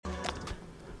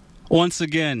Once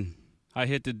again, I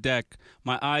hit the deck.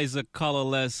 My eyes are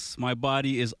colorless. My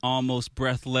body is almost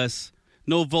breathless.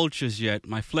 No vultures yet.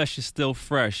 My flesh is still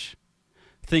fresh.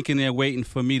 Thinking they're waiting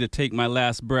for me to take my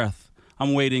last breath.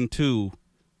 I'm waiting too.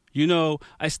 You know,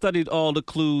 I studied all the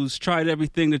clues, tried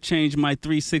everything to change my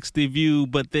 360 view,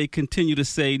 but they continue to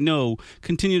say no,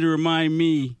 continue to remind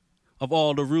me of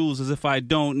all the rules as if I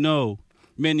don't know.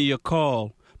 Many a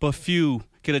call, but few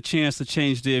get a chance to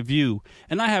change their view.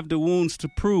 And I have the wounds to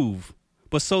prove,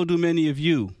 but so do many of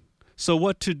you. So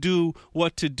what to do,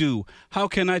 what to do? How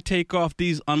can I take off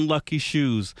these unlucky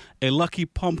shoes? A lucky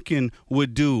pumpkin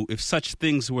would do if such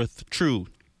things were true.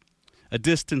 A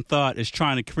distant thought is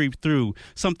trying to creep through.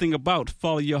 Something about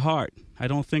follow your heart. I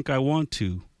don't think I want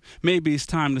to. Maybe it's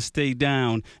time to stay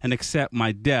down and accept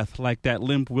my death like that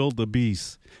limp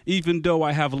wildebeest. Even though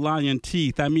I have lion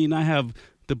teeth, I have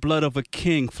the blood of a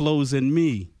king flows in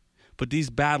me. But these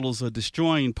battles are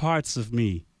destroying parts of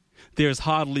me. There's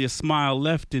hardly a smile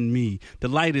left in me. The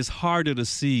light is harder to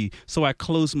see, so I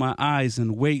close my eyes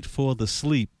and wait for the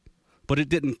sleep. But it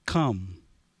didn't come.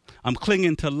 I'm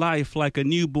clinging to life like a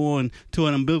newborn to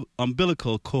an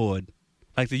umbilical cord.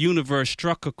 Like the universe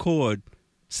struck a chord,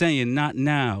 saying not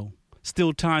now,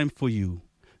 still time for you.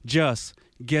 Just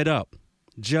get up,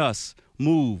 just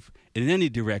move in any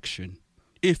direction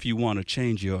if you want to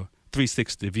change your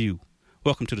 360 view.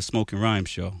 Welcome to the Smoking Rhyme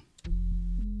Show.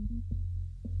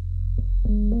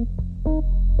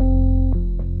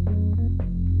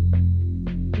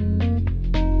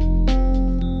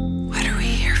 What are we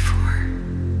here for?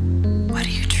 What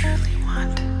do you truly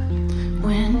want?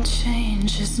 When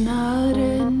change is not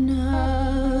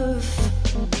enough,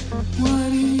 what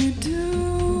do you do?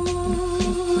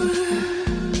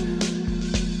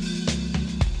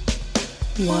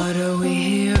 What are we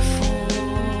here for?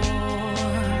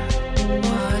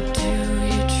 What do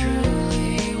you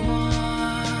truly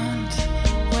want?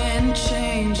 When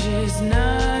change is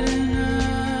not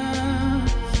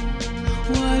enough,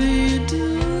 what do you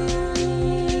do?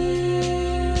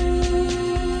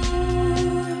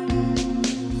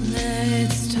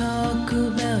 Let's talk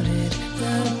about it,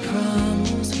 the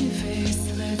problems we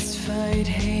face. Let's fight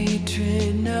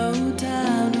hatred, no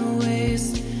time to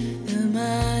waste. The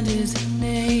mind is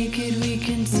naked, we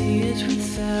can see it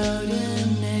without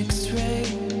an x-ray.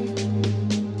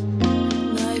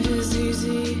 Life is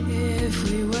easy if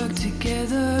we work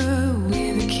together.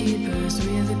 We're the keepers,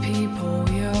 we're the people,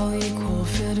 we're all equal,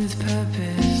 filled with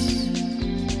purpose.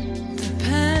 The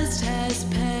past has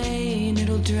pain,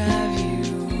 it'll drive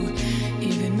you,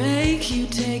 even make you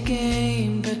take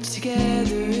aim. But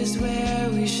together is where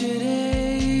we should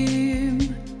aim.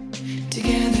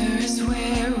 Together is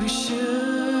where we should.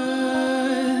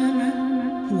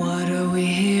 What are we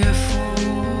here for?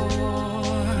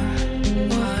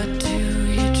 What do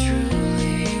you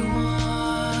truly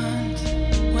want?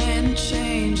 When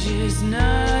change is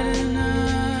not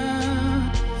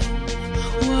enough,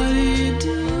 what do you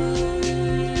do?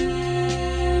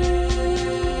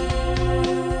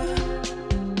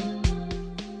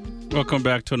 Welcome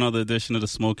back to another edition of the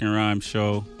Smoking Rhyme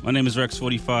Show. My name is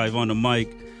Rex45 on the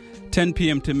mic. 10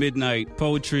 p.m. to midnight,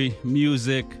 poetry,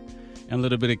 music, and a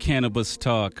little bit of cannabis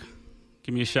talk.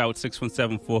 Give me a shout,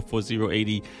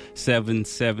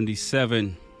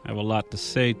 617-440-8777. I have a lot to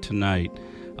say tonight.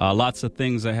 Lots of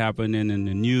things are happening in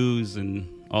the news and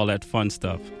all that fun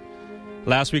stuff.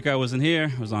 Last week I wasn't here.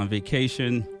 I was on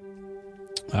vacation.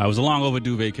 It was a long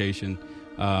overdue vacation.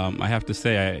 I have to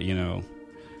say,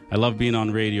 I love being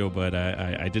on radio, but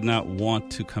I did not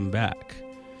want to come back.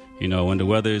 You know, when the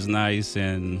weather is nice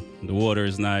and the water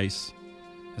is nice,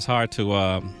 it's hard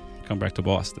to come back to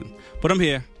Boston. But I'm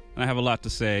here, and I have a lot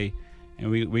to say, and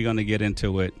we're going to get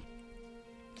into it.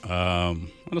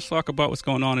 Let's talk about what's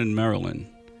going on in Maryland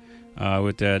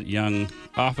with that young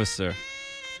officer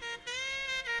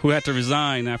who had to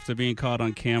resign after being caught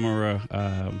on camera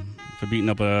for beating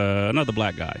up another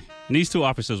black guy. And these two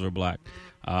officers were black.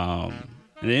 And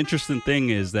the interesting thing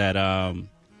is that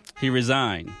he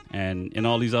resigned, and in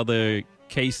all these other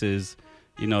cases,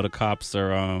 the cops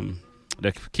are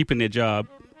they're keeping their job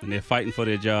and they're fighting for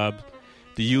their job.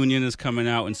 The union is coming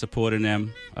out and supporting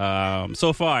them.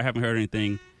 So far, I haven't heard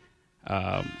anything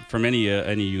from any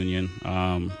union,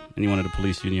 any one of the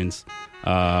police unions,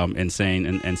 and saying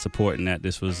and supporting that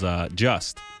this was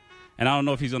just. And I don't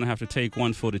know if he's going to have to take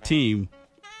one for the team,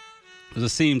 because it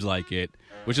seems like it,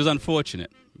 which is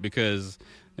unfortunate because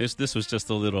this was just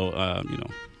a little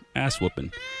ass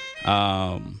whooping.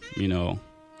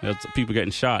 There's people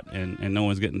getting shot and no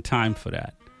one's getting time for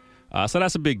that. So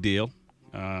that's a big deal.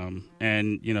 And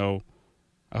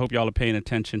I hope y'all are paying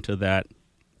attention to that.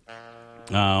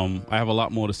 I have a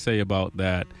lot more to say about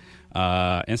that.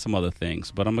 and some other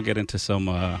things. But I'm going to get into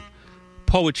some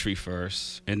poetry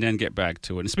first and then get back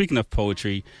to it. And speaking of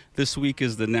poetry, this week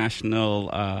is the National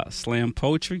Slam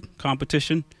Poetry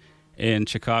Competition in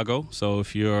Chicago. So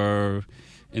if you're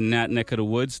in that neck of the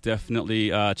woods, definitely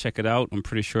check it out. I'm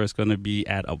pretty sure it's going to be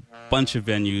at a bunch of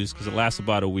venues because it lasts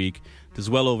about a week. There's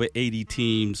well over 80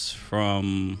 teams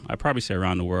from, I'd probably say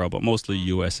around the world, but mostly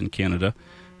U.S. and Canada.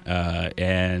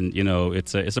 And, you know,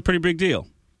 it's a pretty big deal.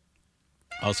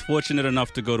 I was fortunate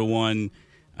enough to go to one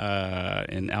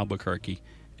in Albuquerque,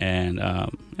 and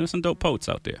there's some dope poets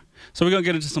out there. So we're going to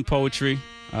get into some poetry.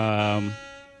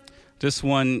 This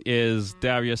one is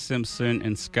Daria Simpson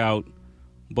and Scout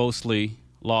Bosley,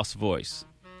 Lost Voice.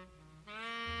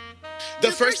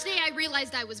 The first day I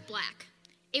realized I was black,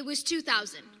 it was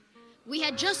 2000. We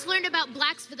had just learned about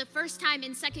blacks for the first time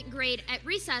in second grade. At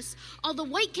recess, all the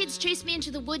white kids chased me into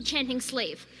the wood chanting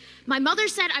slave. My mother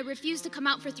said I refused to come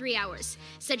out for 3 hours.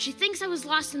 Said she thinks I was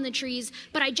lost in the trees,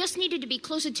 but I just needed to be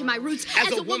closer to my roots.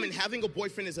 As a woman, having a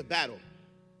boyfriend is a battle.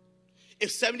 If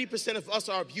 70% of us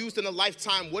are abused in a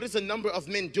lifetime, what is the number of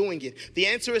men doing it? The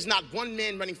answer is not one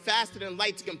man running faster than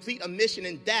light to complete a mission,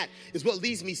 and that is what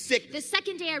leaves me sick. The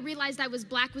second day I realized I was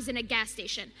black was in a gas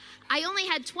station. I only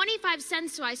had 25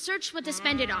 cents, so I searched what to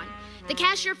spend it on. The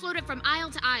cashier floated from aisle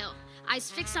to aisle,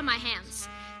 eyes fixed on my hands.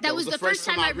 That was the first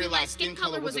time I realized skin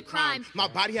color was a crime. My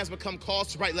body has become calls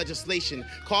to write legislation,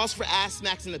 calls for ass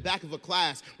smacks in the back of a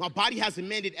class. My body has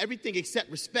demanded everything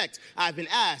except respect. I've been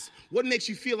asked, what makes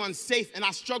you feel unsafe? And I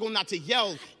struggle not to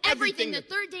yell. Everything. The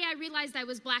third day I realized I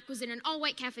was black was in an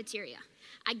all-white cafeteria.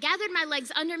 I gathered my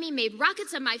legs under me, made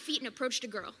rockets of my feet, and approached a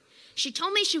girl. She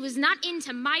told me she was not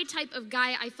into my type of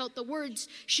guy. I felt the words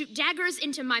shoot daggers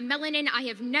into my melanin. I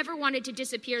have never wanted to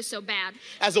disappear so bad.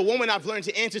 As a woman, I've learned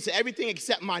to answer to everything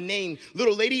except my name.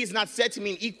 Little lady is not said to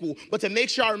mean equal, but to make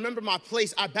sure I remember my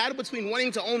place, I battle between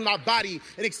wanting to own my body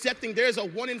and accepting there's a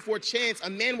 1 in 4 chance a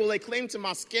man will lay claim to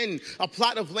my skin, a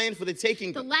plot of land for the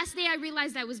taking. The last day I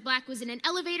realized I was black was in an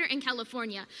elevator in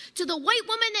California. To the white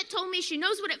woman that told me she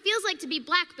knows what it feels like to be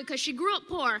black because she grew up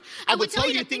poor, I would tell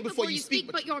you to think before you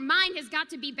speak, but your mind has got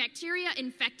to be bacteria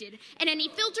infected, and any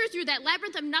filter through that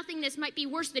labyrinth of nothingness might be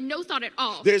worse than no thought at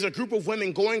all. There's a group of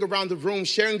women going around the room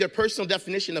sharing their personal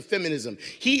definition of feminism.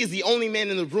 He is the only man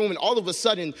in the room, and all of a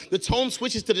sudden, the tone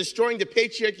switches to destroying the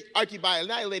patriarchy by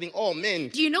annihilating all men.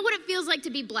 Do you know what it feels like to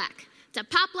be black? To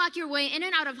pop-lock your way in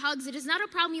and out of hugs, it is not a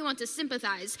problem you want to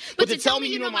sympathize. But to tell me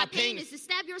you know my pain is to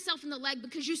stab yourself in the leg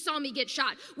because you saw me get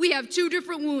shot. We have 2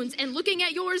 different wounds, and looking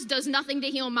at yours does nothing to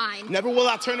heal mine. Never will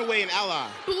I turn away an ally.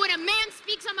 But when a man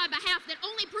speaks on my behalf, that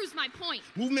only proves my point.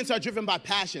 Movements are driven by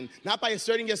passion, not by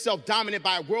asserting yourself dominant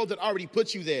by a world that already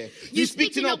put you there. You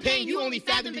speak to no pain, you only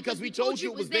fathom because we told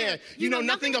you it was there. You know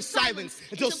nothing of silence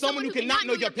until someone who cannot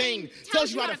know your pain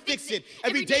tells you how to fix it.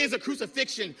 Every day is a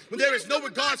crucifixion when there is no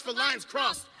regards for lines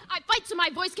crossed. I fight so my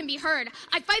voice can be heard.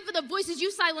 I fight for the voices you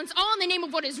silence, all in the name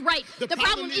of what is right. The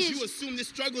problem is you assume this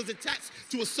struggle is attached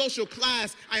to a social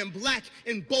class. I am black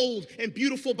and bold and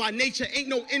beautiful by nature. Ain't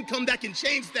no income that can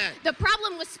change that. The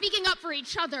problem with speaking up for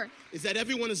each other is that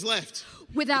everyone is left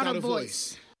without a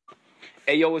voice.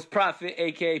 Hey, yo, it's Prophet,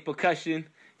 a.k.a. Percussion.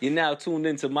 You're now tuned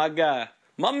into my guy,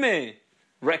 my man,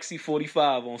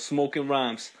 Rexy45 on Smoking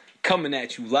Rhymes, coming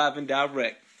at you live and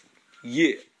direct.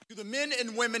 Yeah. To the men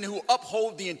and women who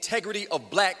uphold the integrity of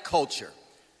black culture,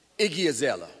 Iggy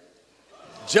Azalea,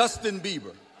 Justin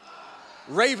Bieber,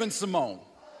 Raven Simone,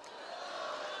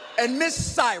 and Miss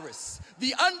Cyrus,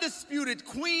 the undisputed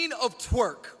queen of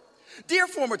twerk. Dear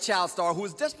former child star who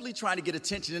is desperately trying to get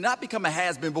attention and not become a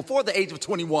has-been before the age of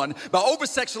 21 by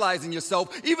over-sexualizing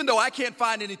yourself, even though I can't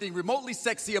find anything remotely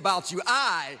sexy about you,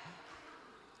 I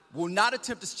will not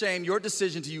attempt to shame your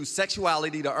decision to use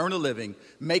sexuality to earn a living,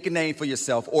 make a name for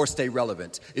yourself, or stay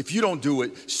relevant. If you don't do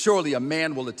it, surely a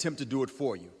man will attempt to do it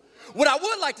for you. What I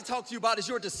would like to talk to you about is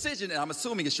your decision, and I'm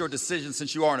assuming it's your decision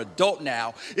since you are an adult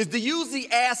now, is to use the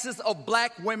asses of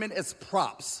black women as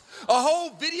props. A whole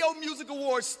video music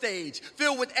awards stage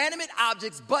filled with animate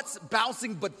objects, butts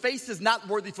bouncing, but faces not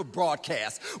worthy for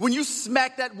broadcast. When you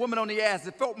smacked that woman on the ass,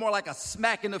 it felt more like a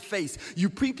smack in the face. You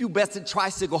prepubescent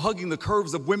tricycle hugging the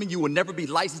curves of women you will never be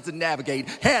licensed to navigate.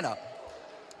 Hannah.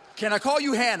 Can I call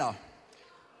you Hannah?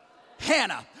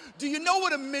 Hannah. Do you know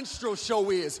what a minstrel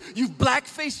show is? You've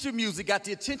blackfaced your music, got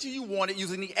the attention you wanted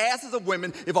using the asses of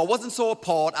women. If I wasn't so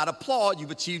appalled, I'd applaud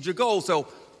you've achieved your goal. So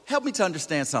help me to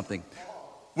understand something.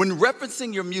 When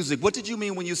referencing your music, what did you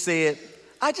mean when you said,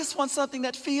 I just want something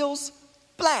that feels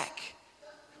black?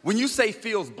 When you say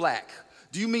feels black,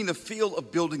 Do you mean the feel of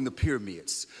building the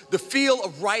pyramids? The feel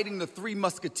of writing the Three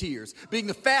Musketeers? Being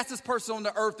the fastest person on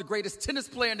the earth, the greatest tennis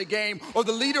player in the game, or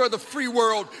the leader of the free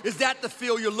world? Is that the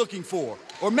feel you're looking for?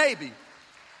 Or maybe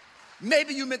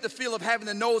you meant the feel of having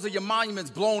the nose of your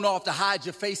monuments blown off to hide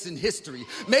your face in history.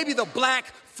 Maybe the black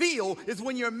feel is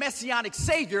when you're a messianic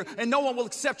savior and no one will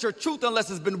accept your truth unless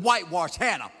it's been whitewashed.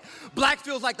 Hannah. Black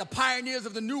feels like the pioneers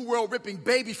of the new world ripping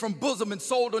baby from bosom and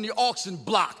sold on the auction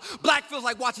block. Black feels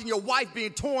like watching your wife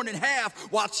being torn in half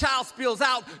while child spills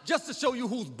out just to show you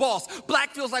who's boss. Black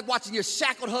feels like watching your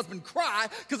shackled husband cry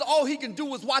because all he can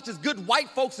do is watch his good white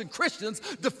folks and Christians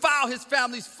defile his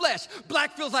family's flesh.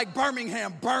 Black feels like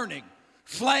Birmingham burning.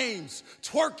 Flames,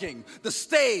 twerking, the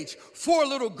stage, 4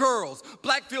 little girls.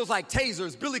 Black feels like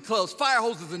tasers, billy clubs, fire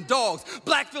hoses, and dogs.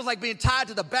 Black feels like being tied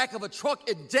to the back of a truck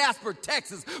in Jasper,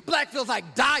 Texas. Black feels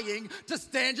like dying to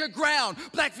stand your ground.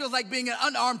 Black feels like being an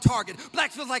unarmed target.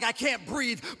 Black feels like I can't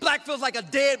breathe. Black feels like a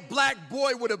dead black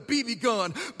boy with a BB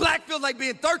gun. Black feels like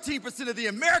being 13% of the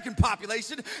American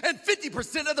population and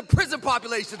 50% of the prison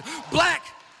population. Black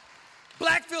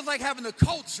feels like having the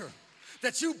culture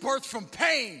that you birthed from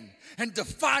pain and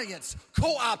defiance,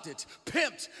 co-opted,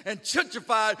 pimped, and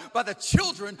gentrified by the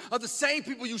children of the same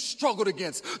people you struggled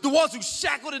against, the ones who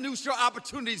shackled and noosed your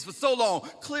opportunities for so long.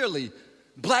 Clearly,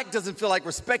 black doesn't feel like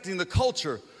respecting the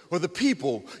culture or the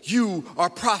people you are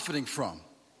profiting from.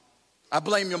 I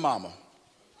blame your mama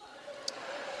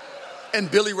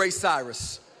and Billy Ray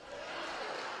Cyrus.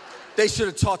 They should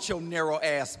have taught your narrow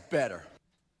ass better.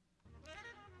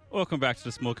 Welcome back to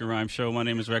the Smoking Rhyme Show. My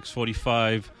name is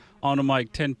Rex45. On the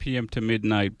mic, 10 p.m. to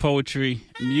midnight. Poetry,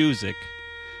 music,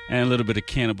 and a little bit of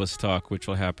cannabis talk, which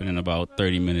will happen in about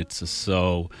 30 minutes or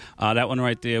so. That one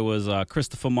right there was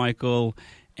Christopher Michael,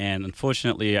 and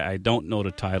unfortunately, I don't know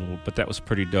the title, but that was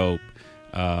pretty dope,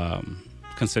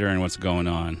 considering what's going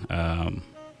on.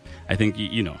 I think,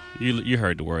 you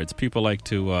heard the words. People like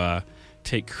to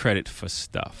take credit for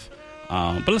stuff.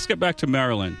 But let's get back to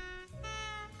Maryland.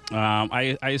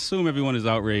 I assume everyone is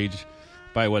outraged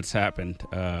by what's happened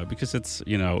because it's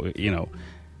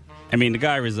I mean the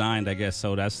guy resigned, I guess,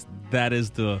 so that is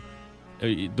the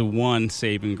one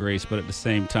saving grace. But at the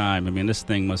same time, I mean, this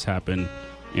thing must happen.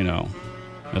 I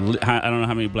don't know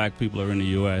how many black people are in the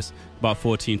U.S. About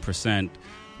 14%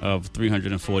 of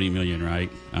 340 million, right?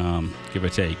 Give or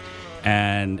take,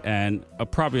 and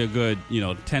probably a good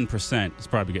 10% is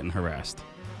probably getting harassed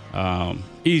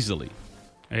easily.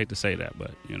 I hate to say that,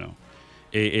 but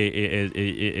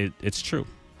it's true.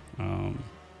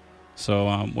 So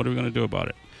what are we going to do about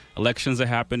it? Elections are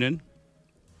happening.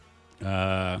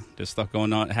 There's stuff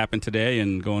happened today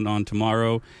and going on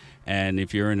tomorrow. And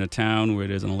if you're in a town where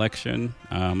there's an election,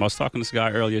 I was talking to this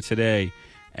guy earlier today,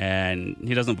 and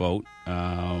he doesn't vote,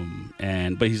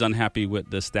 but he's unhappy with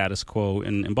the status quo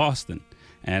in Boston,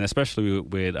 and especially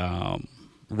with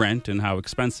rent and how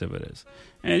expensive it is.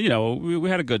 And we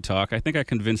had a good talk. I think I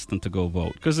convinced him to go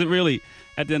vote because it really,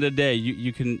 at the end of the day,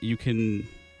 you can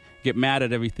get mad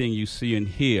at everything you see and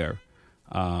hear,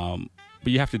 but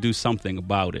you have to do something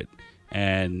about it.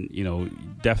 And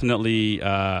definitely,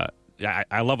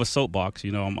 I love a soapbox.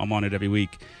 I'm on it every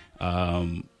week,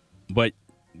 but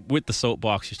with the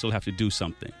soapbox, you still have to do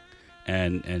something,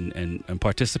 and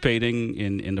participating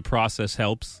in the process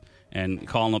helps. And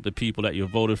calling up the people that you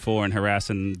voted for and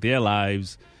harassing their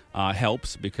lives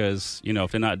helps because,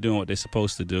 if they're not doing what they're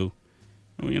supposed to do,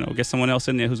 get someone else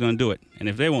in there who's going to do it. And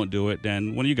if they won't do it,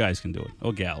 then one of you guys can do it,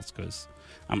 or gals, because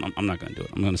I'm not going to do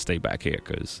it. I'm going to stay back here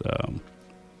because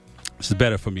this is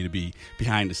better for me to be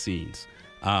behind the scenes,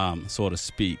 so to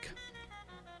speak.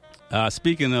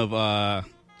 Speaking of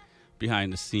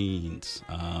behind the scenes,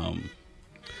 I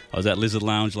was at Lizard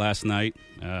Lounge last night.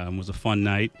 It was a fun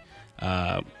night.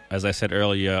 As I said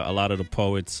earlier, a lot of the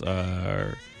poets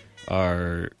are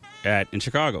in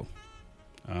Chicago.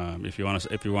 If you're on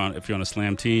a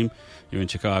slam team, you're in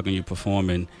Chicago and you're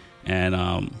performing.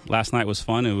 And last night was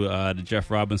fun. It was the Jeff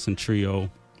Robinson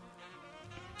Trio.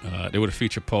 They were the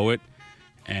featured poet.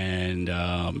 And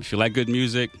if you like good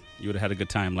music, you would have had a good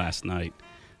time last night.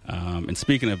 And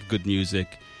speaking of good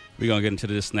music, we're gonna get into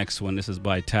this next one. This is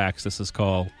by Tax. This is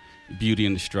called "Beauty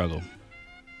in the Struggle."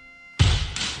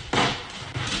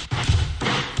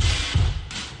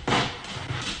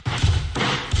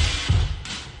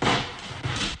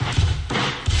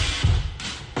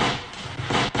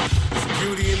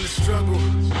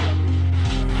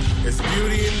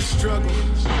 Struggle.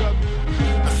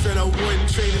 I said I wouldn't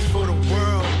trade it for the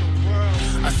world.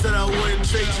 I said I wouldn't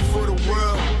trade you for the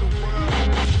world.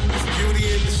 It's beauty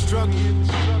in the struggle.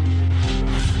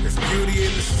 It's beauty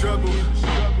in the struggle.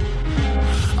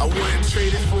 I wouldn't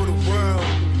trade it for the world.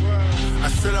 I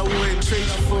said I wouldn't trade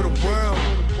you for the world.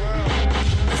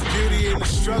 There's beauty in the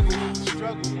struggle.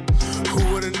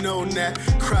 Who would've known that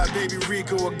crybaby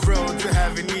Rico would grow to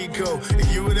have an ego? And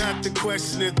you would have to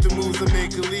question if the moves I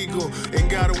make illegal. Ain't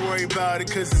gotta worry about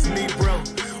it cause it's me, bro.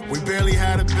 We barely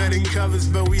had a bed and covers,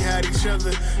 but we had each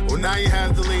other. Well, now you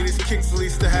have the latest kicks, at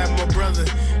least I have my brother.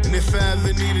 And if I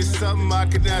ever needed something, I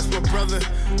could ask my brother.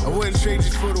 I wouldn't trade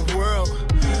you for the world.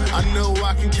 I know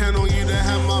I can count on you to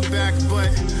have my back, but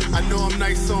I know I'm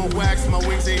nice on wax, my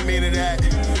wings ain't made of that.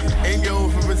 Ain't your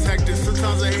overprotective,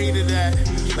 sometimes I hated that.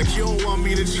 Like you don't want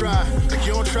me to try, like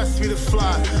you don't trust me to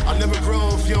fly. I'll never grow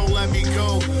if you don't let me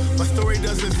go. My story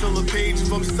doesn't fill a page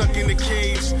if I'm stuck in a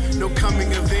cage. No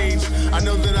coming of age. I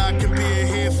know that I can be a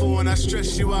handful and I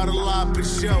stress you out a lot, but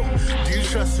yo, do you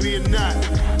trust me or not?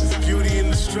 There's beauty in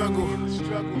the struggle.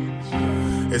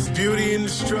 There's beauty in the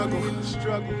struggle.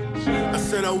 I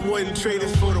said I wouldn't trade it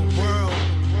for the world.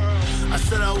 I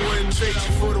said I wouldn't trade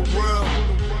you for the world.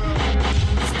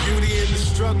 There's beauty in the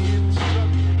struggle.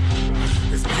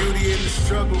 There's beauty in the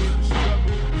struggle.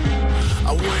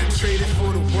 I wouldn't trade it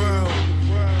for the world.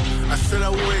 I said I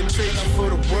wouldn't trade you for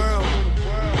the world.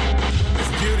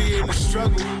 There's beauty in the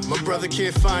struggle. My brother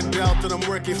can't find out that I'm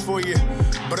working for you,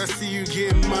 but I see you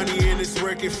getting money and it's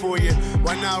working for you.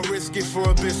 Why not risk it for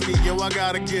a biscuit? Yo, I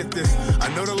gotta get this. I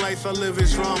know the life I live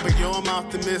is wrong, but yo, I'm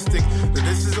optimistic that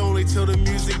this is only till the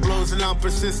music blows and I'm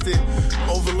persistent.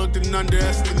 Overlooked and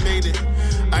underestimated.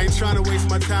 I ain't trying to waste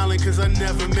my talent cause I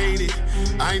never made it.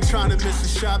 I ain't trying to miss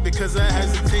a shot because I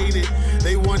hesitated.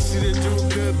 They want you to do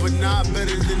good but not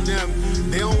better than them.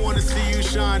 They don't want to see you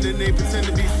shine and they pretend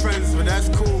to be friends, but that's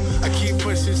cool. I keep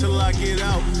pushing till I get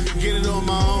out. Get it on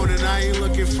my own and I ain't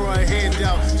looking for a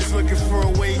handout, just looking for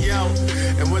a way out.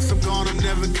 And once I'm gone, I'm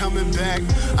never coming back.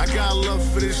 I got love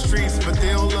for the streets, but they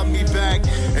don't love me back.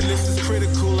 And this is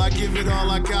critical, I give it all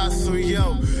I got. So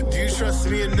yo, do you trust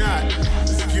me or not?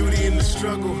 There's beauty in the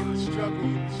struggle.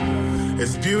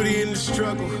 There's beauty in the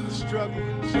struggle.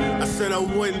 I said I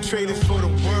wouldn't trade it for the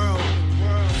world.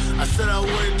 I said I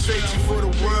wouldn't trade you for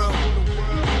the world.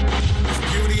 There's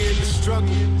beauty in the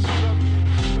struggle.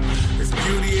 There's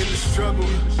beauty in the struggle.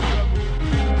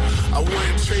 I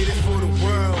wouldn't trade it for the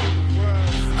world.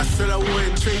 I said I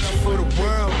wouldn't trade you for the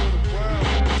world.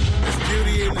 There's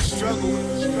beauty in the struggle.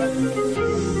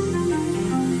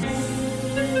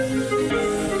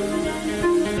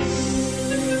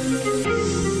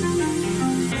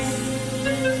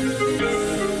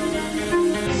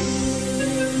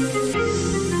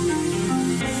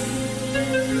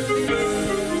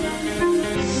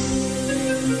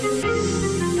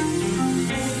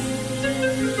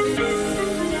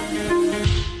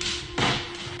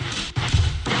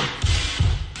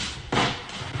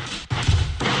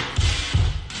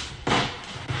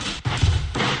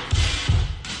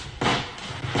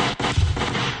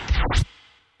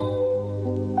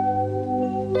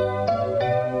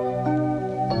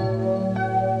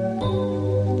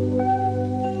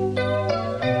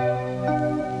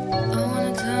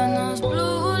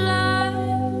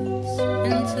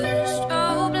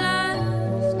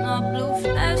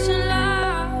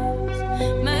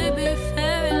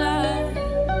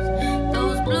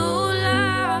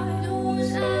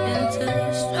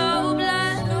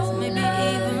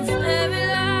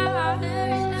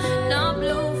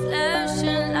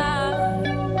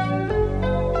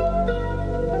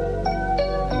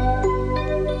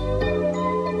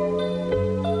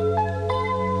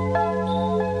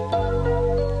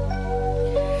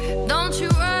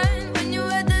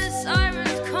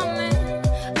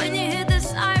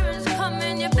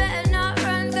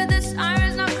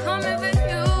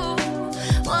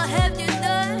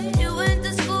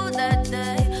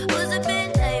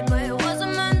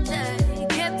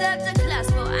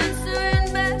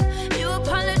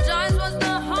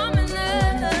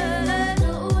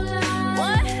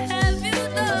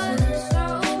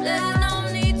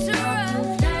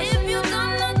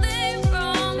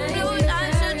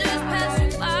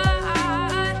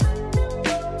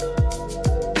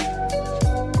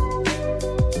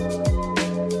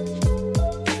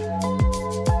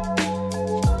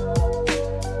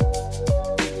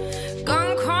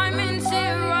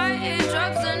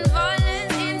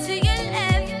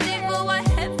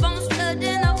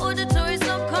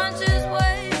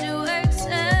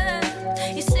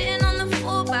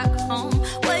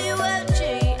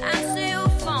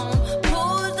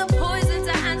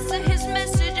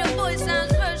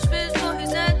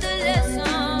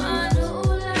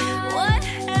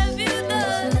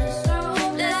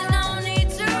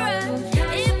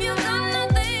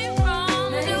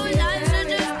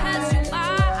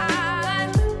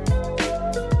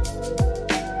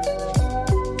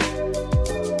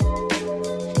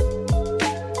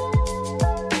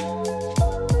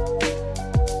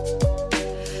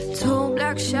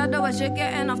 you're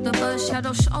getting off the bus.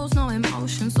 Shadow shows no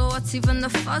emotion, so what's even the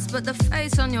fuss? But the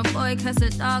face on your boy casts a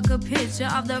darker picture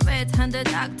of the red-handed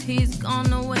act he's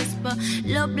gonna whisper.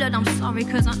 Lil' blood, I'm sorry,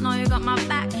 cause I know you got my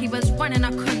back. He was running,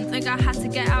 I couldn't think I had to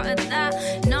get out of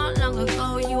that. Not long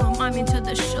ago, you remind me to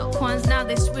the shook ones. Now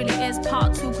this really is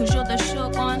part 2, cause you're the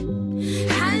shook one.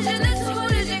 Hands in the tool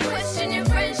as you question your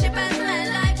friendship as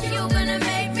men like you. Gonna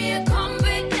make me a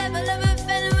convict, level of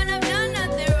offender when I've done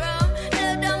nothing wrong.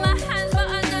 Blood on my hands, but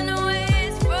I don't know where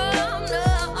it's from.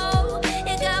 No,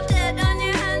 you got blood on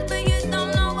your hands, but you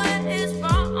don't know where it's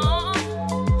from.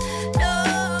 No,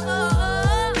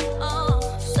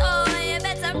 so you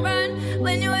better run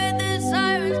when you hear the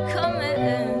sirens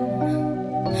coming.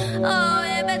 Oh,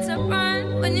 you better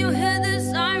run when you hear the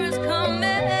sirens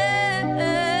coming.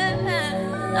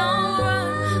 Don't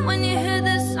run when you hear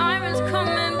the sirens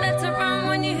coming. Better run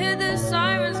when you hear the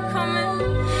sirens coming.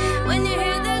 When you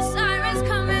hear the sirens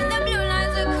coming, the blue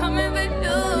lights are coming with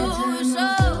you. So,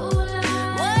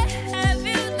 what have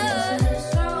you done?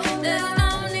 There's no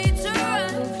need to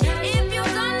run. If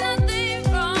you've done nothing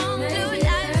wrong, blue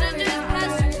lights are just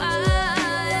passing by.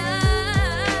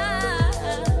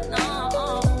 No,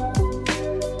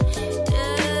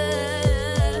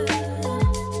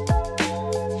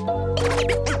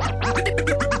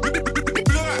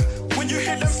 When you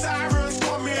hear the sirens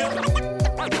coming,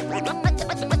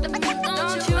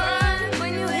 don't you run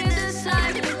when you hear the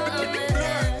sirens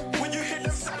coming. when you hear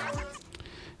the sirens.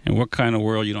 And what kind of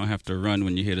world you don't have to run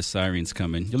when you hear the sirens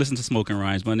coming? You listen to Smoking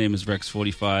Rhymes. My name is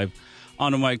Rex45.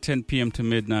 On the mic, 10 p.m. to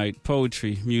midnight.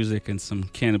 Poetry, music, and some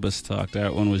cannabis talk.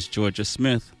 That one was Georgia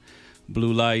Smith,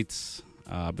 Blue Lights.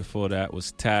 Before that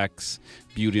was Tax,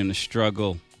 Beauty and the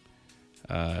Struggle.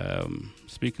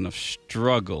 Speaking of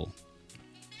struggle,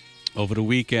 over the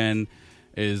weekend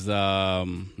is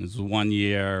 1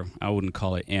 year. I wouldn't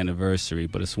call it anniversary,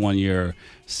 but it's 1 year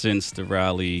since the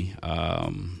rally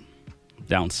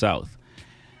down south.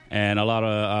 And a lot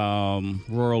of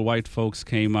rural white folks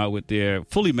came out with their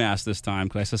fully masked this time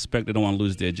because I suspect they don't want to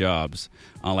lose their jobs.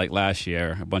 Unlike last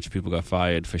year, a bunch of people got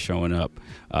fired for showing up.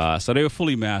 So they were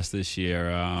fully masked this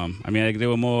year. I mean, they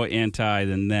were more anti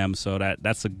than them, so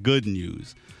that's a good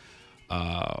news.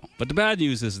 But the bad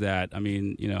news is that, I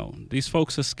mean, you know, these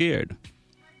folks are scared.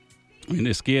 I mean,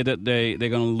 they're scared that they're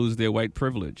going to lose their white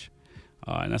privilege.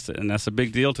 And that's a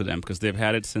big deal to them because they've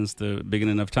had it since the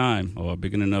beginning of time or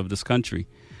beginning of this country.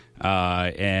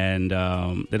 And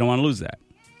they don't want to lose that.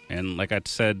 And like I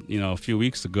said, you know, a few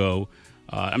weeks ago,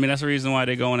 I mean, that's the reason why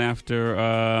they're going after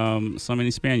so many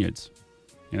Spaniards.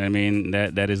 You know what I mean?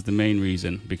 That is the main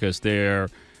reason because they're,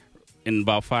 in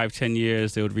about 5-10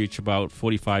 years, they would reach about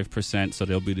 45%, so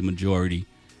they'll be the majority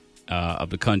of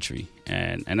the country.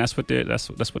 And that's what they're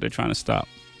trying to stop.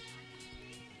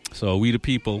 So we the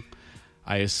people,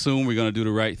 I assume we're going to do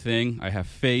the right thing. I have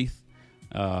faith.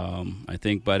 I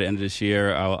think by the end of this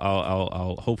year,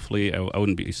 I'll hopefully, I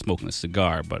wouldn't be smoking a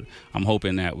cigar, but I'm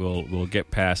hoping that we'll get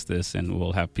past this and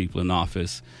we'll have people in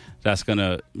office that's going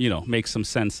to, you know, make some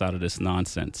sense out of this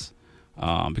nonsense,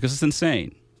 because it's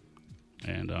insane.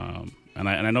 And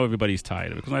I know everybody's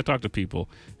tired of it because when I talk to people,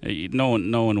 no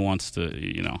one wants to,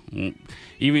 you know,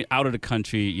 even out of the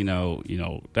country, you know,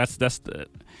 that's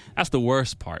the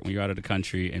worst part when you're out of the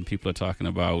country and people are talking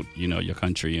about, you know, your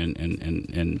country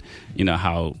and you know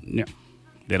how, you know,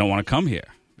 they don't want to come here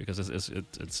because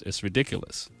it's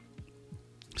ridiculous.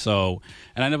 So,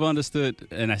 and I never understood,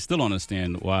 and I still don't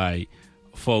understand why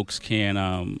folks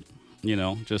can, you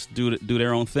know, just do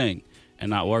their own thing and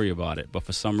not worry about it. But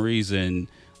for some reason,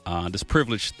 this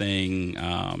privilege thing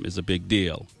is a big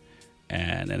deal,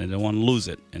 and they don't want to lose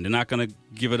it, and they're not going to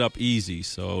give it up easy.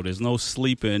 So there's no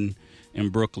sleeping in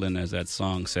Brooklyn, as that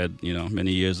song said, you know,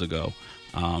 many years ago.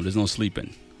 There's no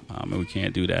sleeping, and we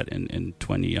can't do that in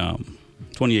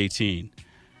 2018.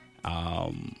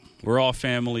 We're all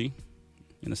family,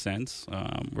 in a sense.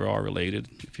 We're all related.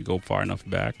 If you go far enough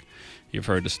back, you've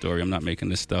heard the story. I'm not making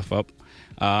this stuff up.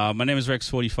 My name is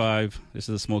Rex45. This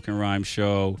is a Smoking Rhyme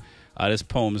show. This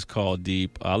poem is called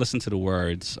Deep. Listen to the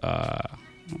words.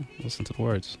 Listen to the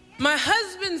words. My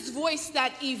husband's voice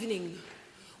that evening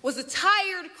was a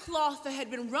tired cloth that had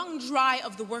been wrung dry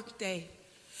of the workday.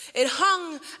 It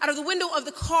hung out of the window of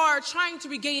the car, trying to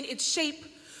regain its shape,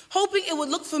 hoping it would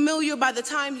look familiar by the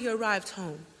time he arrived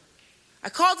home. I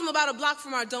called him about a block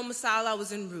from our domicile. I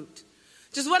was en route.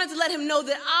 Just wanted to let him know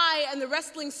that I and the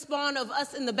wrestling spawn of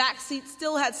us in the backseat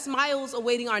still had smiles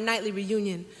awaiting our nightly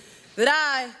reunion. That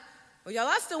I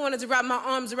still wanted to wrap my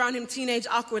arms around him teenage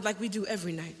awkward like we do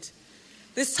every night.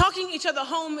 This talking each other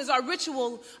home is our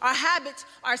ritual, our habit,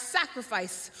 our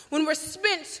sacrifice. When we're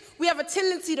spent, we have a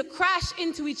tendency to crash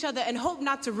into each other and hope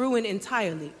not to ruin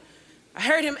entirely. I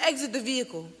heard him exit the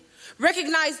vehicle,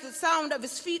 recognized the sound of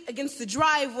his feet against the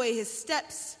driveway, his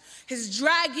steps, his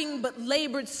dragging but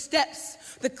labored steps,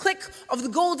 the click of the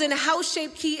golden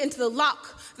house-shaped key into the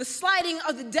lock, the sliding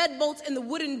of the deadbolt in the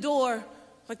wooden door,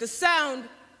 like the sound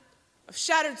of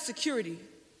shattered security.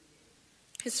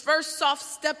 His first soft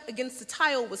step against the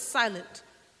tile was silent.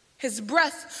 His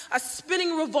breath, a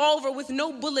spinning revolver with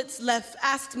no bullets left,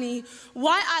 asked me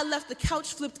why I left the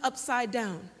couch flipped upside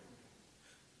down.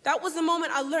 That was the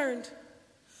moment I learned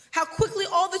how quickly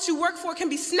all that you work for can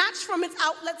be snatched from its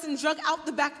outlets and drug out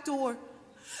the back door.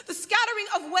 The scattering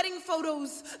of wedding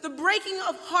photos, the breaking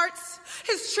of hearts,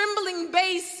 his trembling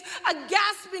bass, a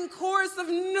gasping chorus of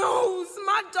no's,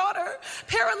 my daughter,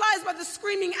 paralyzed by the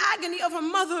screaming agony of her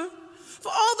mother. For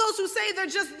all those who say they're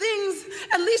just things,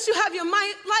 at least you have your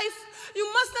life. You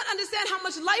must not understand how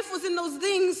much life was in those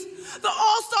things. The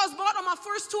All-Stars bought on my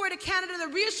first tour to Canada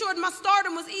that reassured my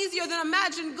stardom was easier than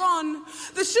imagined gone.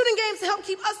 The shooting games to help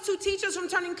keep us two teachers from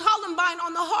turning Columbine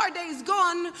on the hard days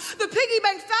gone. The piggy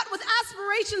bank fat with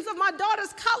aspirations of my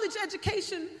daughter's college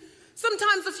education.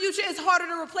 Sometimes the future is harder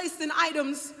to replace than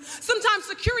items. Sometimes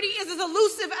security is as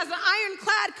elusive as an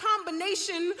ironclad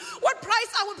combination. What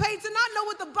price I would pay to not know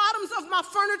what the bottoms of my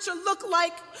furniture look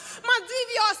like. My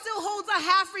DVR still holds a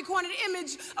half-recorded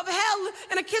image of hell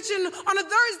in a kitchen on a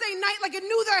Thursday night like it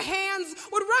knew their hands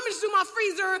would rummage through my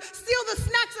freezer, steal the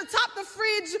snacks atop the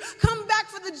fridge, come back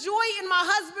for the joy in my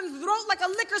husband's throat like a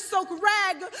liquor-soaked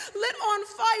rag, lit on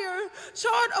fire,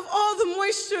 charred of all the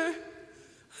moisture.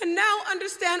 I now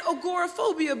understand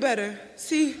agoraphobia better.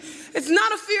 See, it's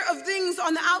not a fear of things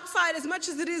on the outside as much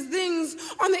as it is things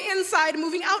on the inside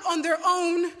moving out on their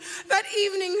own. That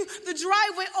evening, the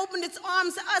driveway opened its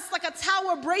arms to us like a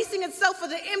tower bracing itself for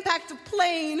the impact of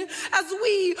plane. As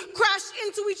we crashed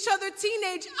into each other,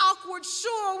 teenage, awkward,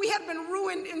 sure we had been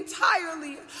ruined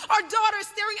entirely. Our daughter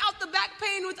staring out the back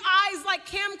pane with eyes like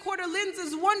camcorder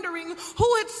lenses, wondering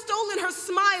who had stolen her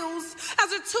smiles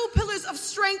as her two pillars of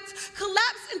strength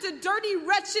collapsed into dirty,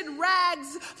 wretched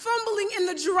rags, fumbling in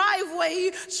the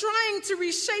driveway, trying to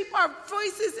reshape our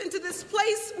voices into this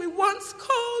place we once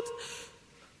called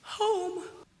home.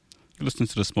 You're listening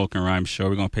to the Smoking Rhymes Show.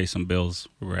 We're going to pay some bills.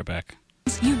 We'll be right back.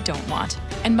 You don't want.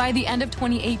 And by the end of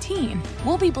 2018,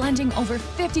 we'll be blending over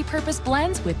 50 purpose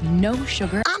blends with no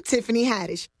sugar. I'm Tiffany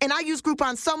Haddish, and I use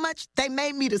Groupon so much, they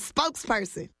made me the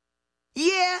spokesperson.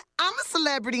 Yeah, I'm a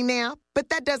celebrity now, but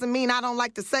that doesn't mean I don't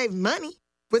like to save money.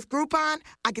 With Groupon,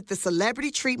 I get the celebrity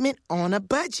treatment on a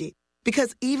budget.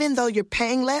 Because even though you're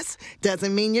paying less,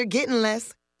 doesn't mean you're getting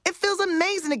less. It feels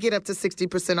amazing to get up to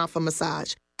 60% off a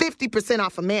massage, 50%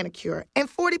 off a manicure, and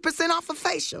 40% off a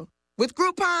facial. With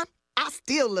Groupon, I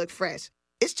still look fresh.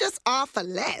 It's just all for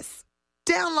less.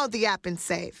 Download the app and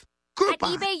save.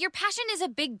 Groupon. At eBay, your passion is a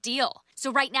big deal. So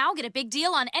right now, get a big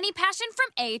deal on any passion from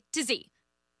A to Z.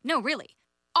 No, really.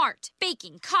 Art,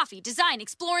 baking, coffee, design,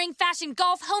 exploring, fashion,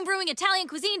 golf, homebrewing, Italian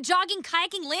cuisine, jogging,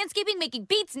 kayaking, landscaping, making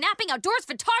beats, napping, outdoors,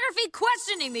 photography,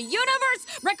 questioning the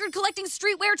universe, record collecting,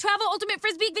 streetwear, travel, ultimate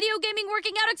frisbee, video gaming,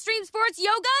 working out, extreme sports,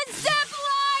 yoga, ziplining!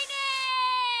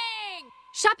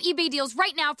 Shop eBay deals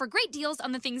right now for great deals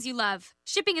on the things you love.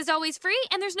 Shipping is always free,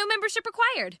 and there's no membership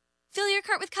required. Fill your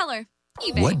cart with color.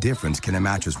 eBay. What difference can a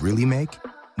mattress really make?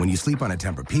 When you sleep on a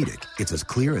Tempur-Pedic, it's as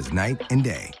clear as night and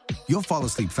day. You'll fall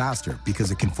asleep faster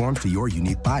because it conforms to your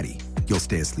unique body. You'll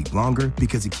stay asleep longer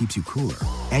because it keeps you cooler.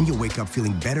 And you'll wake up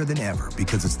feeling better than ever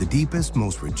because it's the deepest,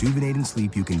 most rejuvenating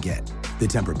sleep you can get. The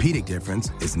Tempur-Pedic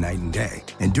difference is night and day.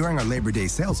 And during our Labor Day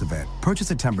sales event, purchase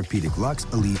a Tempur-Pedic Luxe,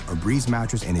 Elite, or Breeze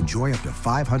mattress and enjoy up to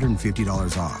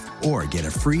 $550 off. Or get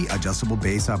a free adjustable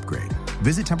base upgrade.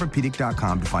 Visit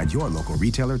Tempur-Pedic.com to find your local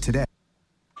retailer today.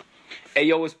 Hey,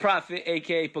 yo, it's Prophet,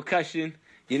 a.k.a. Percussion.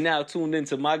 You're now tuned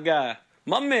into my guy,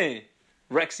 my man,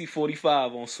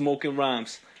 Rexy45 on Smoking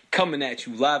Rhymes, coming at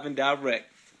you live and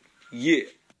direct. Yeah.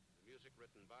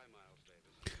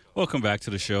 Welcome back to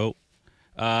the show.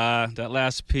 That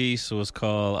last piece was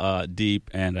called Deep,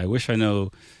 and I wish I knew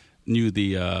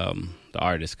the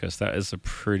artist, because that is a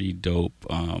pretty dope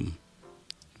poem.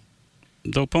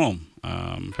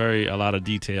 A lot of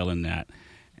detail in that,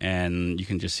 and you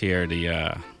can just hear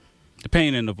the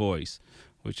pain in the voice,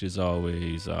 which is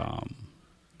always,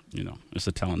 it's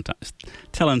a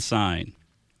telling sign.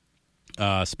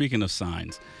 Speaking of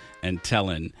signs and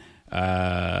telling,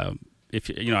 I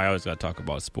always got to talk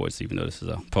about sports, even though this is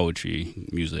a poetry,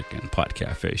 music, and pot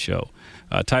cafe show.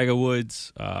 Tiger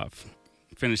Woods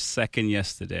finished second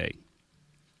yesterday.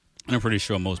 And I'm pretty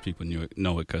sure most people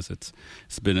know it because it's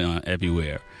been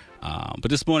everywhere. But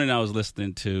this morning I was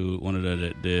listening to one of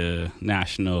the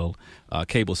national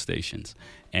cable stations,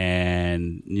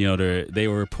 and they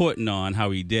were reporting on how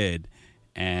he did,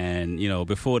 And, you know,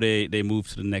 before they move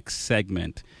to the next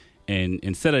segment, and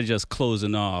instead of just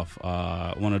closing off,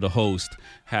 one of the hosts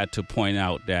had to point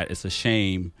out that it's a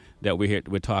shame that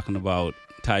we're talking about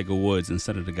Tiger Woods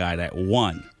instead of the guy that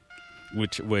won,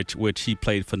 which he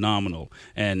played phenomenal.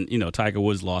 And, you know, Tiger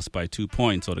Woods lost by 2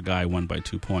 points, or the guy won by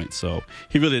 2 points. So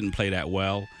he really didn't play that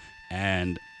well.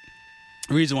 And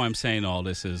the reason why I'm saying all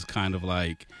this is kind of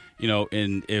like, you know,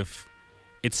 if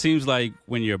it seems like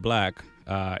when you're black,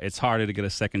 it's harder to get a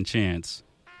second chance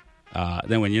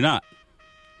than when you're not.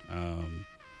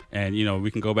 And, you know,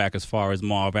 we can go back as far as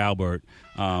Marv Albert,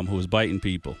 who was biting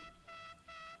people.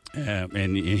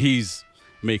 And he's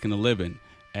making a living.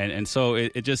 And so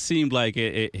it just seemed like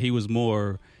he was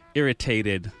more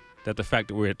irritated that the fact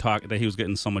that that he was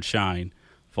getting so much shine,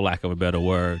 for lack of a better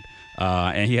word,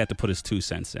 and he had to put his 2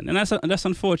 cents in. And that's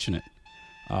unfortunate.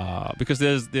 Because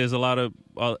there's a lot of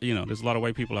there's a lot of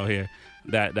white people out here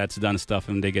that's done stuff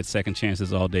and they get second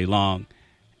chances all day long,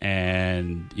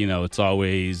 and you know it's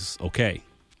always okay.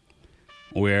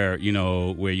 Where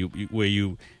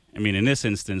you I mean, in this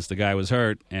instance, the guy was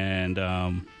hurt and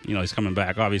you know he's coming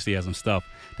back. Obviously, he has some stuff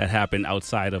that happened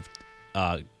outside of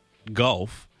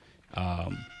golf,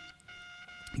 but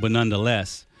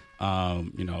nonetheless.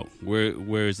 You know,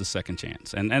 where is the second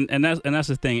chance? And that's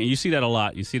the thing. And you see that a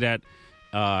lot. You see that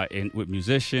with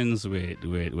musicians,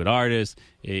 with artists.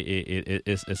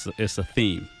 It's a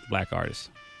theme. Black artists,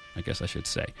 I guess I should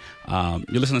say.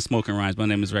 You're listening to Smoking Rhymes. My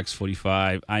name is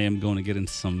Rex45. I am going to get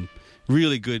into some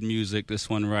really good music. This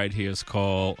one right here is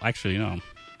called. I'll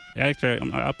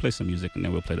play some music and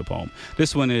then we'll play the poem.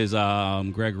 This one is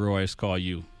Greg Roy. It's called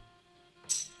You.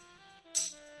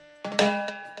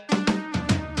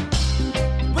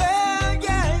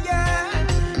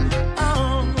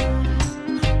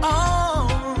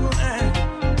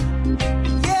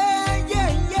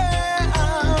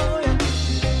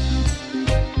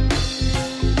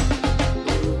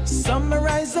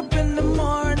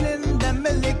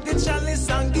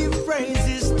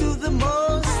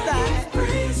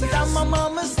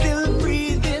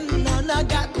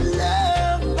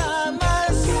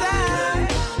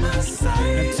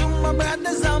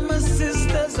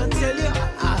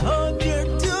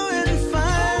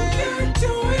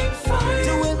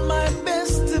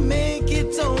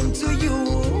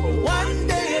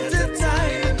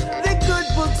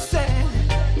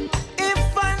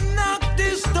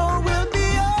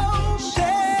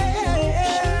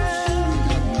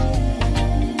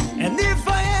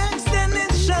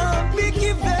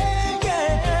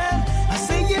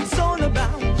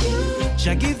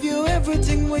 I give you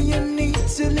everything when you need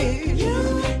to live.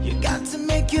 You got to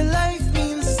make your life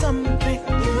mean something.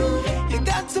 You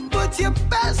got to put your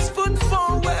best foot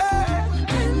forward.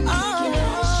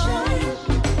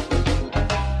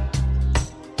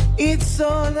 It's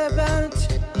all about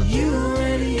you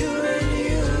and you and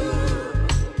you.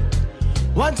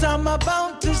 What I'm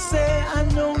about to say, I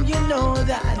know you know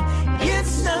that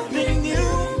it's nothing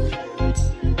new.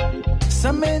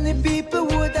 So many people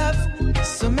would have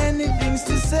so many things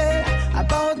to say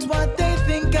about what they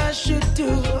think I should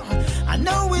do. I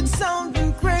know it's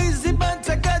sounding crazy, but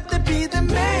I got to be the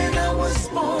man I was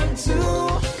born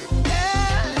to.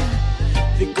 Yeah.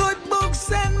 The good book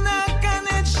said knock and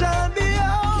it shall be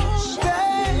open.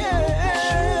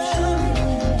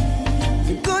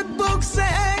 The good book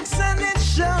said ask and it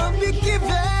shall be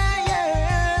given.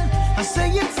 I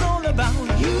say it's all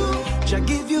about you. I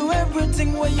give you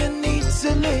everything what you need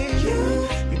to live.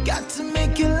 You got to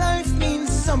make your life mean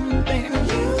something.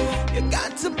 You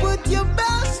got to put your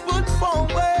best foot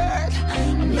forward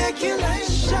and make your life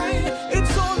shine.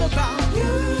 It's all about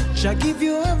you. I give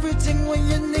you everything what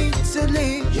you need to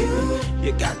live.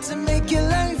 You got to make your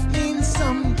life mean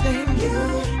something.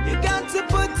 You got to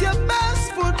put your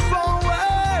best foot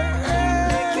forward and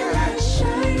make your life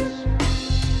shine.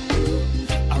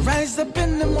 I rise up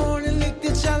in the morning, lick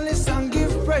the chalice and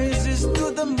give praises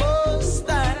to the Most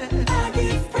High. I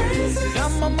give praises.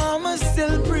 Got my mama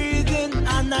still breathing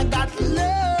and I got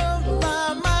love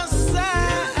by my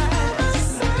side.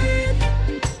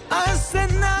 I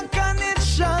said knock and it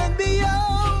shall be open.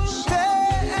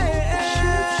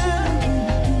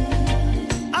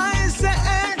 I say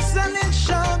ask and it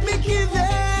shall be given.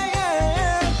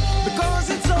 Because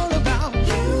it's all about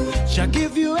you. Shall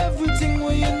give you everything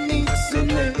what you need to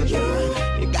live.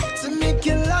 You got to make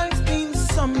your life mean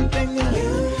something.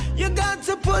 You got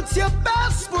to put your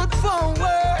best foot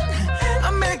forward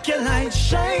and make your light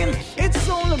shine. It's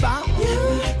all about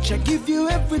you. I give you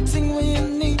everything when you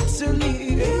need to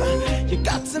live. You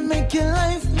got to make your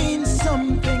life mean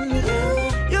something.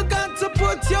 You got to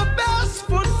put your best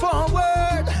foot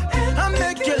forward and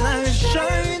make your life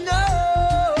shine. Oh.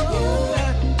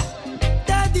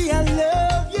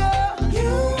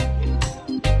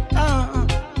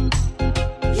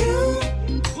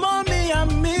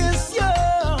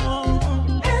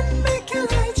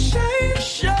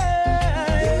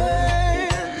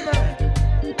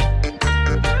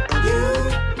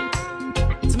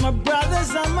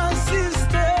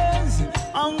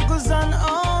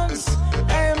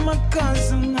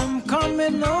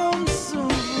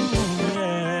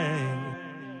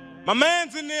 My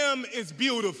mans in them is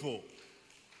beautiful,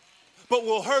 but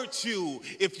will hurt you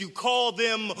if you call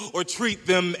them or treat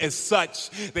them as such.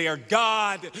 They are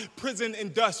God, prison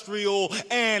industrial,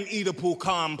 and Oedipal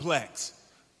complex.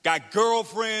 Got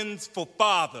girlfriends for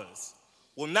fathers.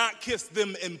 Will not kiss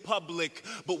them in public,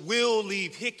 but will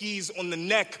leave hickeys on the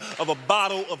neck of a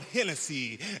bottle of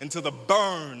Hennessy until the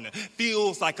burn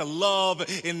feels like a love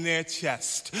in their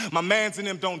chest. My mans in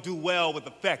them don't do well with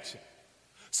affection.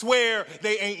 Swear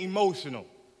they ain't emotional.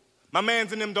 My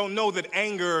mans in them don't know that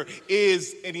anger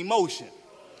is an emotion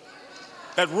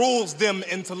that rules them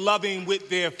into loving with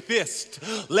their fist.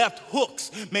 Left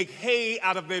hooks make hay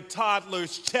out of their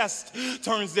toddler's chest,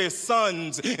 turns their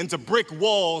sons into brick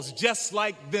walls just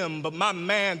like them. But my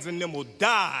mans in them will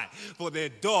die for their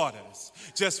daughters,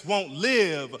 just won't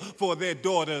live for their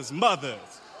daughters' mothers.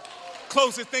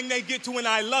 Closest thing they get to an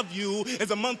I love you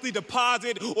is a monthly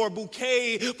deposit or a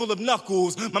bouquet full of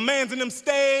knuckles. My mans in them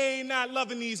stay not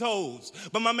loving these hoes,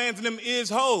 but my mans in them is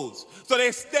hoes, so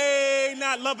they stay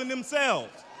not loving themselves.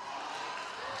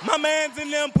 My mans in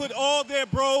them put all their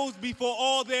bros before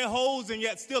all their hoes and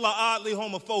yet still are oddly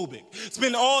homophobic.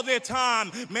 Spend all their time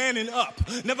manning up,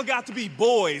 never got to be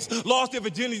boys, lost their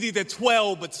virginities at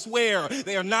 12 but swear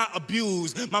they are not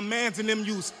abused. My mans in them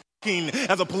use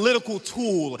as a political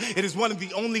tool. It is one of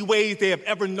the only ways they have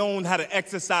ever known how to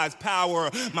exercise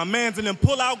power. My mans in them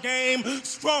pull-out game,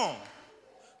 strong.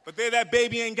 But they're that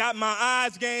baby ain't got my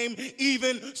eyes game,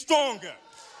 even stronger.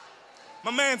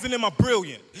 My mans in them are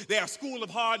brilliant. They are School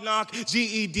of Hard Knock,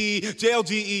 GED, jail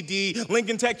GED,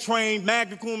 Lincoln Tech trained,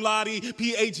 magna cum laude,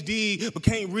 PhD, but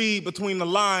can't read between the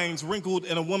lines wrinkled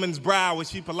in a woman's brow as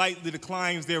she politely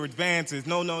declines their advances.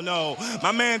 No.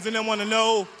 My mans in them want to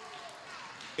know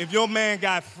if your man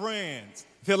got friends,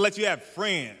 if he'll let you have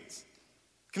friends.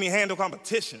 Can he handle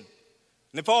competition?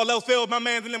 And if all else fails, my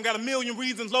mans in them got a million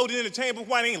reasons loaded in the chamber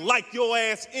why they ain't like your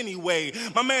ass anyway.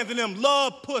 My mans in them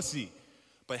love pussy,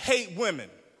 but hate women,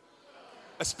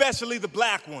 especially the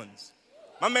black ones.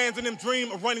 My mans in them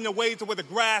dream of running away to where the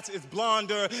grass is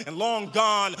blonder, and long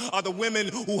gone are the women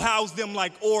who house them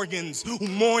like organs, who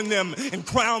mourn them and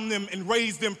crown them and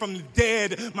raise them from the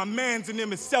dead. My mans in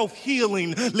them is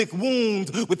self-healing, lick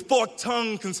wounds with forked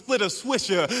tongue, can split a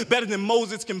swisher, better than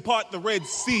Moses can part the Red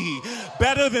Sea,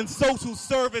 better than social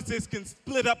services can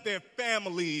split up their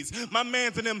families. My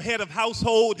mans in them head of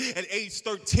household at age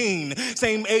 13,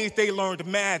 same age they learned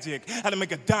magic, how to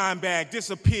make a dime bag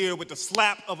disappear with the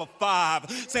slap of a 5.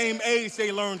 Same age they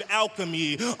learned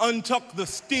alchemy, untucked the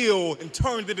steel and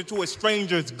turned it into a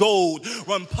stranger's gold,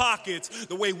 run pockets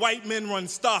the way white men run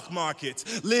stock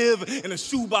markets, live in a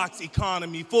shoebox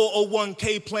economy,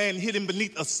 401k plan hidden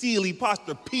beneath a Sealy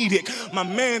Posturepedic. My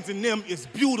mans in them is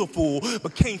beautiful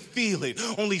but can't feel it,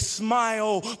 only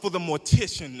smile for the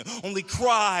mortician, only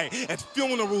cry at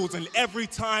funerals and every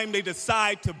time they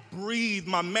decide to breathe.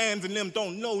 My mans in them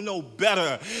don't know no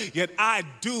better, yet I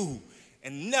do.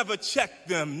 And never check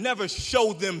them, never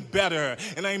show them better.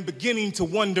 And I'm beginning to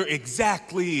wonder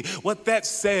exactly what that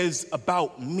says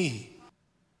about me.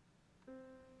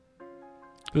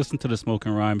 Listen to the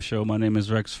Smoking Rhyme Show. My name is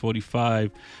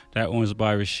Rex45. That one was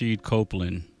by Rashid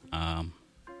Copeland.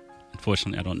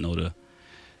 Unfortunately, I don't know the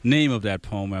name of that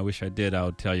poem. I wish I did. I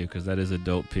would tell you because that is a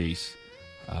dope piece.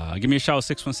 Give me a shout,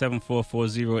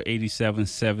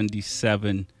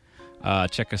 617-440-8777.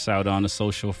 Check us out on the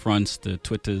social fronts, the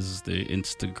Twitters, the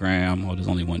Instagram. Oh, there's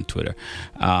only one Twitter.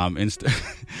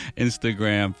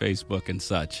 Instagram, Facebook, and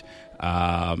such.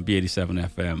 B87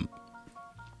 FM.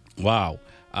 Wow.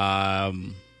 I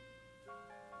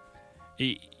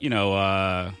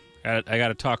got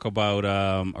to talk about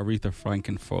Aretha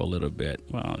Franklin for a little bit.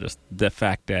 Well, just the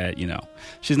fact that,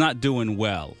 she's not doing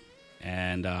well.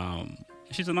 And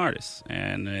she's an artist.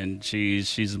 And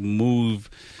she's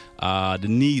moved the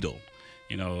needle.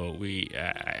 Me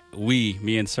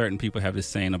and certain people have this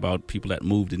saying about people that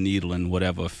move the needle in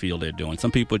whatever field they're doing.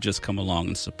 Some people just come along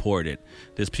and support it.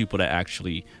 There's people that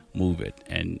actually move it,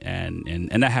 and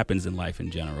that happens in life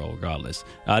in general, regardless.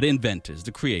 The inventors,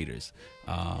 the creators,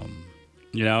 and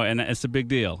it's a big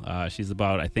deal. She's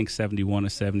about, I think, 71 or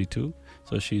 72,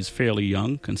 so she's fairly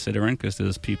young, considering, because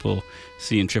there's people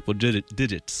seeing triple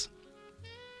digits.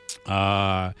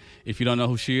 If you don't know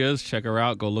who she is, check her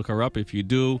out. Go look her up. If you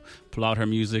do, pull out her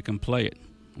music and play it.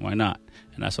 Why not?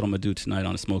 And that's what I'm going to do tonight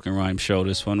on the Smoking Rhyme Show.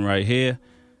 This one right here,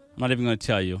 I'm not even going to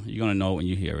tell you. You're going to know when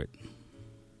you hear it.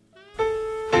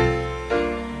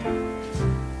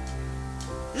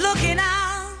 Looking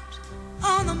out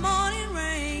on the morning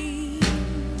rain,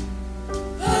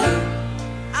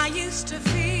 I used to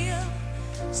feel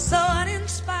so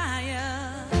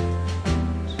uninspired.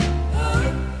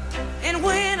 And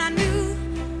when I knew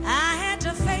I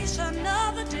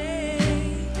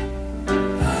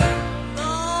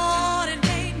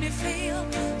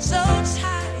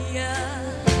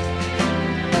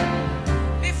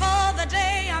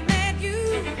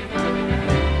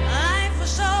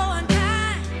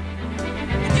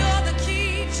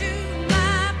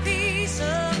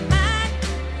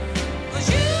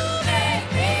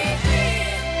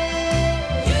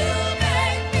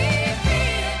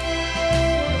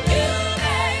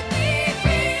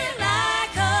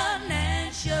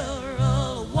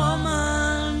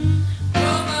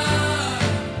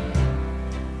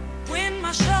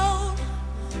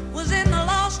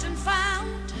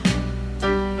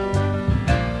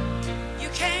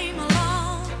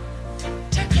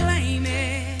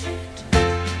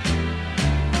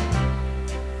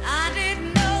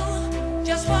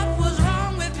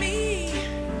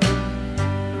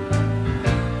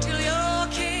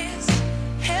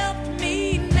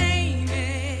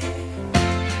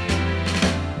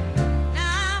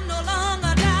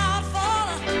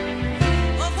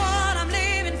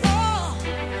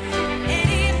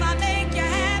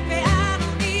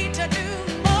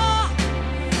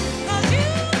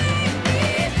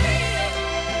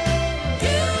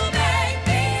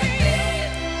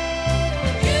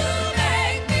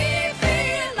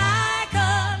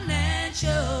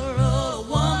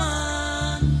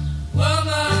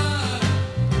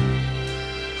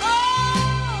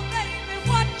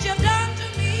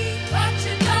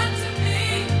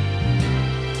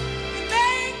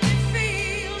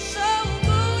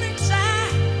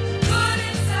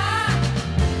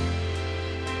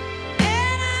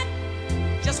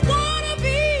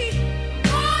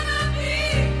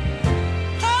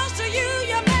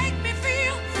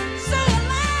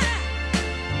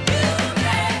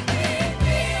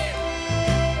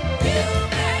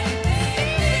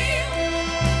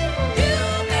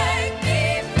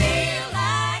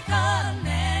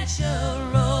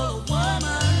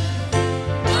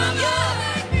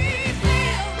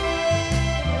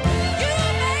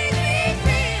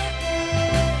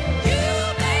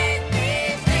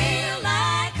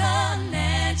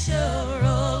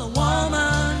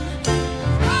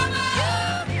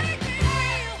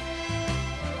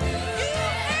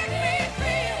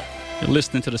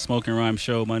Listening to the Smoking Rhyme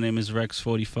Show. My name is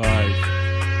Rex45.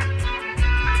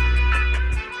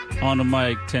 On the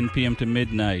mic, 10 p.m. to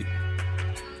midnight.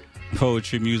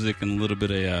 Poetry, music, and a little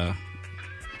bit of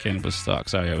cannabis stock.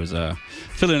 Sorry, I was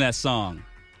feeling that song.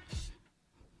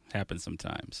 Happens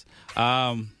sometimes.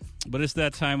 But it's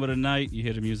that time of the night. You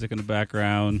hear the music in the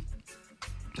background.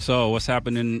 So what's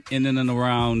happening in and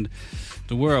around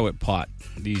the world with pot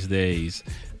these days?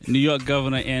 New York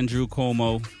Governor Andrew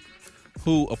Cuomo,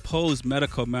 who opposed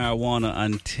medical marijuana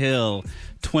until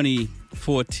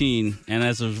 2014 and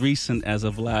as recent as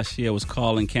of last year was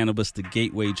calling cannabis the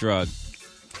gateway drug,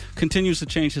 continues to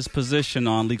change his position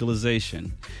on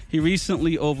legalization. He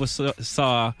recently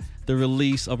oversaw the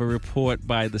release of a report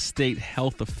by the state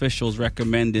health officials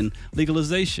recommending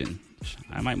legalization.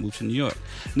 I might move to New York.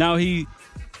 Now he's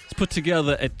put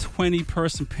together a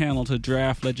 20-person panel to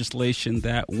draft legislation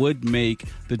that would make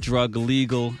the drug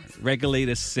legal, regulate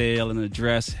its sale, and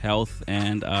address health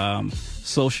and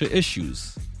social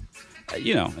issues.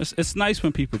 You know, it's nice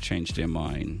when people change their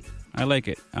mind. I like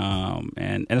it,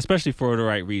 and especially for the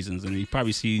right reasons. And you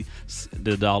probably see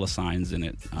the dollar signs in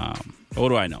it. What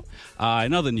do I know?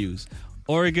 In other news,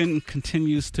 Oregon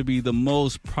continues to be the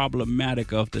most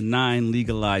problematic of the 9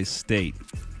 legalized states.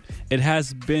 It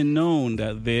has been known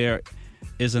that there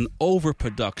is an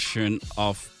overproduction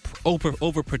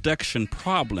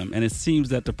problem, and it seems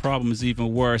that the problem is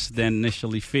even worse than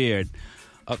initially feared.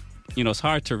 It's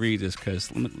hard to read this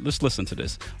because let's listen to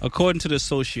this. According to the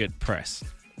Associated Press,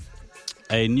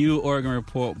 a new Oregon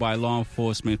report by law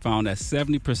enforcement found that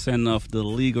 70% of the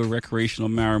legal recreational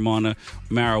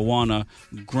marijuana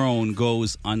grown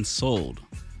goes unsold.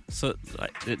 So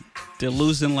they're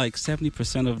losing like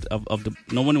 70% of the.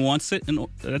 No one wants it, and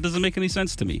that doesn't make any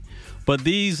sense to me. But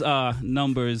these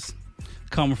numbers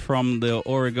come from the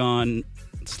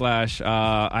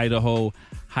Oregon/Idaho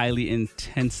highly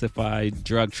intensified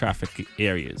drug trafficking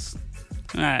areas.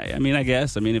 I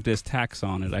guess if there's tax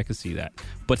on it, I can see that.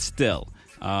 But still,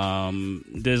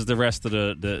 there's the rest of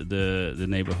the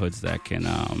neighborhoods that can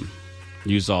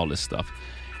use all this stuff.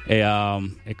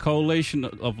 A coalition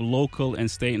of local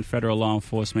and state and federal law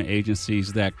enforcement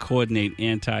agencies that coordinate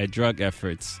anti-drug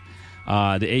efforts.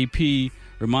 The AP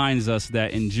reminds us that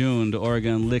in June, the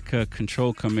Oregon Liquor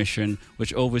Control Commission,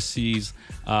 which oversees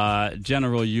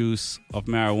general use of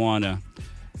marijuana,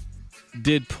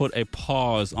 did put a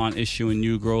pause on issuing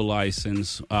new grow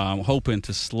license, hoping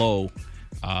to slow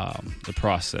the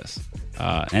process.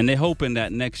 And they're hoping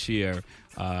that next year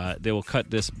they will cut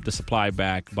the supply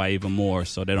back by even more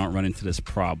so they don't run into this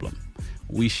problem.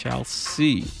 We shall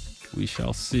see.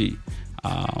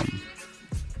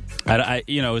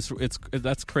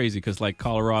 That's crazy because like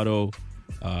Colorado,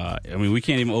 we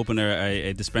can't even open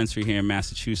a dispensary here in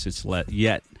Massachusetts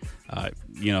yet.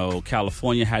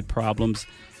 California had problems.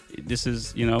 This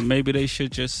is, maybe they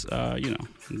should just,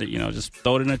 just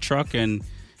throw it in a truck and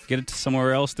get it to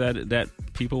somewhere else that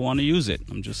people want to use it.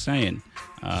 I'm just saying.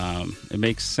 It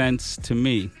makes sense to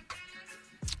me.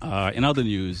 In other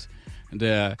news,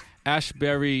 the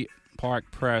Ashbury Park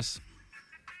Press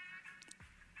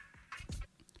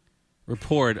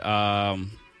report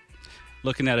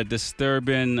looking at a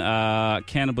disturbing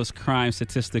cannabis crime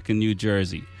statistic in New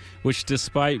Jersey, which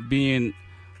despite being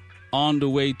on the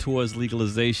way towards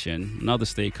legalization, another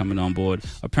state coming on board,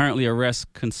 apparently arrests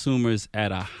consumers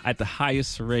at the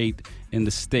highest rate in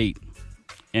the state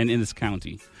and in this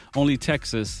county. Only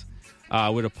Texas,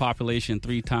 with a population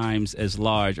 3 times as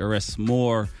large, arrests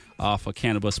more for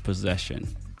cannabis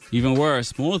possession. Even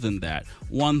worse, more than that,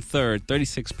 1/3,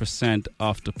 36%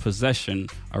 of the possession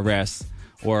arrests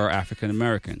were African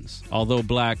Americans, although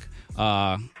black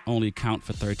only account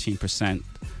for 13%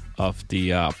 of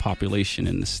the population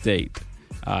in the state.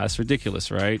 It's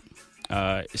ridiculous, right?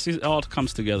 It all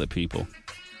comes together, people.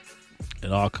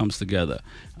 It all comes together,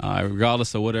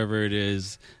 regardless of whatever it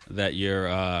is that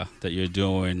you're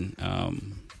doing.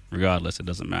 Regardless, it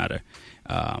doesn't matter.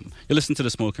 You listen to the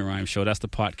Smoking Rhyme Show. That's the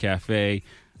Pot Cafe.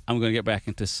 I'm going to get back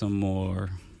into some more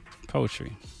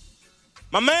poetry.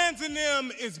 My man's in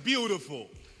them is beautiful,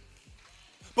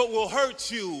 but will hurt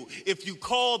you if you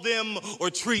call them or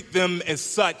treat them as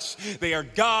such. They are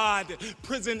God,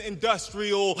 prison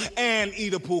industrial, and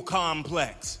Oedipal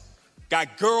complex.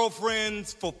 Got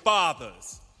girlfriends for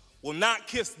fathers. Will not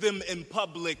kiss them in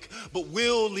public, but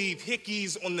will leave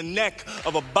hickeys on the neck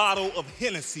of a bottle of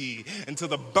Hennessy until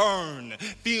the burn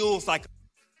feels like.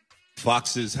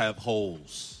 Foxes have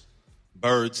holes.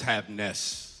 Birds have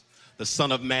nests. The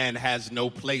Son of Man has no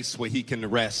place where he can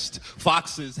rest.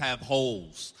 Foxes have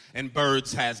holes and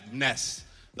birds have nests.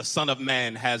 The Son of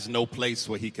Man has no place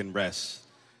where he can rest.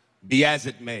 Be as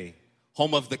it may,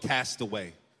 home of the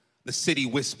castaway, The city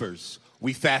whispers,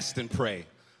 we fast and pray.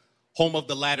 Home of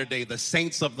the latter day, the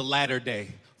saints of the latter day.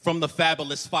 From the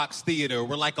fabulous Fox Theater,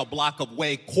 we're like a block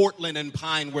away, Cortland and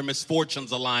Pine, where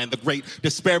misfortunes align. The great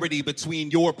disparity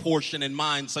between your portion and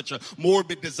mine, such a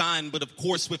morbid design, but of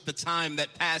course with the time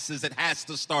that passes, it has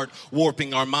to start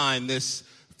warping our mind. This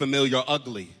familiar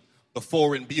ugly, the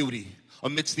foreign beauty.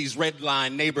 Amidst these red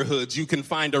line neighborhoods, you can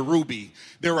find a ruby.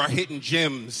 There are hidden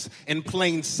gems in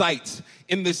plain sight.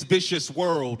 In this vicious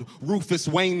world, Rufus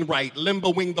Wainwright,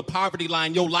 limboing the poverty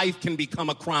line, your life can become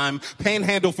a crime.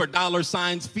 Panhandle for dollar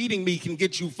signs, feeding me can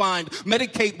get you fined.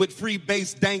 Medicate with free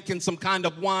base dank and some kind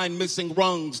of wine, missing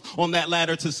rungs on that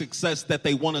ladder to success that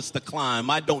they want us to climb.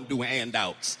 I don't do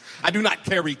handouts. I do not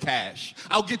carry cash.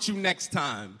 I'll get you next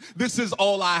time. This is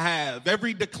all I have.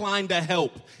 Every decline to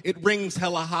help, it rings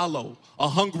hella hollow. A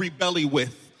hungry belly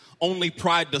with only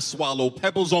pride to swallow.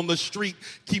 Pebbles on the street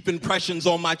keep impressions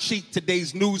on my cheek.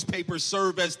 Today's newspapers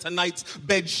serve as tonight's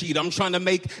bedsheet. I'm trying to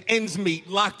make ends meet,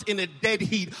 locked in a dead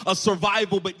heat, a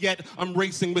survival, but yet I'm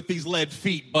racing with these lead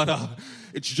feet. But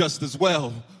it's just as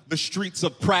well. The streets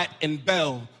of Pratt and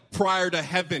Bell, prior to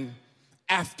heaven,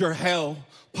 after hell.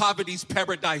 Poverty's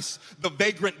paradise, the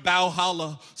vagrant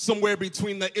Valhalla, somewhere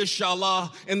between the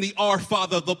Inshallah and the Our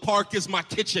Father. The park is my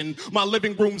kitchen, my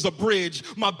living room's a bridge,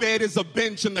 my bed is a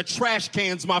bench, and the trash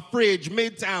can's my fridge.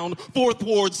 Midtown, 4th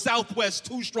Ward, Southwest,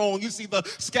 too strong. You see, the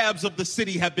scabs of the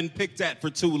city have been picked at for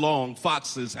too long.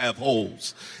 Foxes have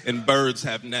holes and birds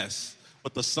have nests,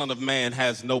 but the Son of Man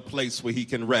has no place where he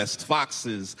can rest.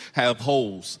 Foxes have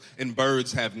holes and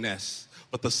birds have nests,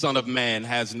 but the Son of Man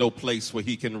has no place where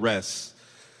he can rest.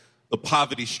 The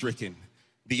poverty-stricken,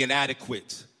 the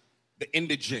inadequate, the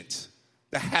indigent,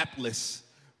 the hapless,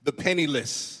 the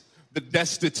penniless, the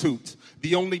destitute.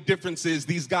 The only difference is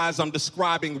these guys I'm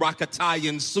describing rock a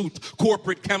tie-in suit,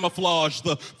 corporate camouflage,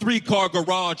 the 3-car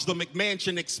garage, the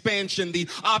McMansion expansion, the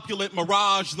opulent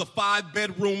mirage, the 5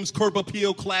 bedrooms, curb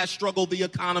appeal, class struggle. The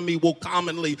economy will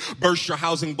commonly burst your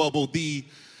housing bubble. The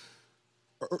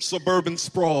suburban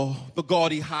sprawl, the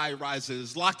gaudy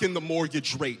high-rises, lock in the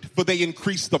mortgage rate, for they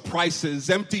increase the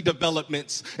prices, empty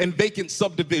developments and vacant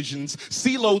subdivisions.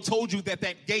 CeeLo told you that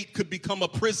gate could become a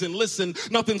prison. Listen,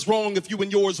 nothing's wrong if you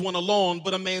and yours want a lawn,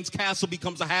 but a man's castle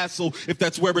becomes a hassle if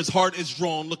that's where his heart is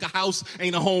drawn. Look, a house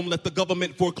ain't a home, let the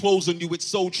government foreclose on you. It's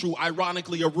so true.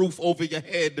 Ironically, a roof over your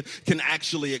head can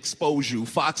actually expose you.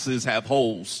 Foxes have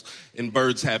holes and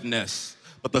birds have nests,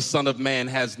 but the Son of Man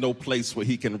has no place where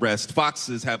he can rest.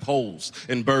 Foxes have holes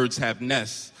and birds have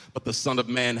nests, but the Son of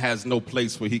Man has no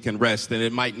place where he can rest. And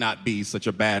it might not be such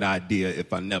a bad idea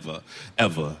if I never,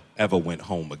 ever, ever went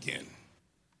home again.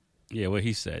 Yeah, what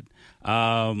he said.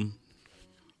 If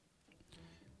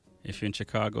you're in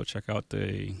Chicago, check out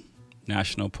the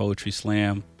National Poetry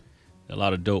Slam. A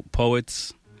lot of dope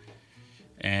poets.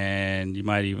 And you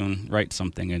might even write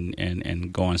something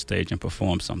and go on stage and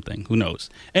perform something. Who knows?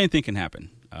 Anything can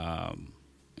happen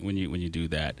when you do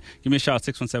that. Give me a shout,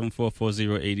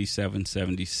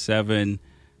 617-440-8777.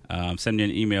 Send me an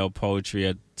email,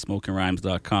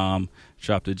 poetry@smokingrhymes.com.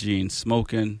 Drop the G in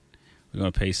smoking. We're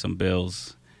going to pay some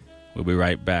bills. We'll be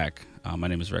right back. My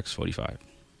name is Rex45.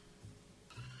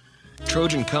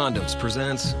 Trojan Condoms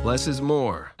presents Less is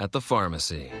More at the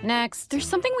pharmacy. Next. There's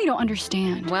something we don't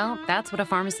understand. Well, that's what a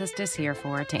pharmacist is here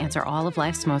for, to answer all of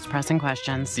life's most pressing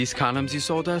questions. These condoms you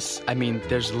sold us? I mean,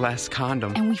 there's less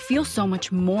condom. And we feel so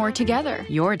much more together.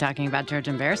 You're talking about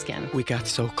Trojan Bearskin. We got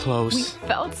so close. We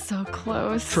felt so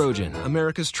close. Trojan,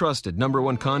 America's trusted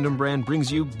 #1 condom brand,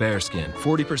 brings you Bearskin.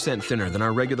 40% thinner than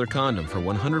our regular condom for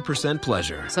 100%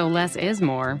 pleasure. So less is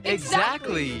more.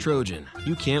 Exactly. Trojan,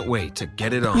 you can't wait to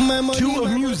get it on. 2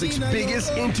 of music's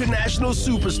biggest international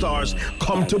superstars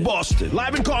come to Boston.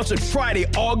 Live in concert Friday,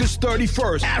 August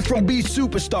 31st. Afrobeat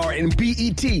superstar and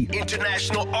BET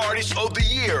International Artist of the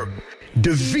Year,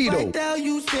 Davido.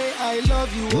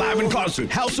 Live in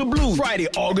concert, House of Blues, Friday,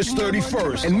 August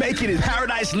 31st. And making it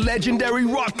Paradise Legendary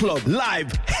Rock Club, live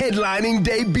headlining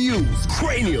debuts,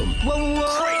 Cranium.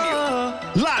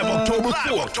 Live October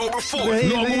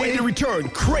 4th. Long awaited return,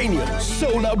 Cranium.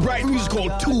 Sold out Bright Music Hall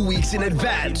 2 weeks in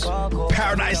advance.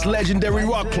 Paradise Legendary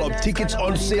Rock Club, tickets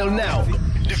on sale now.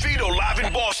 Davido live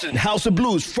in Boston, House of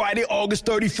Blues, Friday, August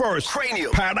 31st.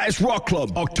 Cranium, Paradise Rock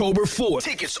Club, October 4th.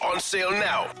 Tickets on sale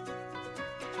now.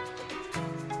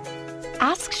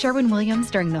 Ask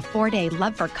Sherwin-Williams during the 4-day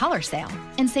Love for Color sale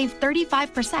and save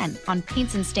 35% on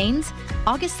paints and stains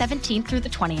August 17th through the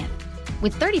 20th.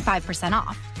 With 35%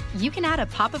 off, you can add a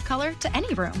pop of color to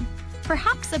any room.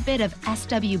 Perhaps a bit of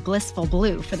SW Blissful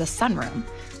Blue for the sunroom,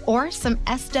 or some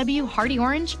SW Hardy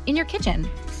Orange in your kitchen.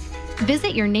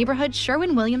 Visit your neighborhood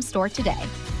Sherwin-Williams store today.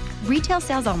 Retail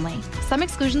sales only. Some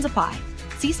exclusions apply.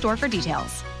 See store for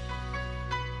details.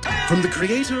 From the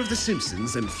creator of The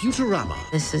Simpsons and Futurama,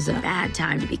 This is a bad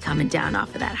time to be coming down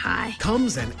off of that high.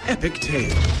 comes an epic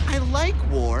tale I like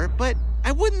war, but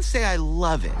I wouldn't say I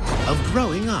love it. of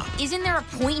growing up Isn't there a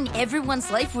point in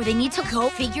everyone's life where they need to go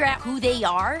figure out who they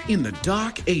are? in the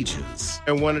Dark Ages.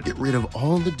 I want to get rid of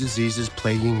all the diseases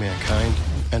plaguing mankind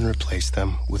and replace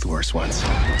them with worse ones.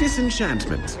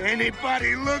 Disenchantment.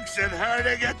 Anybody looks at her,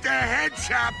 they get their head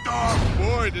chopped off.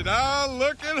 Boy, did I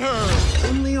look at her.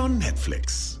 Only on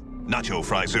Netflix. Nacho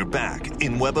fries are back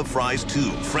in Web of Fries 2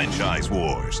 Franchise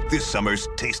Wars, this summer's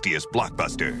tastiest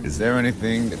blockbuster. Is there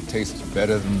anything that tastes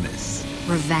better than this?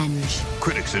 Revenge.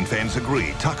 Critics and fans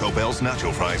agree Taco Bell's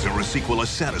nacho fries are a sequel as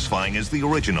satisfying as the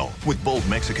original. With bold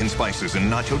Mexican spices and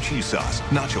nacho cheese sauce,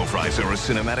 nacho fries are a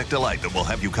cinematic delight that will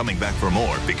have you coming back for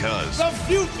more because The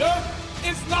future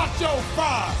is Nacho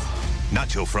Fries.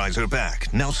 Nacho fries are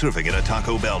back, now serving at a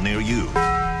Taco Bell near you.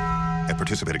 At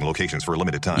participating locations for a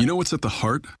limited time. You know what's at the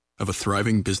heart of a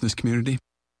thriving business community?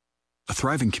 A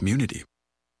thriving community.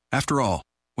 After all,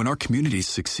 when our communities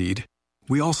succeed,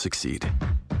 we all succeed.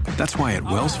 That's why at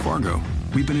Wells Fargo,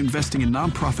 we've been investing in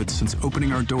nonprofits since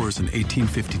opening our doors in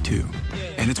 1852.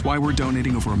 And it's why we're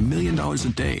donating over $1 million a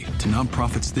day to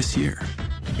nonprofits this year.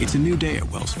 It's a new day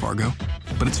at Wells Fargo,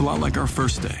 but it's a lot like our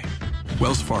first day.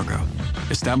 Wells Fargo,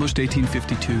 established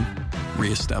 1852,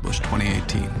 reestablished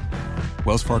 2018.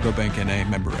 Wells Fargo Bank N.A.,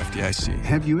 member FDIC.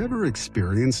 Have you ever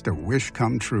experienced a wish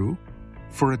come true?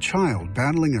 For a child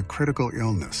battling a critical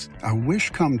illness, a wish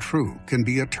come true can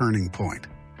be a turning point.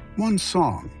 One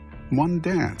song, one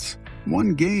dance,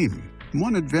 one game,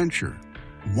 one adventure,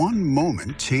 one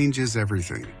moment changes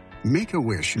everything.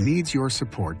 Make-A-Wish needs your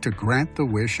support to grant the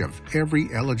wish of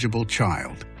every eligible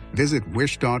child. Visit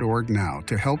wish.org now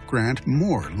to help grant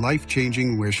more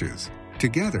life-changing wishes.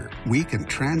 Together, we can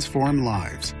transform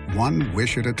lives, one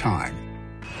wish at a time.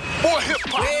 More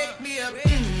hip-hop. Wake me up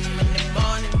when the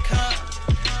morning comes.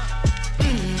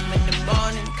 When the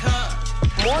morning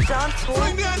comes. More dance.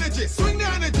 Swing the energy, swing the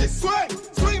energy, sway.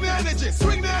 Swing the energy,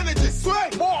 swing the energy, sway.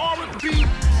 More R&B.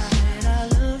 I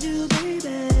love you,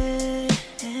 baby.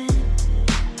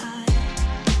 I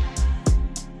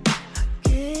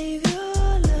gave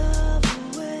your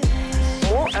love away.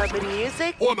 More urban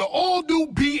music on the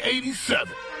all-new B87.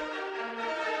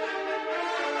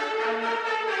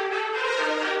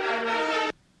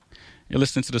 You're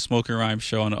listening to the Smoking Rhyme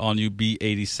Show on the all-new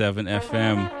B87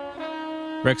 FM.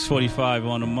 Rex 45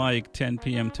 on the mic, 10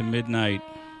 p.m. to midnight.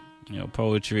 You know,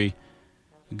 poetry,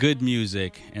 good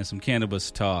music, and some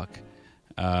cannabis talk.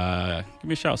 Give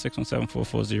me a shout,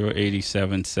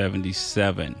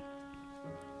 617-440-8777.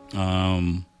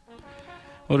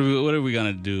 What are we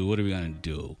gonna do?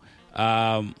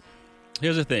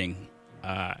 Here's the thing.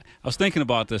 I was thinking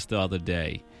about this the other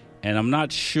day, and I'm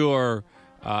not sure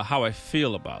how I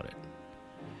feel about it.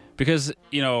 Because,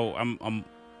 you know, I'm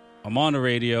on the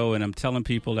radio and I'm telling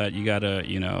people that you gotta,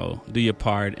 you know, do your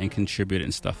part and contribute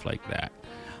and stuff like that.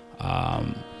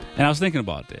 And I was thinking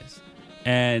about this.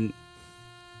 And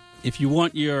if we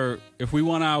want our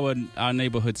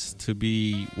neighborhoods to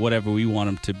be whatever we want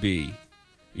them to be,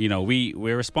 you know,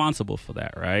 we're responsible for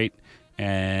that, right?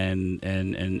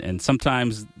 And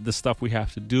sometimes the stuff we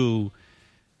have to do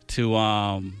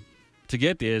to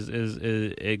get there is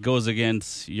it goes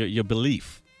against your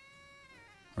belief.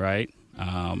 Right.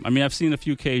 I mean, I've seen a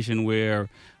few occasions where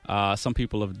some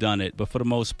people have done it, but for the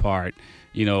most part,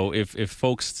 you know, if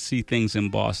folks see things in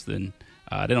Boston,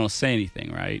 they don't say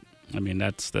anything, right? I mean,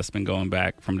 that's been going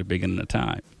back from the beginning of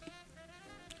time.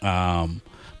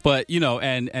 But you know,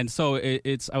 and so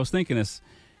it's. I was thinking this.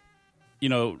 You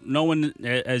know, no one,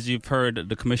 as you've heard,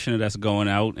 the commissioner that's going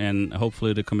out, and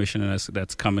hopefully the commissioner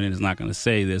that's coming in is not going to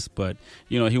say this, but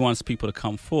you know, he wants people to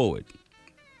come forward.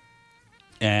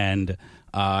 And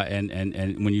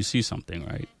when you see something,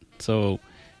 right? So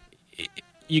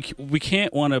we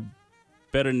can't want a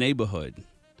better neighborhood,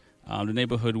 the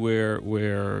neighborhood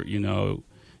where you know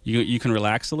you can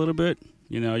relax a little bit.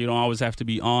 You know, you don't always have to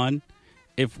be on.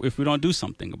 If we don't do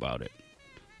something about it,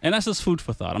 and that's just food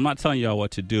for thought. I'm not telling y'all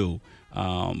what to do,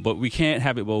 but we can't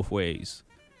have it both ways.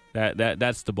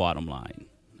 That's the bottom line.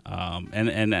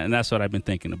 And that's what I've been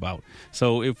thinking about.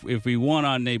 So if we want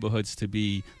our neighborhoods to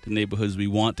be the neighborhoods we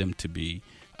want them to be,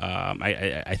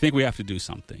 I think we have to do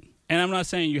something. And I'm not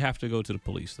saying you have to go to the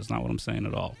police. That's not what I'm saying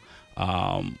at all.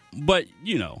 But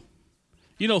you know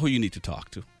who you need to talk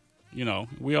to. You know,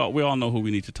 we all know who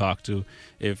we need to talk to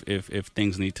if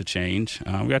things need to change.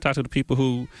 We got to talk to the people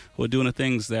who are doing the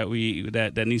things that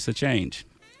needs to change.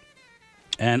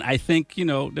 And I think, you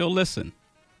know, they'll listen.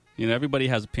 You know, everybody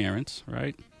has parents,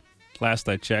 right? last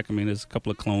I checked. I mean, there's a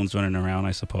couple of clones running around,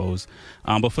 I suppose.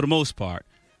 But for the most part,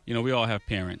 you know, we all have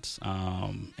parents,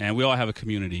 and we all have a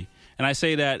community. And I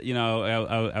say that, you know,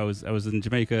 I was in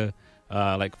Jamaica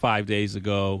like 5 days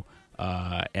ago,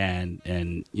 and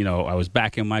you know, I was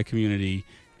back in my community,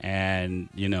 and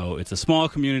you know, it's a small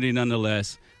community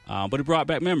nonetheless, but it brought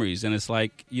back memories. And it's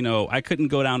like, you know, I couldn't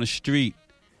go down the street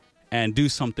and do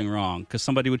something wrong because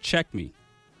somebody would check me.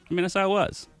 I mean, that's how it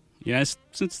was. You know, it's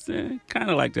kind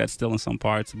of like that still in some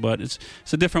parts, but it's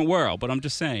a different world. But I'm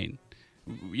just saying,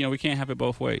 you know, we can't have it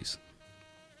both ways.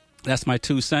 That's my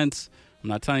 2 cents. I'm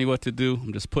not telling you what to do.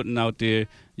 I'm just putting out there.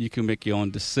 You can make your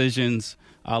own decisions.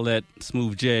 I'll let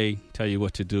Smooth J tell you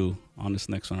what to do on this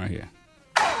next one right here.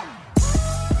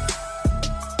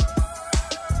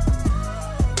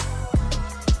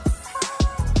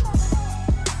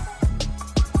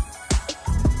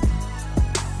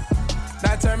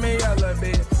 Now turn me a little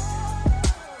bit.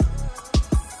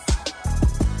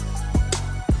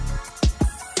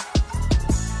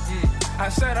 I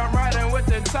said I'm riding with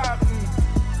the top.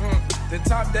 The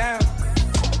top down.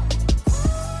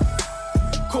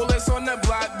 Coolest on the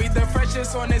block, be the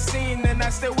freshest on the scene, and I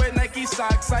still wear Nike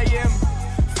socks. I am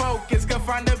focused, can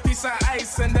find a piece of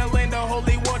ice in the land of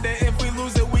holy water. If we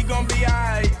lose it, we gon' be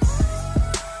alright.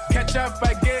 Catch up,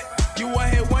 I get you a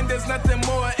hit one, there's nothing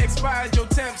more. Expired your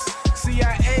temps.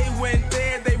 CIA went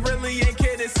there, they really ain't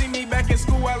care to see me back in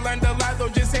school. I learned a lot, though.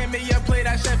 Just hand me a plate,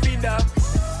 I should feed up.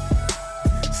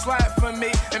 Slide for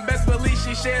me, and best believe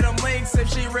she share them links if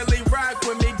she really rock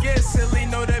with me. Get silly,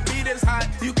 know the beat is hot.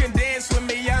 You can dance with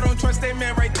me, I don't trust that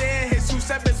man right there. His 2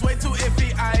 steps way too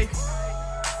iffy. I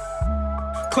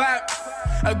clap,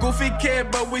 a goofy kid,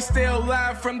 but we still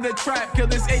live from the trap. Kill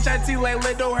this HIT like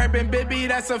Little Herb and Bibby,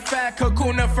 that's a fact.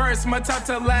 Kakuna first, my top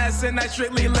to last, and I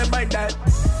strictly live by that.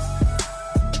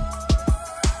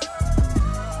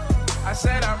 I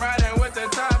said I'm riding with the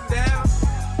top down.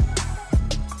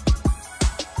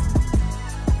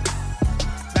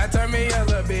 Turn me a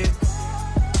little bit.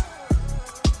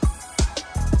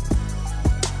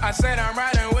 I said I'm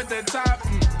riding with the top.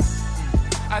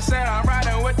 I said I'm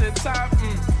riding with the top.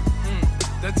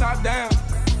 The top down.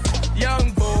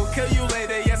 Young bull, kill you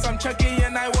later. Yes, I'm Chucky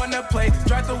and I wanna play.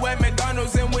 Drive through at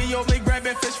McDonald's and we only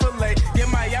grabbing fish fillet. Get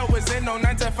my hours in on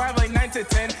 9 to 5 like 9 to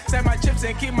 10. Set my chips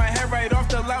and keep my head right off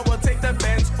the lot. We'll take the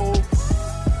Benz. Ooh.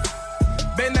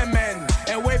 Been a man.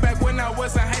 And way back when I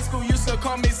was in high school, used to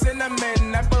call me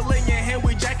Cinnamon. I pull in your hand,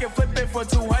 we jack and flip it for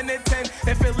 210.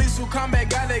 If at least you come back,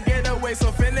 gotta get away,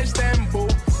 so finish them, boo.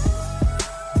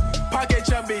 Pocket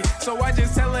chubby, so I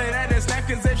just tell her that it's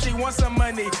napkins if she wants some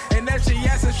money. And if she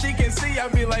asks if she can see, I'll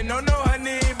be like, no,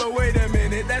 honey. But wait a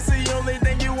minute, that's the only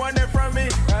thing you wanted from me.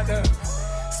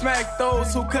 Smack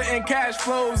those who couldn't cash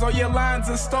flows. All your lines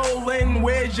are stolen.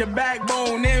 Where's your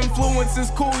backbone? Influence is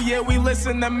cool, yeah, we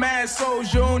listen to mad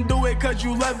souls. You don't do it cause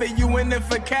you love it, you in it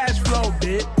for cash flow,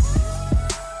 bitch.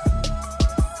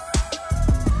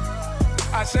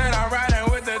 I said I'm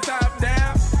riding with the top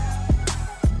down.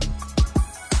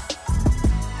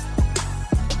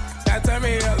 Now turn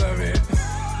me a little bit.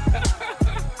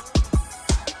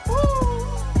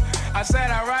 I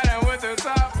said I'm riding with the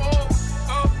top.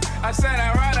 I said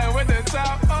I'm riding with the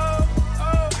top.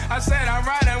 I said I'm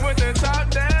riding with the top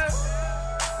down.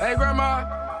 Hey, grandma,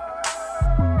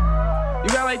 you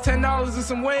got like $10 and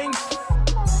some wings?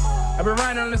 I've been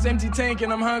riding on this empty tank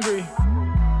and I'm hungry.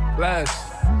 Bless.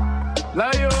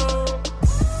 Love you.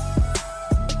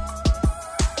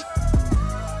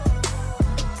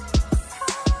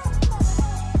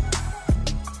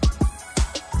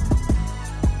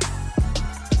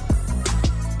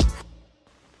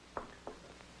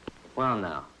 Well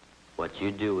now, what you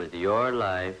do with your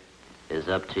life is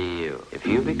up to you. If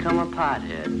you become a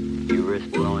pothead, you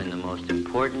risk blowing the most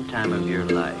important time of your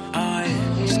life.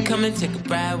 Just come and take a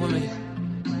ride with me.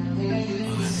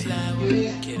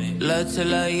 Love to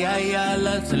love, yeah,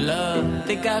 love to love.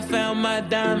 Think I found my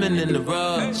diamond in the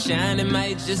rough. Shining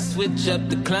might just switch up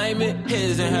the climate.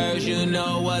 His and hers, you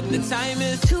know what the time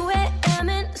is. 2 a.m.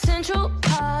 in Central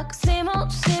Park. Same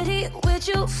old city with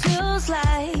you feels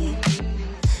like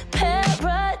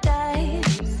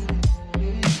paradise.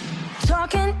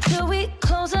 Talking till we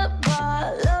close a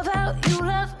bar. Love how you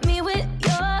love me with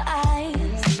your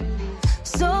eyes.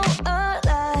 So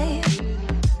alive.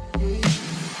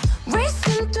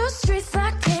 Racing through streets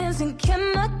like dancing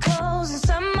chemicals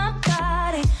inside my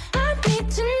body. I need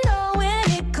to know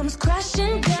when it comes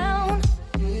crashing down.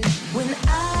 When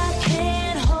I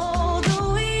can't hold the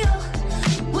wheel,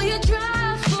 will you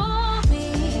drive for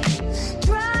me?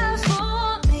 Drive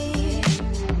for me.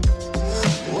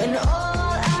 When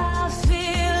all I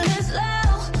feel is love.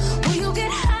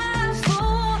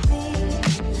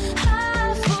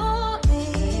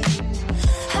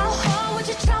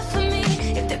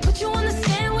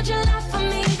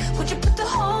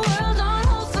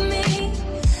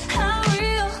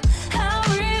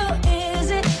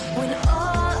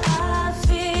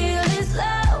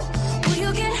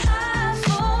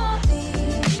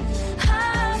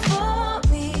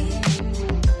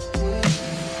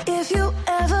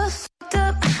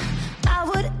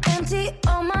 empty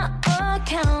on my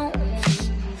account.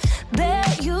 Bail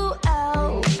you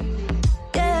out.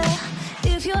 Yeah,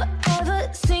 if you're ever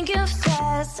sinking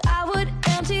fast, I would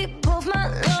empty both my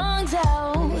lungs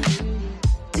out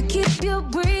to keep you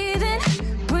breathing,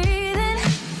 breathing.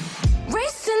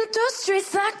 Racing through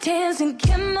streets like dancing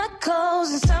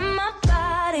chemicals inside my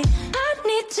body. I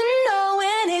need to know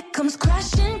when it comes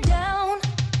crashing down.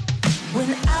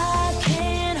 When I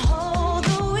can't hold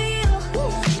the wheel,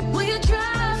 will you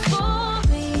drive for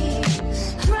me?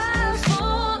 Drive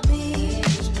for me.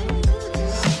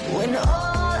 When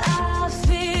all I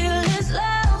feel is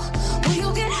loud, will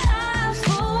you get high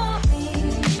for me?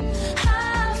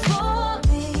 High for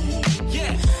me.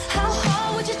 Yeah. How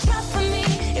hard would you try for me?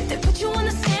 If they put you on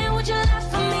the stand, would you lie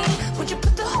for me? Would you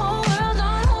put the whole world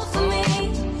on hold for me?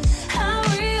 How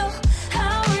real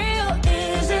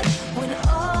is it when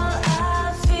all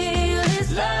I feel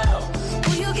is love?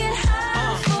 Will you get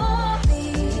high for me?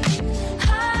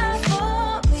 High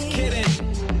for me. Kidding.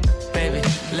 Baby,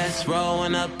 let's roll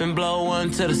one up and blow one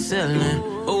to the ceiling.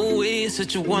 Ooh, it's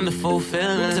such a wonderful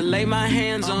feeling to lay my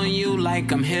hands on you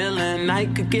like I'm healing. I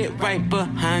could get right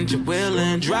behind your wheel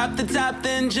and drop the top,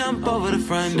 then jump over the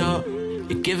front door.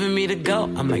 You're giving me the go,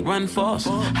 I'm like run fast.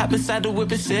 Hop inside the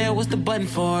whip and say, what's the button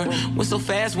for? What's so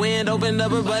fast, wind open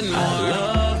up a button more. I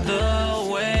love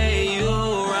the way you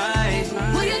ride.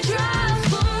 Will you drive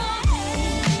for me?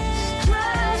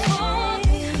 Drive for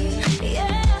me.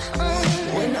 Yeah.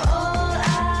 When all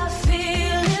I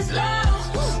feel is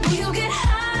love, will you get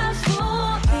high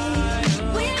for me?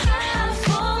 Will you get high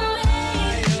for me?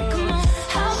 Come on.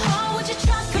 How hard would you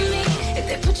try for me? If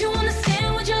they put you on the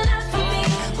stand, would you lie for me?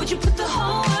 Would you put the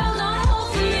whole world on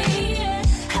hold for me?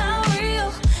 How real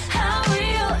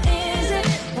is it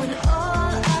when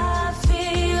all I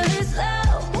feel is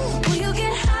love? Will you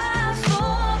get high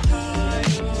for me?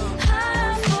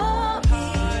 High for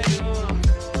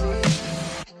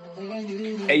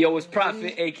me. Hey, yo, it's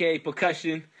Prophet, a.k.a.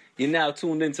 Percussion. You're now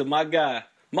tuned into my guy,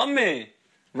 my man,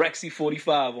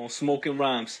 Rexy45 on Smoking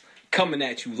Rhymes, coming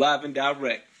at you live and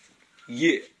direct.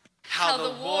 Yeah. How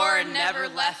the war never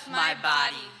left my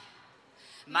body.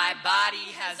 My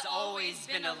body has always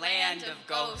been a land of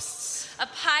ghosts. A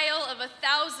pile of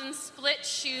 1,000 split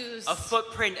shoes. A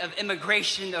footprint of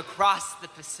immigration across the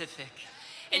Pacific.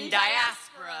 In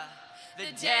diaspora, the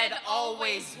dead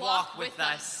always walk with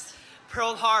us.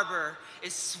 Pearl Harbor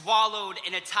is swallowed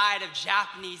in a tide of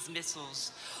Japanese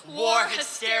missiles. War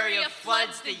hysteria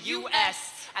floods the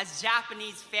U.S. as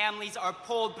Japanese families are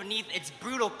pulled beneath its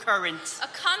brutal current. A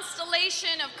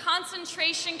constellation of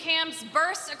concentration camps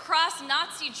bursts across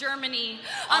Nazi Germany.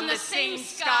 On the same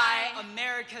sky,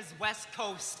 America's west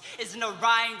coast is an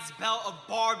Orion's belt of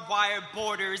barbed wire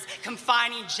borders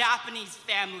confining Japanese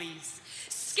families.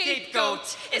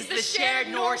 Scapegoat is the shared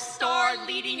North Star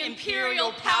leading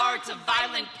imperial power to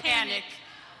violent panic,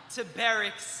 to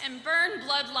barracks and burned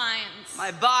bloodlines.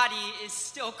 My body is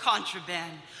still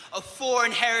contraband, a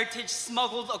foreign heritage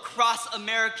smuggled across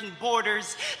American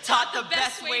borders, taught the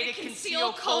best way to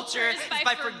conceal culture is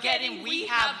by forgetting we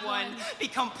have one. Be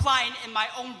compliant in my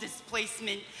own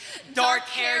displacement. Dark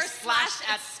hair slashed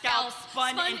at scalp,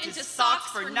 spun into socks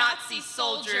for Nazi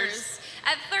soldiers.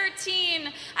 At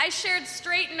 13, I shared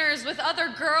straighteners with other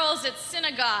girls at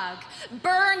synagogue,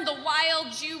 burned the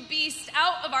wild Jew beast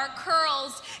out of our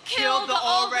curls, killed the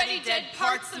already dead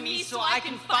parts of me so I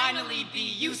can finally be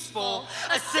useful,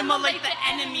 assimilate the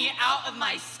enemy out of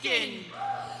my skin.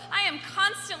 I am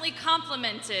constantly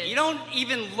complimented. You don't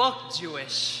even look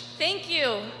Jewish. Thank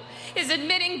you. Is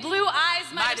admitting blue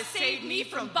eyes might have saved me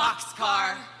from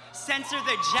boxcar. Censor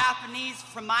the Japanese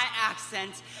from my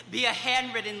accent, be a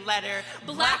handwritten letter,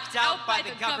 blacked out by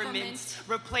the government.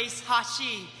 Replace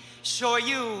hashi,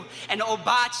 shoyu, and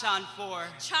obachan for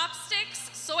chopsticks,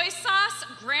 soy sauce,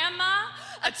 grandma,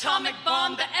 atomic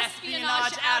bomb the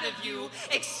espionage out of you,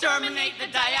 exterminate the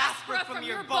diaspora from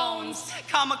your bones,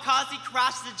 kamikaze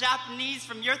crash the Japanese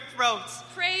from your throats.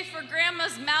 Pray for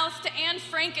grandma's mouth to Anne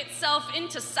Frank itself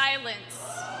into silence.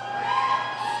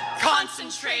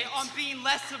 Concentrate on being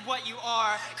less of what you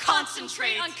are.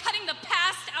 Concentrate on cutting the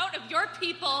past out of your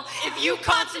people. If you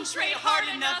concentrate hard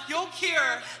enough, you'll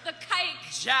cure the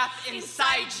kike Jap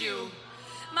inside you.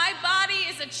 My body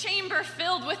is a chamber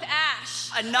filled with ash.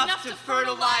 Enough to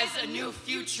fertilize a new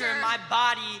future. My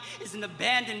body is an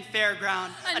abandoned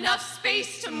fairground. Enough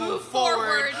space to move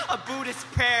forward. A Buddhist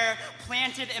prayer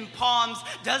planted in palms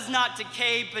does not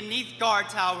decay beneath guard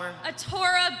tower. A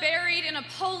Torah buried in a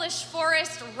Polish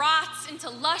forest rots into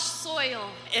lush soil.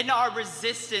 In our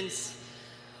resistance,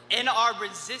 In our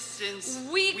resistance,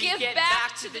 we give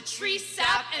back to the tree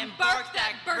sap and bark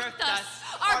that birthed us.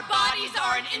 Our bodies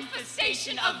are an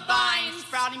infestation of vines,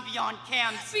 sprouting beyond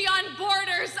camps, beyond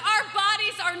borders. Our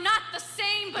bodies are not the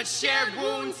same, but shared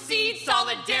wounds seed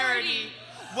solidarity.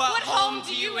 What home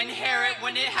do you inherit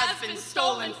when it has been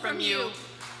stolen from you?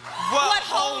 What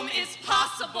home is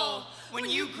possible when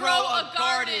you grow a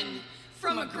garden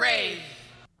from a grave?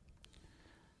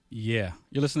 Yeah,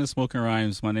 you're listening to Smoking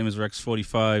Rhymes. My name is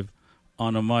Rex45.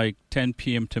 On the mic, 10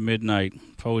 p.m. to midnight,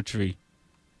 poetry,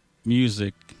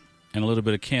 music, and a little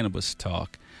bit of cannabis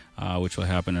talk, which will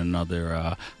happen in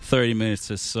another 30 minutes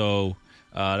or so.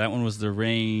 That one was the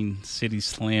Rain City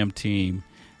Slam team.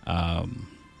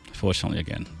 Fortunately,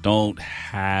 again, don't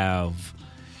have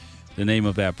the name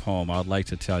of that poem. I'd like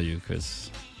to tell you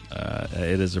because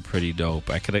it is a pretty dope.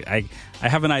 I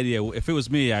have an idea. If it was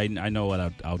me, I know what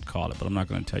I would call it, but I'm not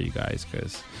going to tell you guys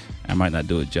because I might not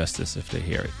do it justice if they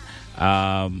hear it.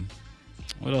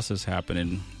 What else is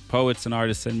happening? Poets and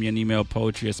artists send me an email,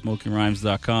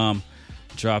 poetry@smokingrhymes.com.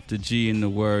 Drop the G in the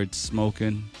word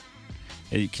smoking.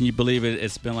 Hey, can you believe it?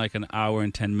 It's been like an hour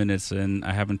and 10 minutes and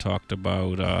I haven't talked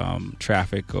about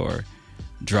traffic or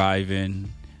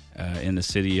driving in the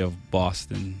city of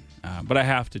Boston. But I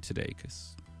have to today because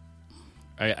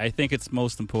I think it's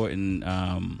most important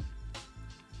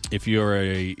if you're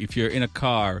in a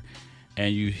car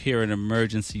and you hear an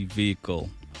emergency vehicle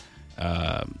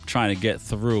trying to get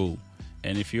through,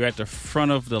 and if you're at the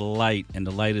front of the light and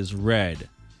the light is red,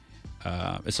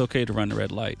 it's okay to run the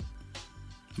red light.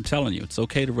 I'm telling you, it's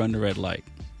okay to run the red light.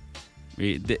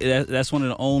 That's one of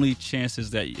the only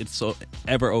chances that it's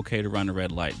ever okay to run the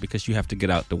red light because you have to get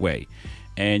out the way.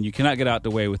 And you cannot get out the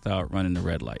way without running the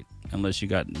red light unless you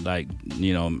got the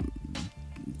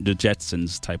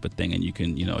Jetsons type of thing and you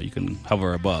can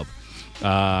hover above.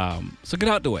 So get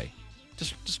out the way.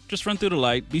 Just run through the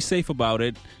light. Be safe about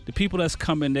it. The people that's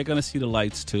coming, they're gonna see the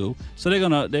lights too. So they're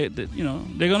gonna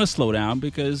slow down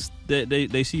because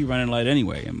they see you running light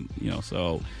anyway, and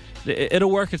so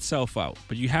it'll work itself out.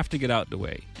 But you have to get out the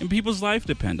way, and people's life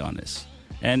depend on this.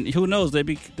 And who knows? They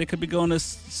could be going to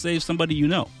save somebody you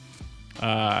know.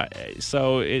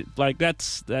 So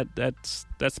that's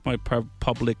my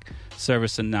public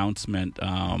service announcement,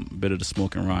 bit of the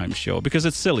Smoking Rhymes show, because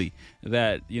it's silly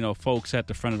that folks at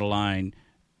the front of the line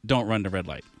don't run the red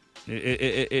light.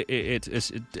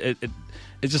 It's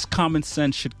just common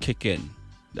sense should kick in.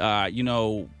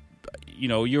 You're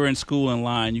in school in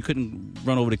line, you couldn't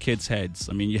run over the kids' heads.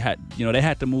 I mean, they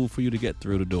had to move for you to get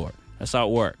through the door. That's how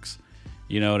it works.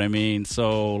 You know what I mean?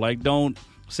 So don't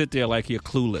sit there like you're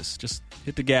clueless. Just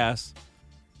hit the gas,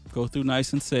 go through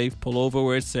nice and safe, pull over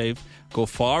where it's safe, go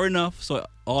far enough so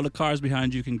all the cars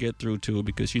behind you can get through too,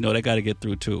 because they got to get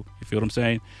through too. You feel what I'm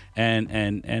saying?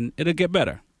 And it'll get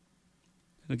better.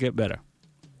 It'll get better.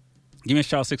 Give me a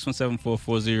shout,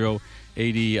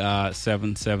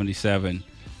 617-440-8777.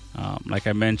 Like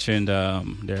I mentioned,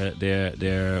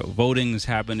 their voting is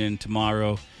happening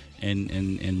tomorrow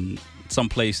in some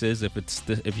places.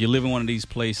 If you live in one of these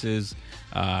places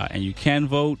and you can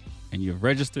vote and you're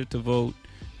registered to vote,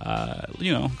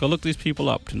 go look these people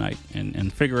up tonight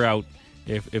and figure out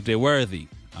if they're worthy.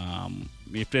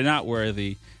 If they're not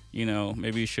worthy,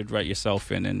 maybe you should write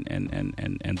yourself in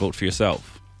and vote for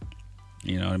yourself.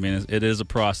 You know what I mean? It is a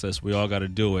process. We all got to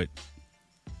do it.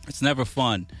 It's never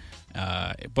fun,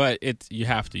 but you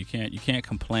have to. You can't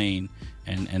complain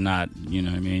and not,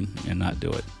 and not do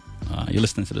it. You're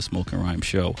listening to the Smoking Rhyme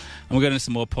Show. I'm going to get into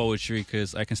some more poetry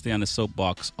because I can stay on the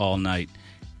soapbox all night.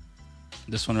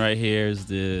 This one right here is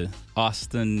the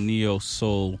Austin Neo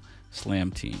Soul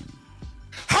Slam Team.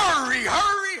 Hurry,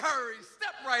 hurry, hurry.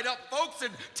 Step right up, folks,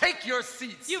 and take your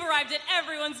seats. You've arrived at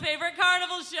everyone's favorite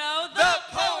carnival show, the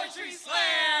Poetry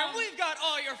Slam. We've got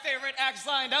all your favorite acts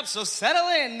lined up, so settle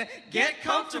in, get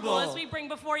comfortable. As we bring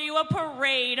before you a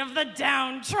parade of the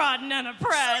downtrodden and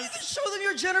oppressed. So you can show them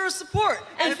your generous support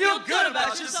and feel good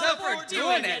about yourself for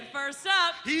doing it. First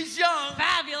up, he's young,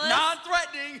 fabulous,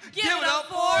 non-threatening. Give it up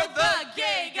for the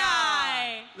gay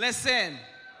guy. Listen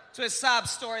to his sob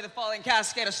story, the falling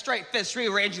cascade of straight fists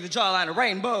rearranging the jawline of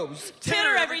rainbows.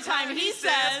 Titter every time he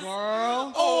says,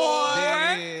 girl, or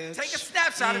take a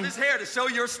snapshot of his hair to show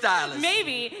your stylist.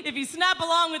 Maybe if you snap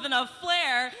along with enough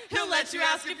flair, he'll let you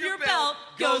ask if your belt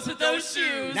goes with those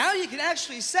shoes. Now you can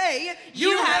actually say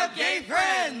you have gay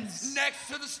friends. Next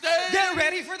to the stage, get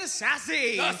ready for the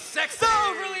sassy, the sexy, the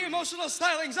overly emotional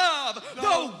stylings of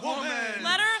the woman.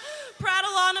 Let her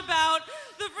prattle on about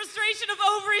the frustration of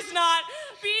ovaries not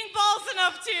being balls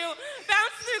enough to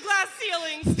bounce through glass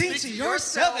ceilings. Think to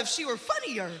yourself, if she were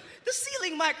funnier, the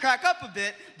ceiling might crack up a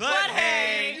bit, but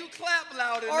hey, you clap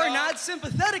loud enough. Or nod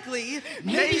sympathetically,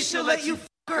 maybe she'll let you f***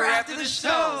 her after the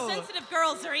show. Sensitive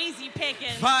girls are easy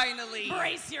picking. Finally.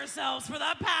 Brace yourselves for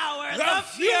the power, the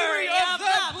fury of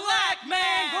the black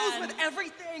man goes with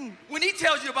everything. When he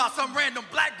tells you about some random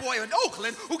black boy in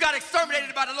Oakland who got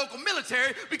exterminated by the local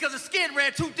military because his skin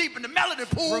ran too deep in the melanin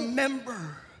pool.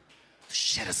 Remember,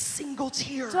 shed a single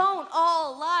tear. Don't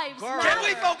all lives matter. Can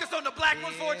we focus on the black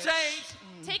ones for a change?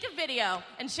 Take a video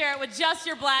and share it with just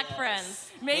your black friends.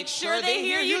 Make sure they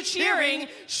hear you cheering.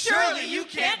 Surely you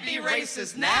can't be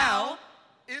racist now.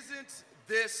 Isn't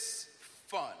this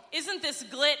fun? Isn't this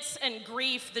glitz and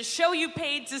grief the show you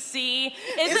paid to see?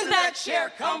 Isn't that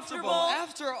chair comfortable?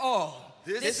 After all,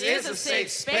 this is a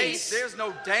safe space. There's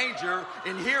no danger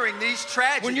in hearing these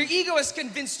tragedies. When your ego has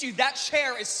convinced you that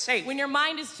chair is safe. When your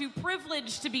mind is too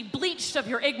privileged to be bleached of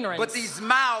your ignorance. But these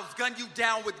mouths gun you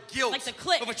down with guilt. Like the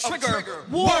click of a trigger.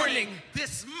 Warning.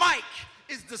 This mic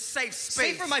is the safe space.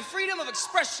 Safe for my freedom of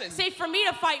expression. Safe for me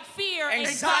to fight fear,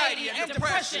 anxiety and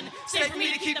depression. Safe for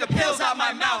me to keep the pills out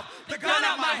my mouth, the gun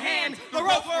out my hand, the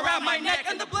rope around my neck,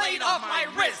 and the blade off my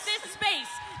wrist. This space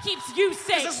keeps you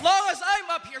safe. As long as I'm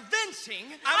up here venting,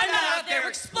 I'm not out there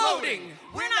exploding.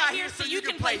 We're not here so you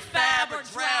can play fab or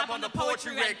drab on the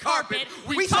poetry red carpet.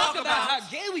 We talk about how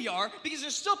gay we are because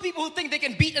there's still people who think they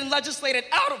can beat and legislate it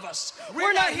out of us.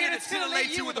 We're not here to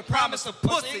titillate you with the promise of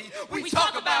pussy. We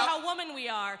talk about how woman we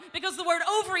are because the word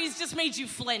ovaries just made you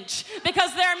flinch.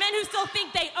 Because there are men who still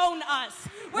think they own us.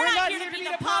 We're not here to be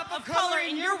the pop of color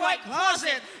in your white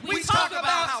closet. We talk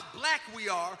about how black we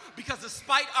are because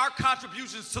despite our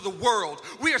contributions to the world,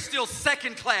 we are still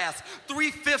second class,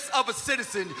 3/5 of a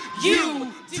citizen.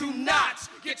 You do not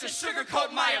get to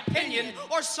sugarcoat my opinion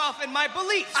or soften my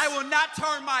beliefs. I will not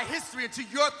turn my history into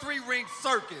your three-ring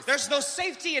circus. There's no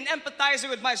safety in empathizing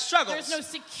with my struggles. There's no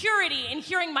security in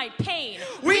hearing my pain.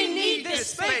 We need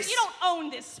this space. You don't own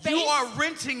this space. You are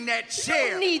renting that chair.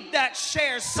 You don't need that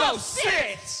chair, so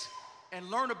sit. And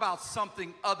learn about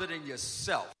something other than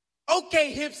yourself.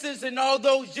 Okay, hipsters and all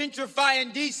those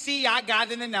gentrifying DC, I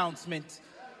got an announcement.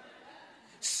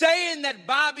 Saying that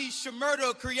Bobby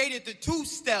Shmurda created the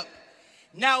two-step,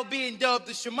 now being dubbed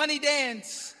the Shmoney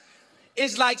Dance,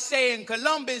 is like saying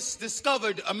Columbus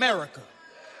discovered America.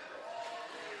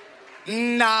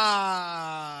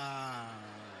 Nah.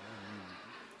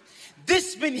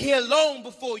 This been here long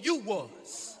before you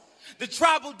was. The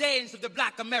tribal dance of the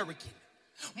black American.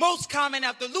 Most common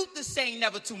after Luther saying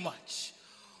never too much.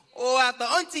 Or after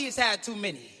Auntie has had too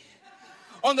many.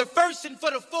 On the 1st and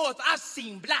for the 4th, I've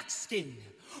seen black skin.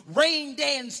 Rain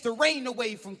dance to rain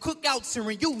away from cookouts and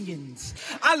reunions.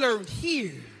 I learned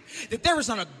here that there is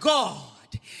not a god,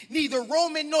 neither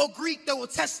Roman nor Greek, that will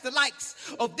test the likes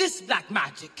of this black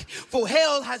magic. For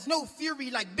hell has no fury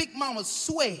like Big Mama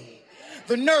Sway.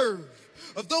 The nerve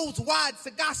of those wide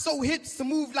Sagasso hips to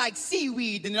move like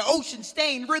seaweed in an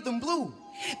ocean-stained rhythm blue.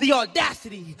 The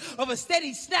audacity of a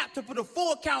steady snap to put a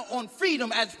 4 count on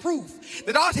freedom as proof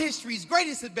that art history's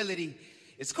greatest ability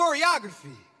is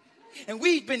choreography. And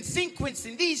we've been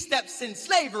sequencing these steps since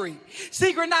slavery,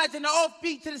 synchronizing the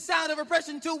offbeat to the sound of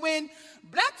oppression to win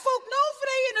black folk known for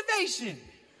their innovation.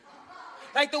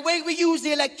 Like the way we use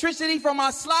the electricity from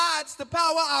our slides to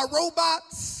power our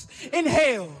robots.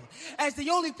 Inhale. As the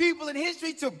only people in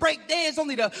history to break dance,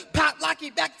 only to pop lock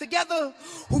it back together,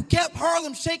 who kept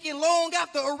Harlem shaking long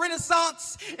after a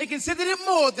renaissance and considered it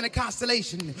more than a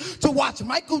constellation. To watch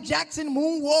Michael Jackson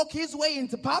moonwalk his way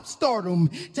into pop stardom,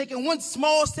 taking one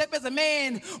small step as a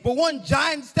man, but one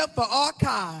giant step for our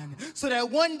kind, so that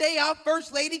one day our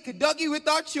first lady could Dougie with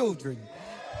our children.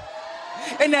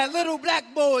 And that little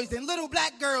black boys and little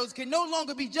black girls can no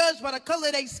longer be judged by the color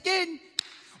of their skin,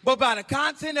 but by the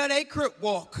content of their crip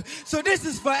walk. So this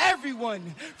is for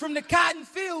everyone, from the cotton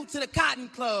field to the cotton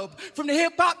club, from the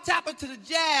hip-hop tapper to the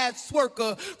jazz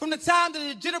swerker, from the time that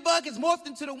the jitterbug has morphed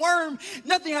into the worm,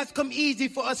 nothing has come easy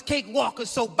for us cakewalkers.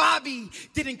 So Bobby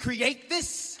didn't create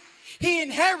this. He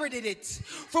inherited it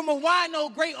from a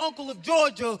wino great uncle of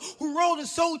Georgia who rode a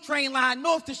Soul Train line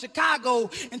north to Chicago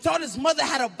and taught his mother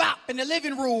how to bop in the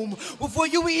living room. Before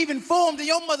you were even formed in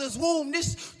your mother's womb,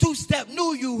 this two-step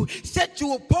knew you, set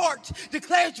you apart,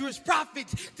 declared you as prophet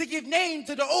to give name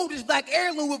to the oldest black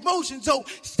heirloom of motion. So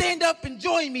stand up and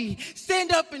join me,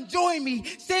 stand up and join me,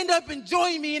 stand up and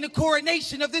join me in the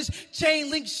coronation of this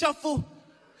chain link shuffle.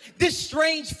 This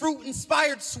strange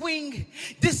fruit-inspired swing,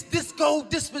 this disco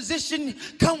disposition,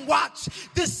 come watch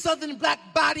this southern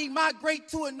black body migrate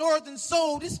to a northern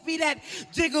soul. This be that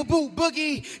jigaboo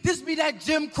boogie, this be that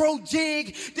Jim Crow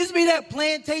jig, this be that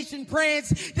plantation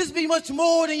prance, this be much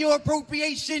more than your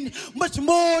appropriation, much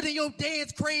more than your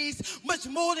dance craze, much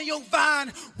more than your vine.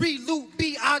 Reloop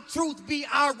be our truth, be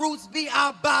our roots, be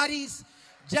our bodies.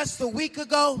 Just a week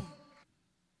ago,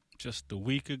 you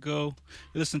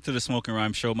listened to the Smoking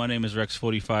Rhyme Show. My name is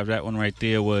Rex45. That one right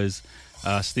there was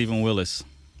Stephen Willis.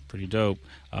 Pretty dope.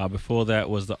 Before that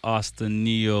was the Austin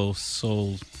Neo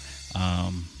Soul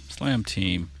Slam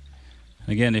Team.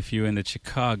 Again, if you're in the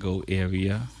Chicago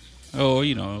area, or,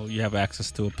 you know, you have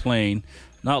access to a plane,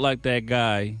 not like that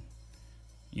guy,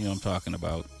 you know what I'm talking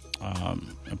about,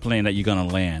 a plane that you're going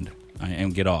to land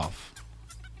and get off.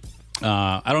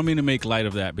 I don't mean to make light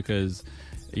of that because,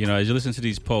 you know, as you listen to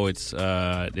these poets,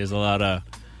 there's a lot of,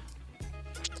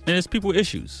 there's people with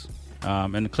issues.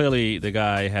 And clearly the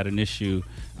guy had an issue,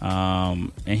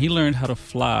 and he learned how to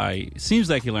fly. It seems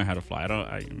like he learned how to fly.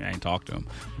 I ain't talked to him,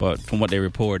 but from what they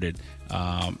reported,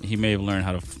 he may have learned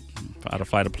how to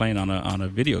fly the plane on a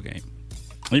video game.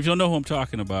 And if you don't know who I'm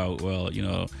talking about, well, you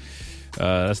know,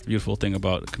 that's the beautiful thing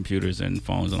about computers and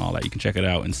phones and all that. You can check it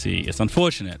out and see. It's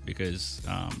unfortunate because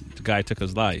the guy took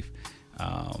his life.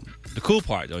 The cool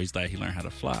part, though, is that he learned how to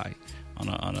fly on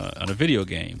a video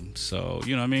game. So,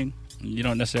 you know what I mean? You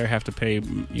don't necessarily have to pay,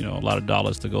 you know, a lot of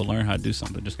dollars to go learn how to do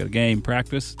something. Just get a game,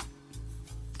 practice.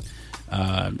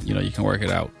 You know, you can work it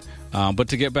out. But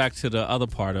to get back to the other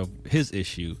part of his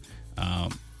issue,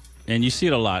 and you see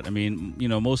it a lot. I mean, you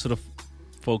know, most of the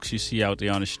folks you see out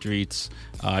there on the streets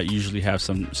usually have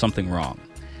something wrong.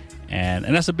 And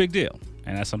that's a big deal.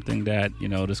 And that's something that, you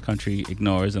know, this country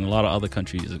ignores and a lot of other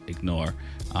countries ignore.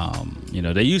 You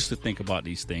know, they used to think about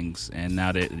these things, and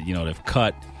now that, you know, they've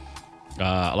cut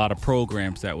a lot of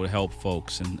programs that would help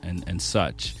folks and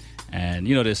such. And,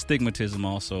 you know, there's stigmatism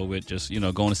also with just, you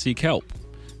know, going to seek help.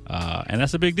 And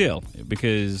that's a big deal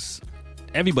because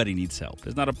everybody needs help.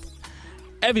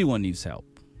 Everyone needs help.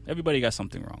 Everybody got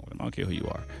something wrong with them. I don't care who you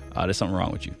are. There's something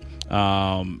wrong with you.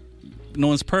 No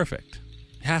one's perfect.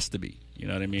 It has to be. You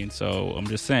know what I mean? So I'm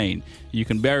just saying, you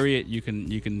can bury it, you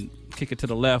can kick it to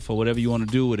the left or whatever you want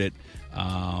to do with it.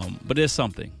 But there's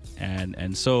something,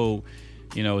 and so,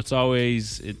 you know, it's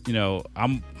always, you know,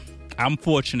 I'm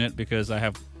fortunate because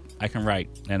I can write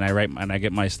and I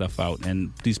get my stuff out,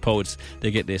 and these poets,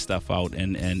 they get their stuff out,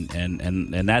 and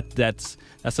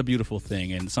that's a beautiful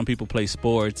thing. And some people play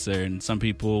sports, and some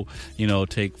people, you know,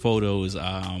 take photos,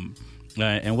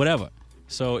 and whatever.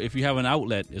 So if you have an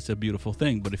outlet, it's a beautiful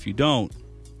thing. But if you don't,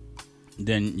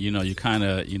 then, you know, you're kind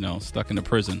of, you know, stuck in a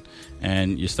prison,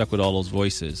 and you're stuck with all those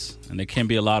voices. And there can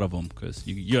be a lot of them because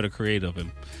you're the creator of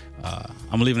them.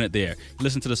 I'm leaving it there.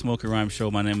 Listen to the Smoking Rhyme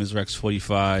Show. My name is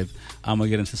Rex45. I'm going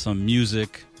to get into some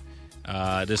music.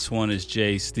 This one is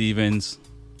Jay Stevens,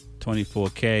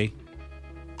 24K.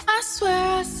 I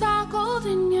swear I saw gold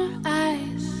in your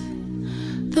eyes,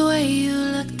 the way you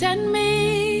looked at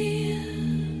me.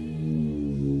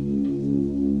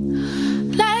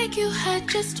 Like you had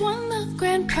just won the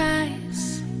grand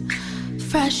prize,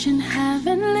 fresh and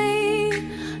heavenly,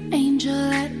 angel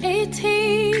at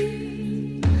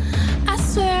 18. I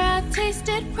swear I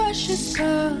tasted precious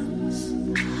pearls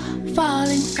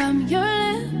falling from your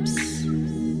lips,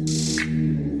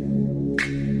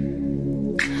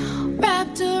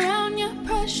 wrapped around your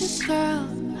precious girl,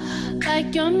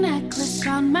 like your necklace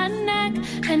around my neck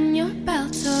and your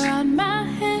belt around my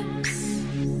hips.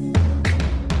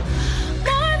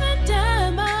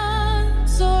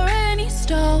 Diamonds or any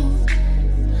stone,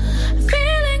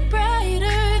 feeling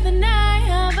brighter than I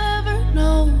have ever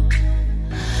known.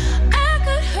 I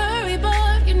could hurry,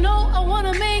 but you know I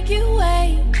wanna make you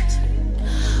wait.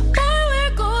 Why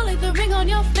wear gold like the ring on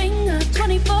your finger,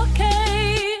 24K.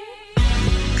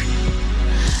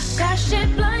 That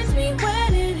shit blinds me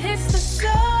when it hits the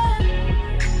sun,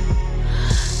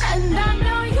 and I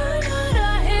know you're not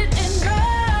a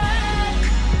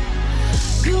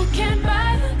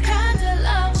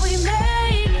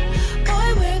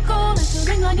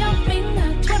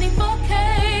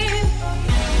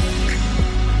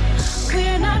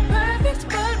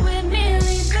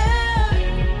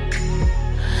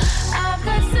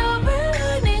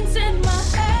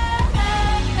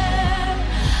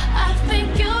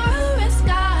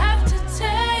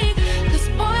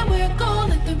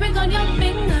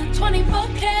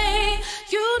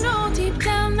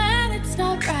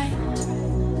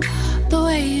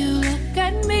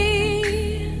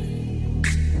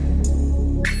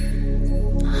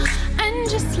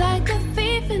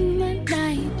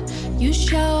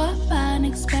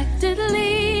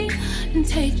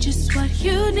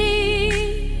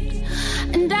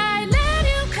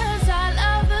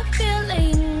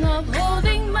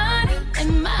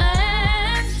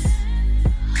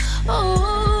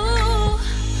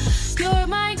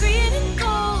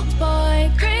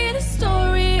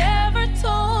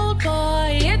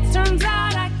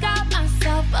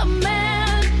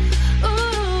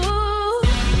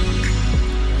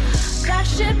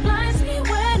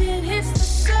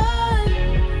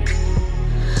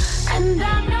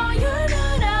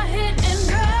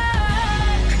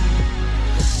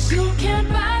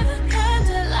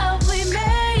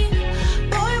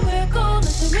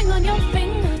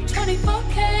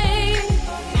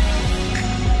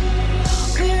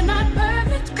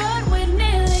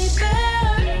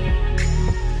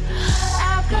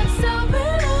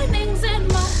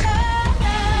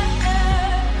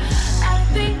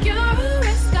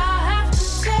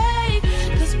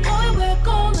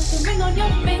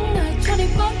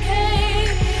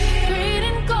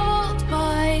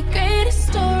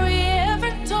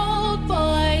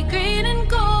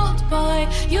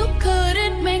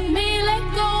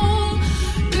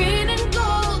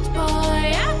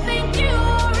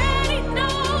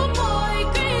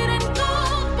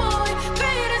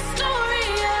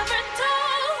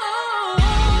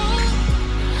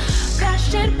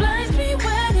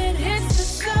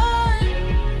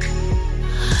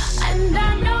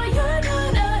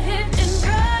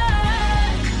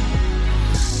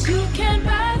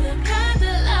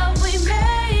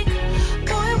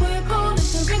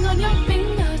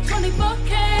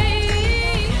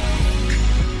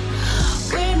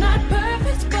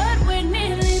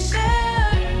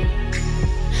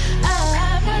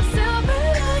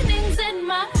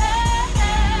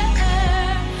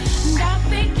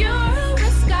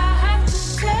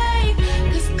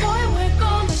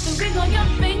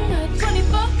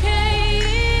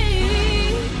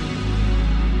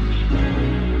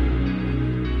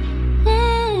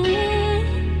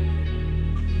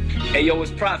Hey, yo,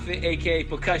 it's Prophet, a.k.a.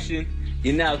 Percussion.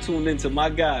 You're now tuned into my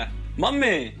guy, my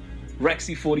man,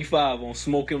 Rexy45 on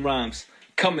Smoking Rhymes.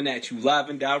 Coming at you live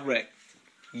and direct.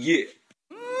 Yeah.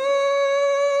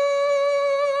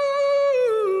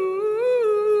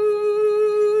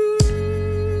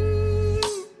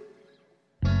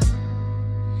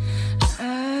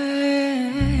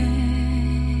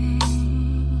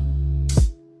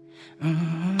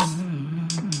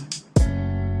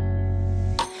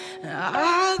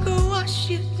 I'll go wash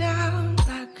you down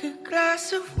like a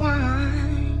glass of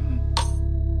wine.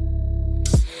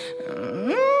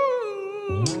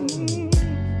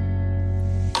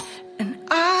 And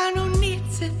I don't need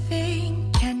to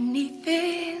think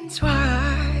anything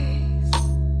twice.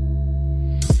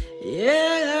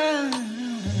 Yeah.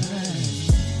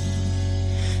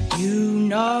 You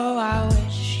know I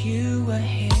wish you were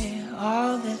here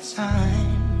all the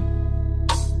time.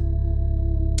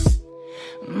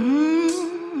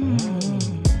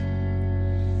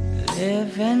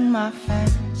 Living my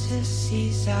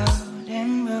fantasies out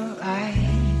in real life.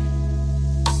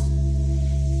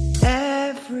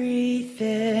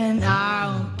 Everything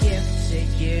I'll give to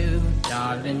you,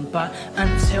 darling, but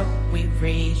until we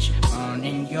reach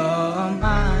morning, you're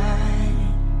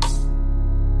mine.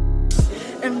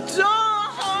 And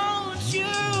don't you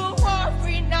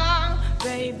worry now,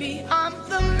 baby, I'm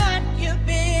the man you've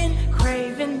been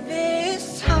craving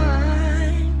this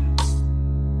time.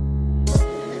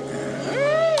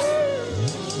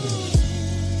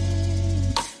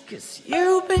 Cause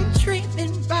you've been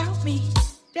dreaming about me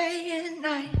day and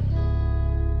night.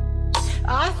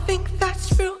 I think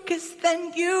that's real, cause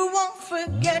then you won't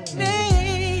forget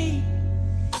me.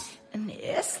 And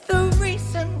it's the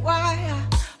reason why I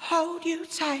hold you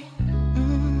tight.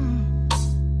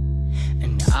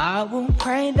 And I will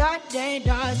pray that day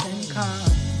doesn't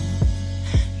come.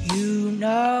 You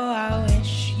know I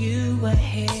wish you were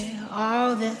here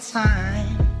all the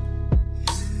time.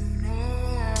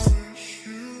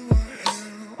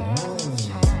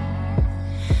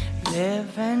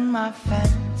 Living my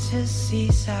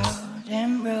fantasies out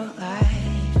in real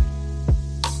life.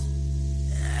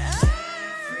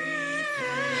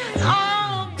 Everything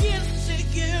I'll give to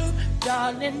you,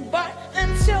 darling, but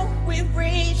until we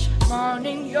reach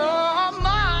morning, you're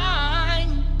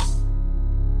mine.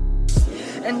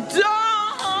 And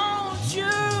don't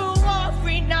you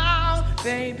worry now,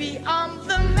 baby, I'm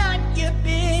the man you've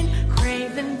been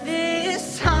craving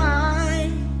this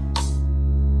time.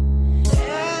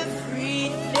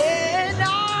 Everything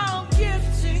I'll give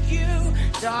to you,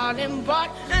 darling,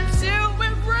 but until we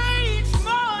reach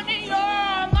morning,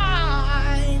 you're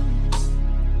mine.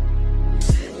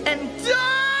 And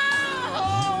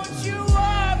don't you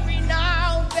worry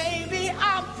now, baby,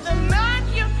 I'm the man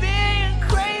you've been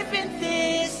craving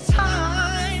this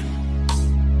time.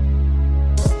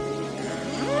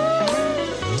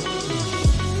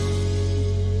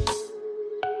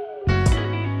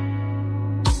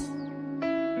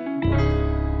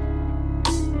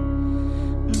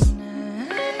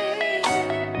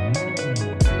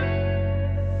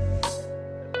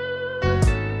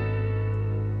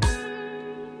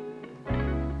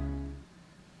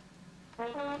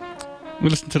 We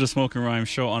listen to the Smoking Rhyme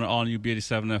Show on all new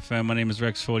B87 FM. My name is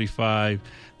Rex45.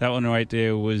 That one right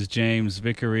there was James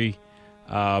Vickery.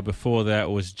 Before that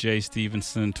was Jay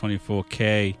Stevenson,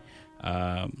 24K.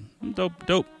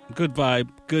 Dope. Good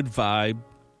vibe.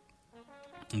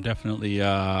 I'm definitely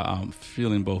I'm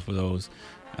feeling both of those.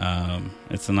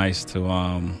 It's nice to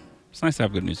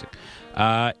have good music.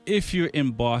 If you're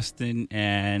in Boston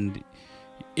and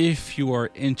if you are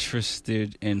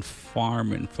interested in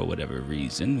farming for whatever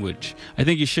reason, which I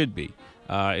think you should be,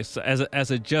 it's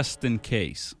as a just in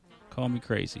case. Call me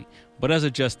crazy, but as a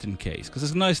just in case, because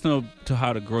it's nice to know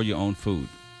how to grow your own food.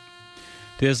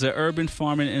 There's an Urban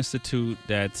Farming Institute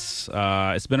that's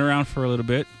it's been around for a little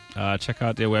bit. Check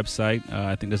out their website.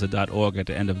 I think there's a .org at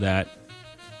the end of that,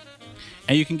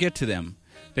 and you can get to them.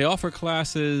 They offer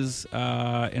classes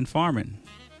in farming.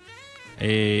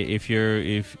 If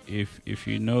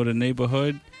you know the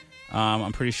neighborhood,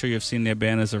 I'm pretty sure you've seen their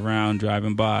banners around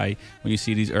driving by when you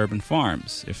see these urban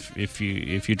farms. If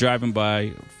you're driving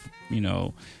by,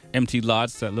 empty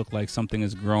lots that look like something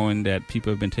is growing that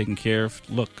people have been taking care of,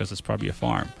 look, because it's probably a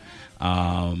farm.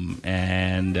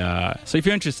 So if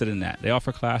you're interested in that, they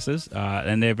offer classes,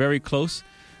 and they're very close.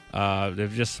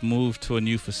 They've just moved to a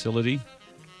new facility.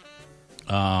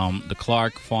 The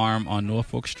Clark Farm on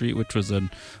Norfolk Street, which was a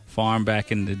farm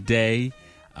back in the day.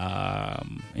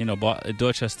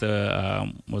 Dorchester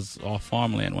was all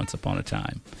farmland once upon a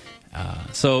time.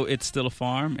 So it's still a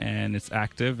farm, and it's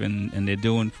active, and they're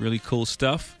doing really cool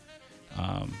stuff.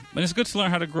 But it's good to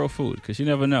learn how to grow food because you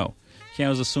never know. You can't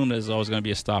always assume there's always going to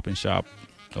be a Stop and Shop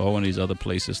or one of these other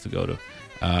places to go to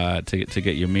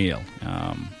get your meal.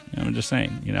 I'm just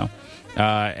saying,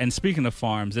 And speaking of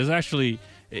farms, there's actually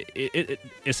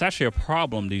it's actually a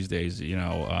problem these days.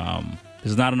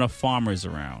 There's not enough farmers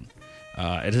around.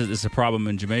 It's a problem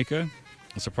in Jamaica.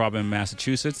 It's a problem in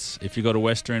Massachusetts. If you go to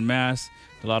Western Mass,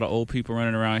 a lot of old people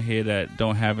running around here that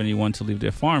don't have anyone to leave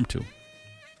their farm to.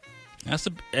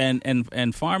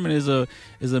 And farming is a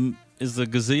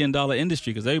gazillion-dollar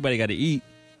industry because everybody got to eat.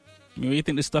 Where do you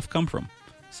think this stuff come from?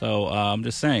 So I'm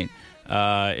just saying,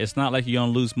 it's not like you're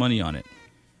gonna lose money on it,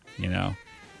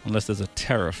 unless there's a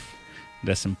tariff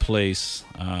that's in place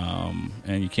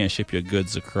and you can't ship your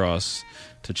goods across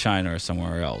to China or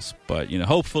somewhere else. But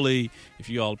hopefully, if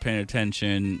you all are paying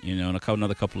attention, in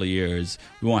another couple of years,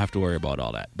 we won't have to worry about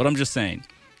all that. But I'm just saying,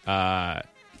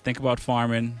 think about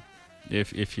farming.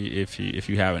 If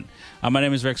you haven't. My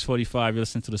name is Rex45. You're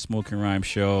listening to the Smoking Rhyme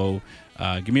Show.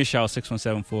 Give me a shout,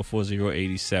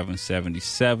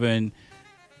 617-440-8777.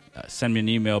 Send me an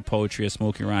email,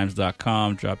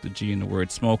 poetry@smokingrhymes.com. Drop the G in the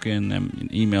word smoking, and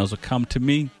emails will come to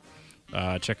me.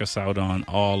 Check us out on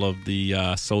all of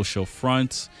the social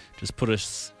fronts. Just put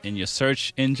us in your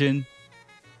search engine,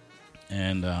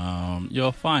 and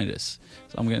you'll find us.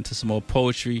 So I'm getting to some more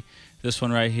poetry. This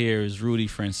one right here is Rudy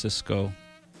Francisco.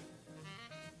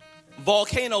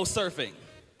 Volcano surfing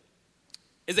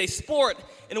is a sport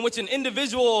in which an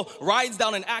individual rides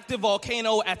down an active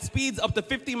volcano at speeds up to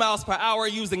 50 miles per hour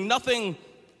using nothing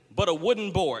but a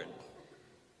wooden board.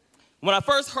 When I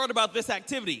first heard about this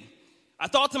activity, I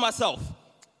thought to myself,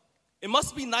 it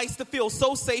must be nice to feel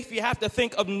so safe you have to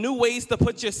think of new ways to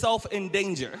put yourself in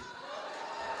danger.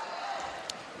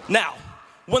 Now,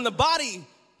 when the body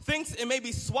thinks it may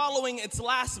be swallowing its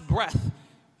last breath,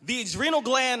 the adrenal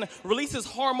gland releases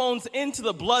hormones into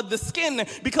the blood. The skin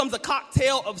becomes a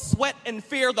cocktail of sweat and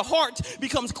fear. The heart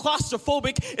becomes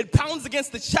claustrophobic. It pounds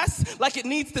against the chest like it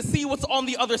needs to see what's on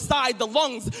the other side. The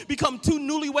lungs become two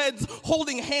newlyweds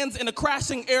holding hands in a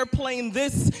crashing airplane.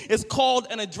 This is called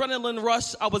an adrenaline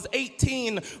rush. I was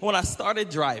 18 when I started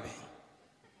driving.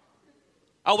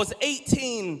 I was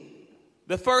 18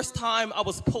 the first time I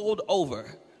was pulled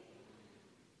over.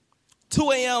 2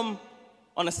 a.m.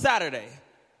 on a Saturday.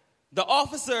 The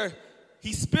officer,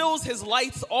 he spills his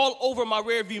lights all over my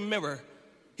rearview mirror.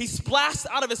 He splashed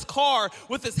out of his car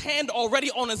with his hand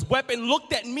already on his weapon,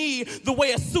 looked at me the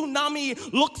way a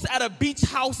tsunami looks at a beach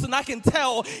house, and I can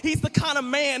tell he's the kind of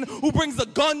man who brings a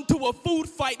gun to a food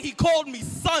fight. He called me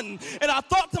son, and I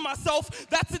thought to myself,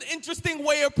 that's an interesting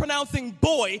way of pronouncing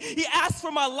boy. He asked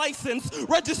for my license,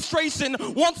 registration,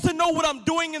 wants to know what I'm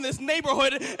doing in this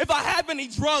neighborhood, if I have any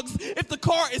drugs, if the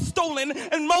car is stolen,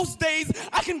 and most days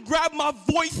I can grab my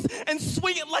voice and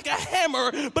swing it like a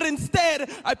hammer, but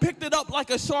instead I picked it up like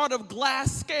a shard of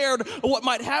glass, scared of what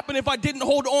might happen if I didn't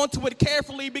hold on to it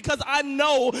carefully, because I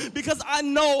know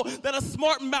that a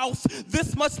smart mouth,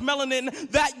 this much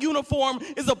melanin, that uniform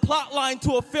is a plot line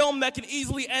to a film that can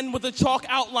easily end with a chalk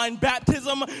outline.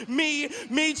 Baptism, me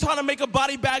trying to make a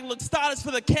body bag look stylish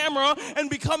for the camera and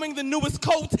becoming the newest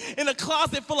coat in a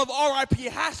closet full of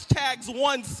RIP hashtags.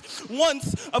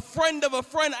 Once a friend of a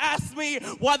friend asked me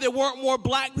why there weren't more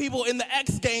black people in the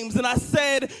X Games, and I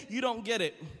said, you don't get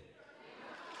it.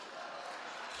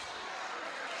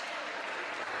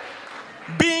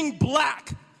 Being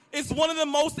black is one of the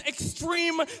most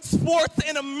extreme sports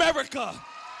in America.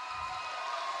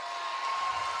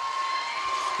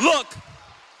 Look,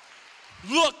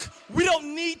 we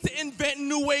don't need to invent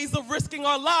new ways of risking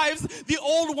our lives. The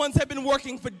old ones have been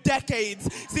working for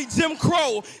decades. See, Jim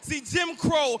Crow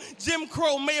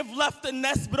may have left the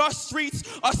nest, but our streets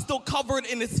are still covered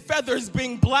in its feathers.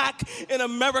 Being black in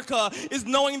America is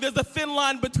knowing there's a thin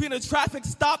line between a traffic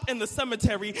stop and the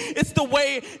cemetery. It's the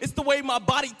way my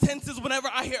body tenses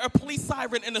whenever I hear a police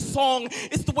siren in a song.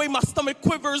 It's the way my stomach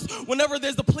quivers whenever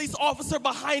there's a police officer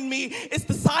behind me. It's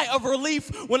the sigh of relief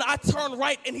when I turn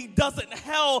right and he doesn't.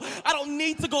 Hell, I don't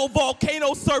need to go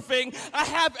volcano surfing. I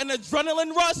have an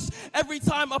adrenaline rush every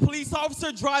time a police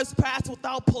officer drives past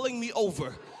without pulling me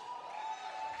over.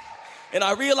 And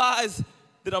I realize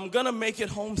that I'm gonna make it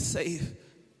home safe.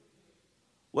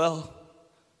 Well,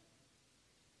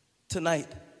 tonight.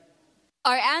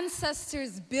 Our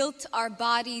ancestors built our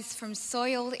bodies from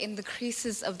soil in the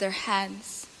creases of their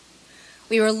hands.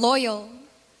 We were loyal,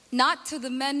 not to the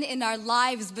men in our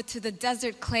lives, but to the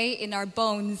desert clay in our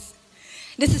bones.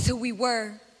 This is who we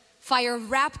were, fire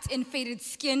wrapped in faded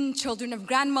skin, children of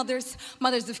grandmothers,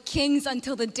 mothers of kings,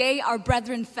 until the day our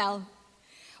brethren fell.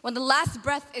 When the last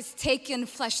breath is taken,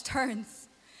 flesh turns.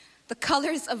 The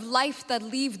colors of life that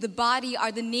leave the body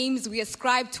are the names we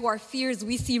ascribe to our fears.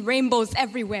 We see rainbows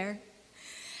everywhere.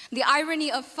 The irony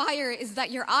of fire is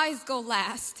that your eyes go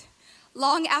last.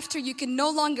 Long after you can no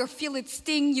longer feel its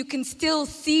sting, you can still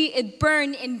see it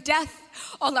burn in death.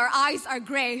 All our eyes are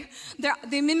gray.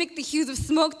 They mimic the hues of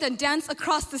smoke that dance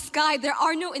across the sky. There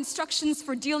are no instructions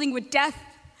for dealing with death.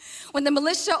 When the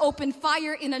militia opened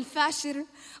fire in Al-Fashir,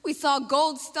 we saw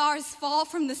gold stars fall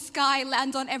from the sky,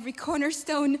 land on every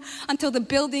cornerstone until the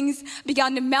buildings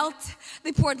began to melt.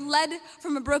 They poured lead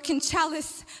from a broken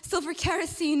chalice, silver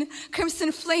kerosene,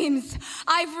 crimson flames,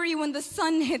 ivory when the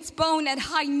sun hits bone at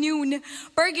high noon,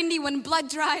 burgundy when blood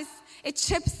dries. It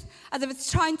chips as if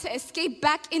it's trying to escape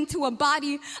back into a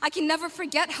body. I can never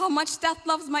forget how much death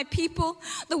loves my people,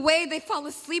 the way they fall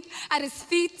asleep at his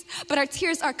feet, but our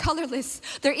tears are colorless.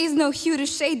 There is no hue to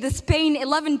shade this pain.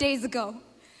 11 days ago,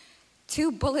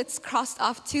 2 bullets crossed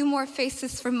off 2 more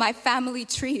faces from my family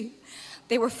tree.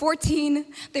 They were 14,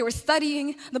 they were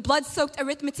studying, the blood-soaked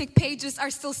arithmetic pages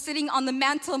are still sitting on the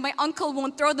mantle. My uncle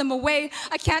won't throw them away.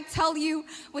 I can't tell you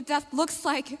what death looks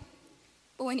like,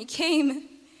 but when he came,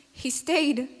 he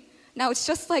stayed. Now it's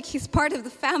just like he's part of the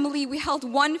family. We held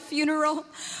 1 funeral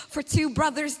for 2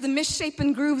 brothers. The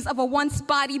misshapen grooves of a once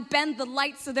body bend the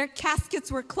light so their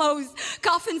caskets were closed.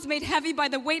 Coffins made heavy by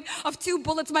the weight of 2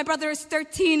 bullets. My brother is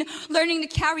 13, learning to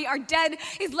carry our dead.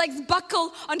 His legs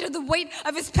buckle under the weight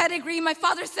of his pedigree. My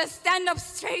father says, stand up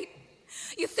straight.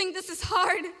 You think this is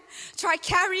hard? Try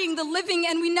carrying the living,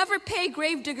 and we never pay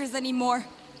grave diggers anymore.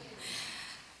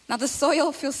 Now the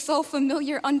soil feels so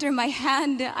familiar under my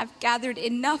hand. I've gathered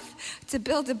enough to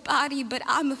build a body, but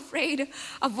I'm afraid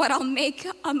of what I'll make.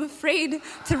 I'm afraid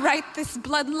to write this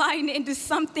bloodline into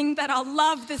something that I'll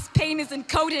love. This pain is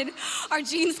encoded. Our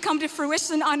genes come to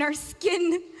fruition on our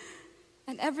skin.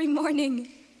 And every morning,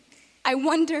 I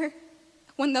wonder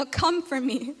when they'll come for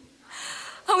me.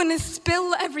 I want to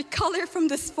spill every color from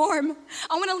this form.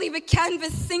 I want to leave a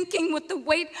canvas sinking with the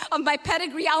weight of my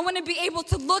pedigree. I want to be able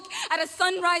to look at a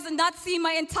sunrise and not see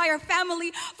my entire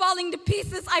family falling to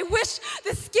pieces. I wish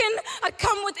the skin had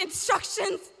come with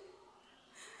instructions.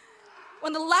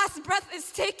 When the last breath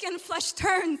is taken, flesh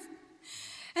turns.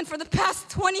 And for the past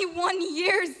 21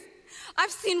 years,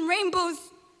 I've seen rainbows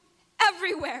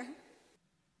everywhere.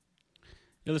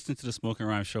 You're listening to the Smoking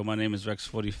Rhyme Show. My name is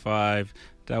Rex45.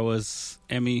 That was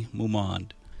Emmy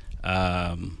Mumand.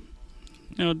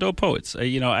 Dope poets.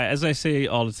 As I say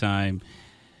all the time,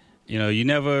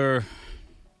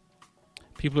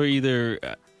 people are either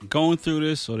going through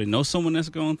this or they know someone that's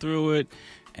going through it,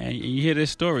 and you hear their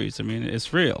stories. I mean,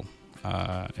 it's real.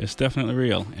 It's definitely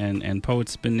real. And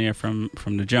poets been there from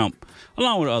the jump,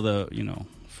 along with other,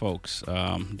 folks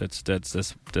that's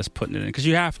putting it in, because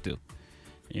you have to.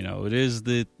 It is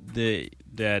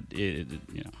I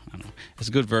don't know. It's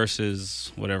good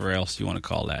versus whatever else you want to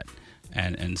call that.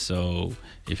 And so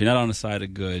if you're not on the side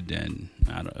of good, then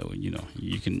I don't know,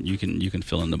 you can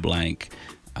fill in the blank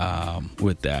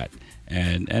with that.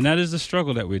 And that is the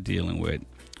struggle that we're dealing with.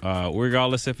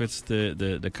 Regardless if it's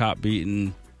the cop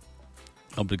beating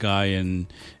up the guy in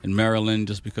Maryland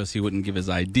just because he wouldn't give his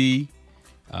ID.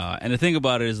 And the thing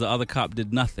about it is the other cop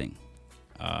did nothing.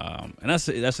 And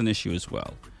that's an issue as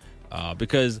well,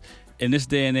 because in this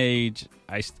day and age,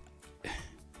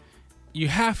 you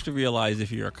have to realize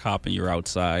if you're a cop and you're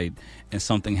outside and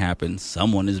something happens,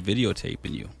 someone is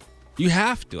videotaping you. You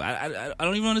have to. I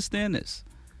don't even understand this.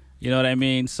 You know what I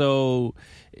mean? So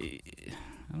I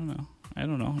don't know. I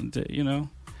don't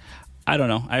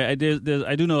know. I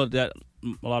do know that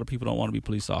a lot of people don't want to be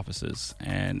police officers,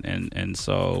 and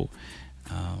so.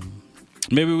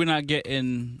 Maybe we're not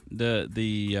getting the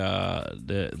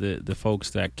folks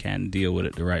that can deal with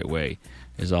it the right way,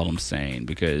 is all I'm saying,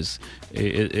 because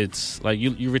it's like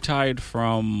you retired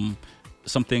from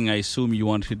something I assume you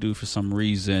wanted to do for some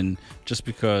reason, just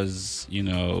because I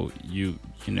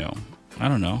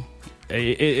don't know.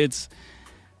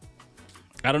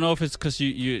 I don't know if it's because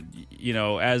you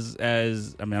as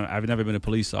I mean, I've never been a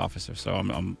police officer, so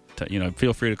I'm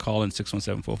feel free to call in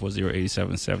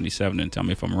 617-440-8777 and tell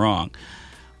me if I'm wrong.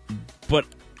 But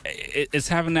it's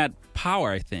having that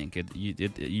power. I think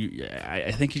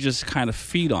I think you just kind of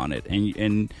feed on it,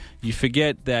 and you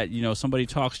forget that somebody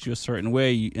talks to you a certain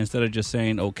way. Instead of just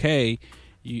saying okay,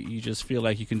 you just feel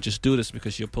like you can just do this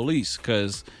because you're police.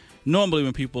 Because normally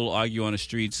when people argue on the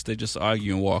streets, they just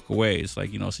argue and walk away. It's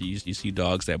like so you see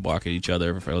dogs that bark at each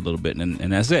other for a little bit,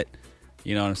 and that's it.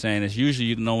 You know what I'm saying? It's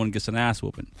usually no one gets an ass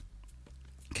whooping.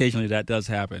 Occasionally that does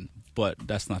happen, but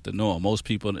that's not the norm. Most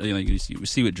people, you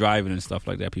see with driving and stuff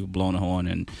like that, people blowing a horn,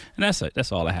 and that's it.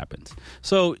 That's all that happens.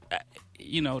 So,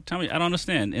 tell me, I don't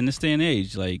understand. In this day and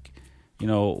age, like,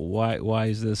 why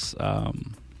is this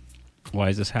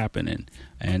happening,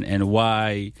 and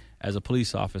why, as a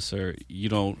police officer, you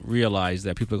don't realize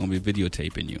that people are going to be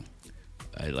videotaping you.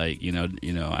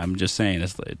 I'm just saying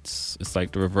it's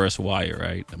like the reverse wire,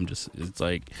 right? It's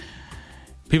like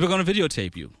people are going to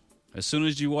videotape you. As soon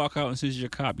as you walk out, as soon as you're a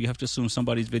cop, you have to assume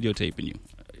somebody's videotaping you.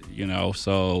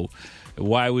 So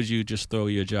why would you just throw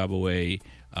your job away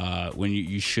when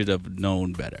you should have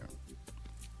known better?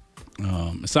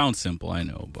 It sounds simple, I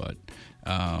know, but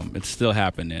it's still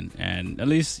happening. And at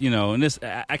least, in this,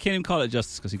 I can't even call it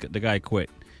justice because the guy quit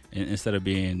instead of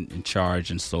being in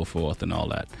charge and so forth and all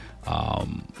that.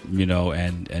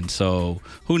 And so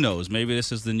who knows? Maybe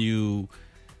this is the new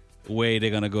way they're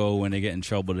gonna go when they get in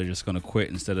trouble. They're just gonna quit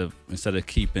instead of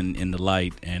keeping in the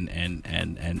light and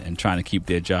trying to keep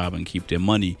their job and keep their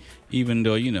money. Even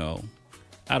though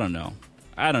I don't know.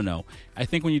 I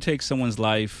think when you take someone's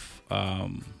life, I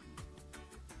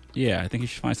think you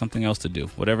should find something else to do.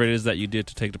 Whatever it is that you did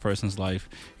to take the person's life,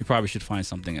 you probably should find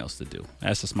something else to do.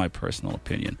 That's just my personal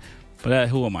opinion. But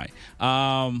who am I?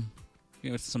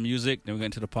 Some music. Then we get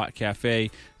into the Pot Cafe.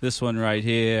 This one right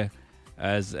here.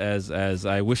 As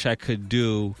I wish I could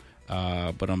do,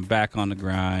 but I'm back on the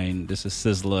grind. This is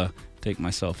Sizzler, Take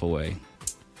Myself Away.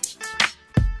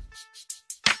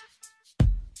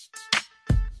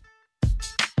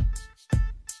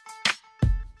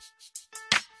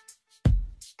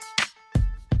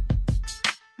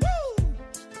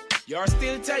 You're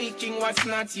still taking what's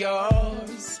not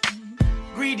yours.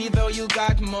 Greedy though you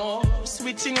got more.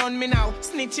 Switching on me now,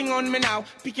 snitching on me now.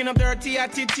 Picking up dirty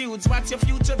attitudes. What's your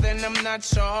future then? I'm not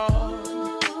sure.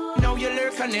 Now you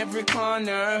lurk on every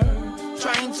corner,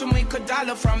 trying to make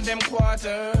 $1 from them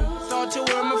quarters. Thought you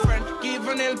were my friend, give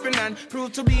an helping hand.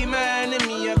 Prove to be my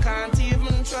enemy, I can't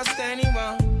even trust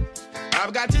anyone.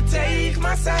 I've got to take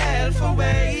myself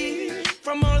away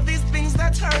from all these things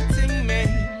that's hurting me.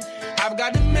 I've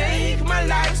got to make my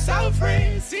life so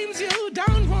free. Seems you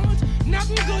don't want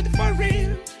nothing good for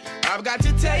real. I've got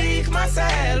to take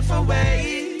myself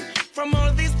away from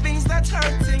all these things that's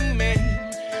hurting me.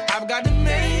 I've got to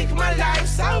make my life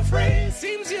so free.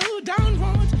 Seems you don't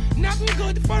want nothing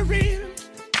good for real.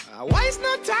 Waste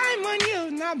no time on you,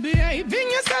 not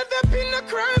behaving yourself up in a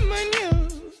crime on you.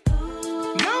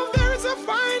 Now there's a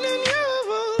fine in you.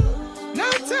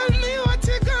 Now tell me what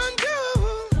you gonna do.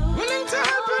 Willing to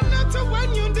help and not to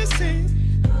want you to see.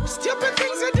 Stupid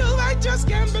things I do, I just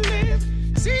can't believe.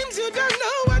 Seems you don't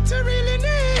know what you really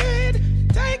need.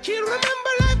 Take it,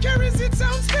 remember life carries its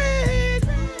own speed.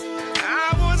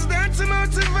 I was there to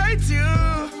motivate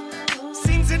you.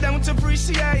 Seems you don't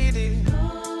appreciate it.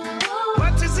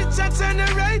 What is it that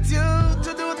generate you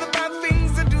to do the bad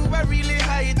things I do? I really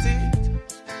hate it.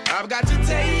 I've got to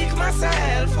take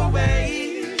myself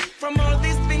away from all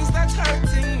these things that's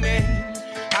hurting me.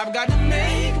 I've got to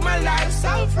make my life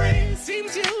so free.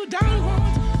 Seems you don't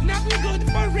want nothing good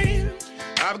for real.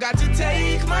 I've got to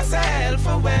take myself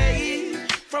away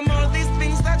from all these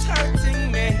things that's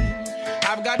hurting me.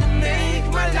 I've got to make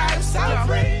my life so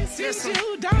free. Seems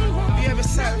you don't want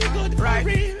nothing good for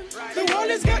real. The world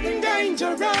is getting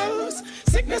dangerous.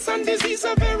 Sickness and disease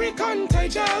are very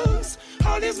contagious.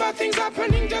 All these bad things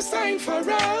happening just ain't for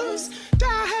us.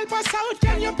 God help us out,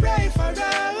 can you pray for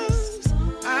us?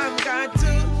 I've got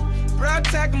to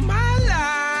protect my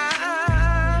life.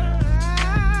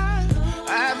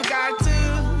 I've got to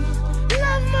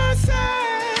love myself.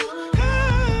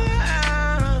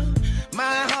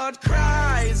 My heart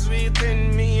cries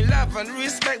within me. Love and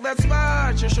respect, that's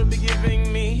what you should be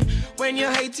giving me. When you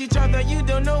hate each other, you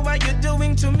don't know what you're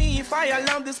doing to me. If I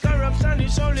allow this corruption,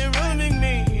 it's only ruining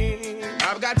me.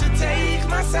 I've got to take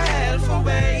myself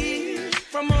away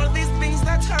from all these things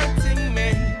that's hurting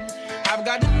me. I've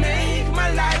got to make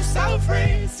my life so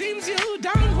free. Seems you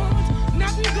don't want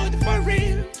nothing good for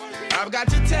real. I've got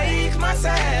to take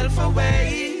myself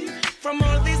away from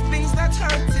all these things that's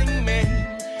hurting me.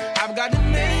 I've got to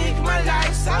make my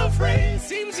life so free.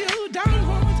 Seems you don't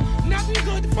want nothing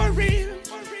good for real.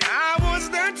 I was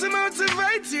there to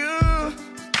motivate you.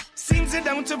 Seems you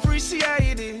don't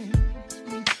appreciate it.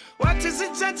 What is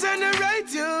it that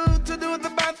generates you to do the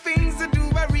bad things I do?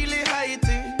 I really hate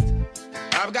it.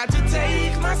 I've got to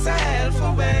take myself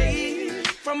away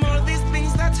from all these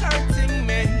things that's hurting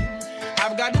me.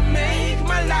 I've got to make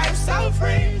my life so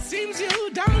free. Seems you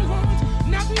don't want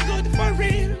nothing good for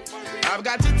real. I've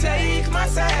got to take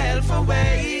myself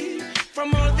away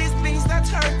from all these things that's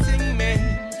hurting me.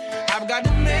 I've got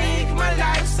to make my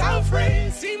life so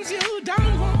free. Seems you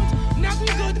don't want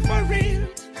nothing good for real.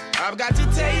 I've got to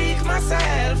take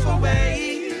myself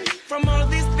away from all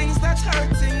these things that's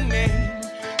hurting me.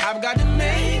 I've got to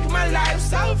make my life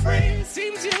so free.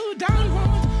 Seems you don't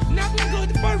want nothing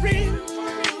good for real.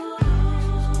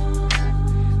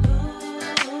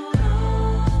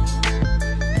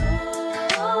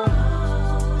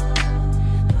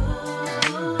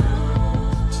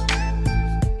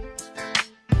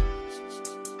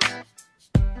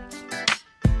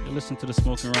 Listen to the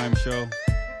Smoking Rhyme Show.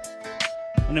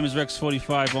 My name is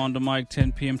Rex45 on the mic,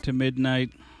 10 p.m. to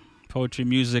midnight. Poetry,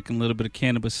 music, and a little bit of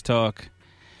cannabis talk.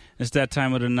 It's that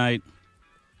time of the night.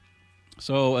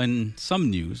 So in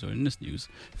some news, or in this news,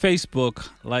 Facebook,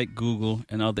 like Google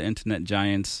and other internet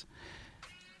giants,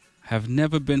 have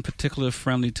never been particularly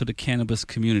friendly to the cannabis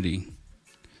community,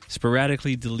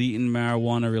 sporadically deleting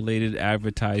marijuana-related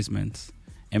advertisements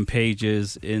and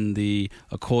pages in the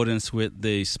accordance with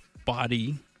the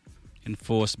spotty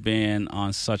enforced ban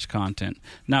on such content.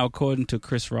 Now, according to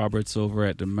Chris Roberts over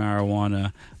at the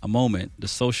Marijuana A Moment, the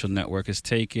social network has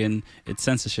taken its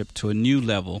censorship to a new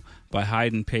level by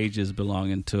hiding pages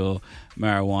belonging to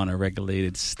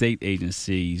marijuana-regulated state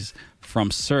agencies from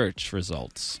search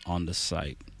results on the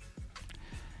site.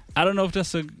 I don't know if I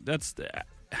think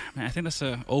that's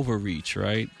an overreach,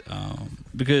 right?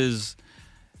 Because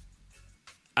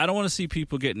I don't want to see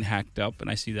people getting hacked up, and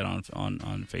I see that on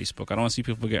Facebook. I don't want to see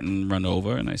people getting run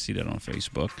over, and I see that on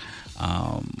Facebook.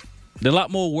 There are a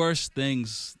lot more worse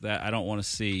things that I don't want to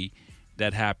see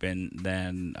that happen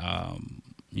than, and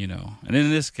in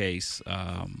this case,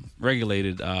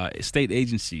 regulated state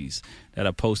agencies that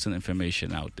are posting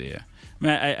information out there. I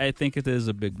mean, I think it is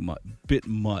a bit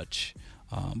much.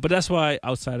 But that's why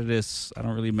outside of this, I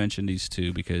don't really mention these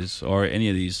two or any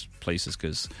of these places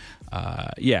because,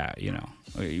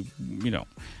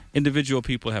 individual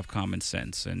people have common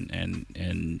sense.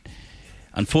 And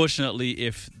unfortunately,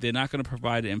 if they're not going to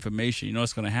provide the information, you know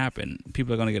what's going to happen?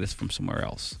 People are going to get it from somewhere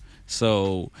else.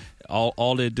 So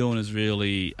all they're doing is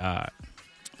really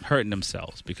hurting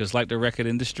themselves because like the record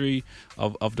industry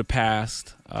of the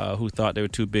past who thought they were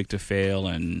too big to fail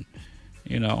and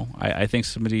I think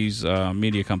some of these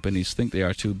media companies think they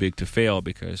are too big to fail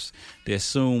because they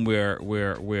assume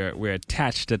we're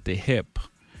attached at the hip,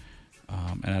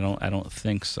 and I don't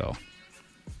think so.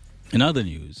 In other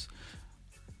news,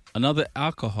 another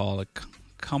alcoholic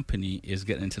company is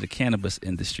getting into the cannabis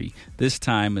industry. This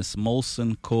time it's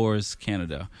Molson Coors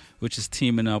Canada, which is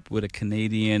teaming up with a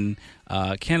Canadian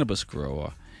cannabis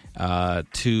grower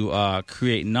to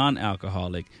create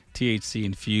non-alcoholic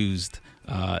THC-infused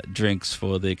drinks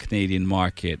for the Canadian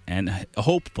market, and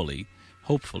hopefully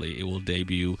it will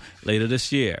debut later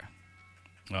this year.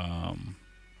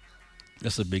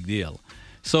 That's a big deal.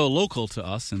 So local to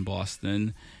us in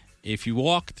Boston, if you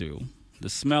walk through, the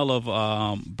smell of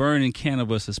burning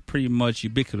cannabis is pretty much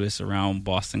ubiquitous around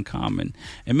Boston Common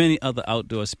and many other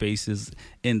outdoor spaces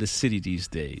in the city these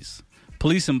days.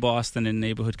 Police in Boston and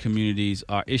neighborhood communities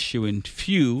are issuing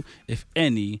few, if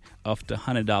any, of the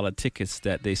 $100 tickets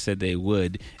that they said they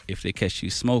would if they catch you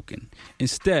smoking.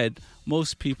 Instead,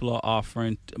 most police are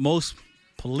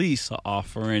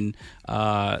offering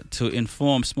to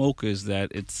inform smokers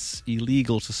that it's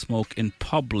illegal to smoke in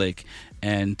public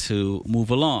and to move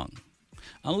along.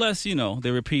 Unless,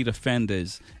 they're repeat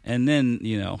offenders, and then,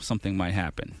 something might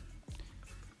happen.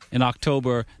 In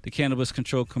October, the Cannabis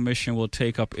Control Commission will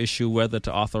take up issue whether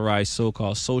to authorize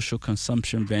so-called social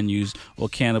consumption venues or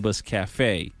cannabis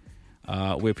cafe,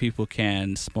 where people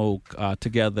can smoke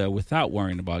together without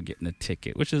worrying about getting a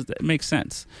ticket, it makes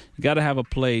sense. You got to have a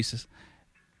place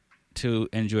to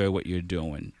enjoy what you're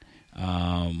doing.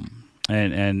 And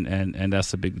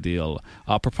that's a big deal.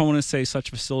 Proponents say such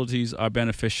facilities are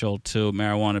beneficial to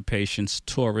marijuana patients,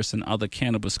 tourists, and other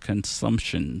cannabis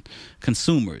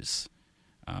consumers.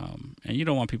 And you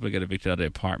don't want people to get evicted out of their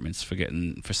apartments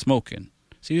for smoking.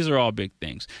 See, these are all big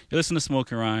things. You listen to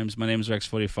Smoking Rhymes. My name is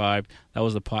Rex45. That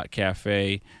was the Pot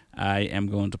Cafe. I am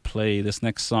going to play this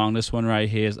next song. This one right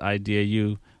here is I Dare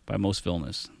You by Most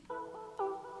Villainous.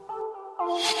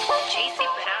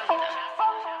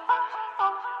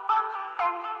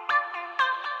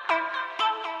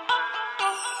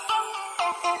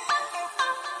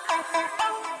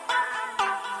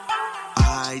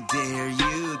 I dare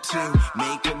you to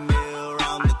make a meal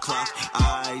round the clock.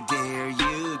 I dare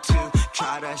you to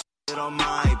try that shit on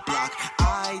my block.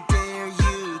 I dare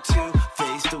you to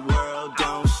face the world,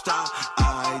 don't stop.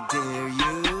 I dare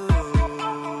you.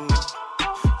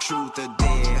 Truth or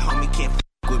dare, homie can't f***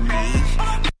 with me.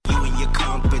 You and your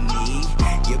company,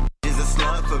 your bitch is a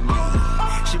slut for me.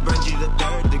 She burned you the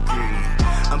 3rd degree.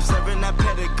 I'm serving that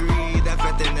pedigree, that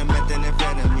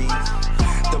methamphetamine.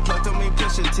 The plug told me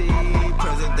push a T,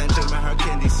 presidential, man, her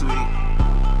candy sweet.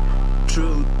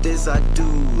 cause I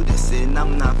do this and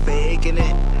I'm not faking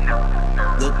it.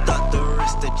 The thought, the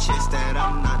risk, the chance that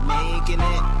I'm not making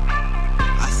it.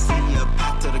 I see a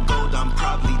path to the gold, I'm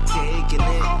probably taking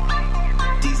it.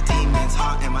 These demons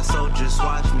heart and my soldiers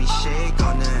watch me shake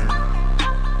on them.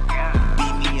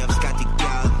 Beat me up, Scotty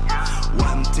gal.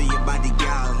 Welcome to your body,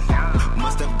 gal.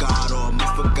 Must have God or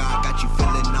must forgot, got you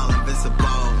feeling all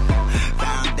invincible.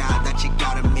 Found out that you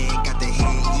got a man, got the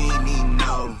hand, you ain't need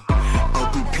no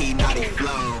OPP, naughty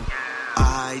flow.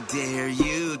 I dare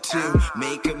you to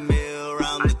make a meal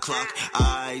round the clock.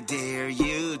 I dare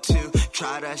you to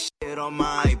try that shit on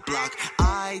my block.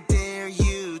 I dare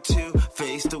you to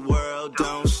face the world,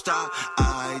 don't stop.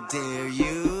 I dare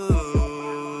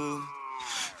you.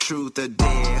 Truth or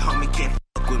dare, homie can't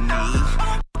fuck with me.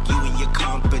 You and your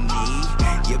company,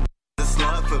 your is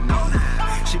love for me.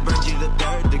 She burned you the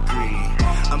 3rd degree.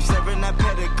 I'm serving that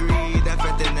pedigree, that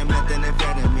fentanyl,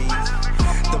 methamphetamines.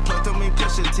 The plug told me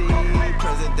Pusha T,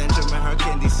 presidential and her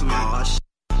candy sweet. Oh,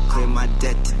 clear my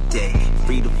debt today,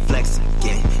 free to flex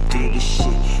again. Do this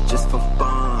shit just for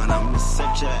fun. I'm in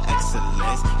search of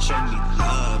excellence. Show me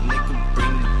love, nigga,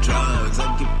 bring the drugs.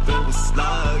 I get filled with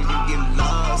slugs, you get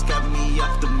lost. Got me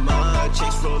off the mud,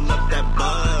 chase roll up that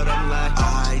bud. I'm like,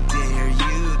 I dare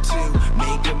you to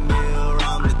make a meal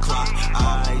round the clock.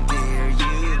 I dare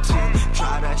you to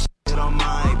try that shit on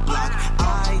my block.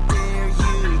 I dare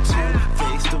you to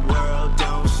face the world,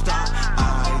 don't stop.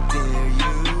 I dare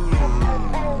you.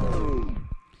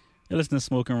 You're listening to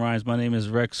Smoking Rhymes. My name is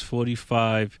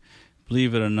Rex45.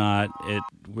 Believe it or not,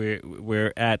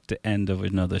 we're at the end of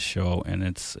another show, and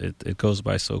it goes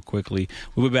by so quickly.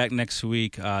 We'll be back next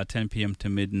week, 10 p.m. to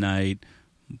midnight.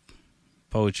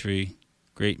 Poetry,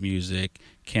 great music,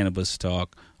 cannabis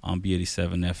talk on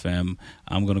B87 FM.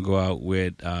 I'm gonna go out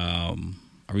with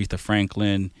Aretha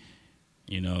Franklin.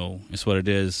 You know, it's what it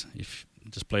is. If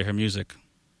just play her music.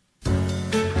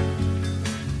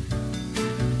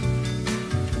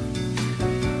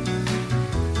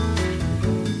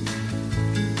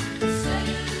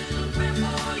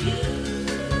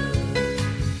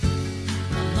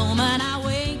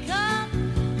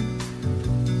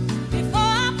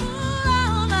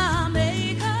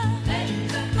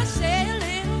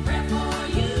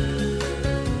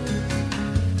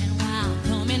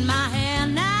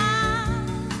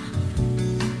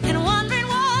 And wondering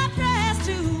what dress to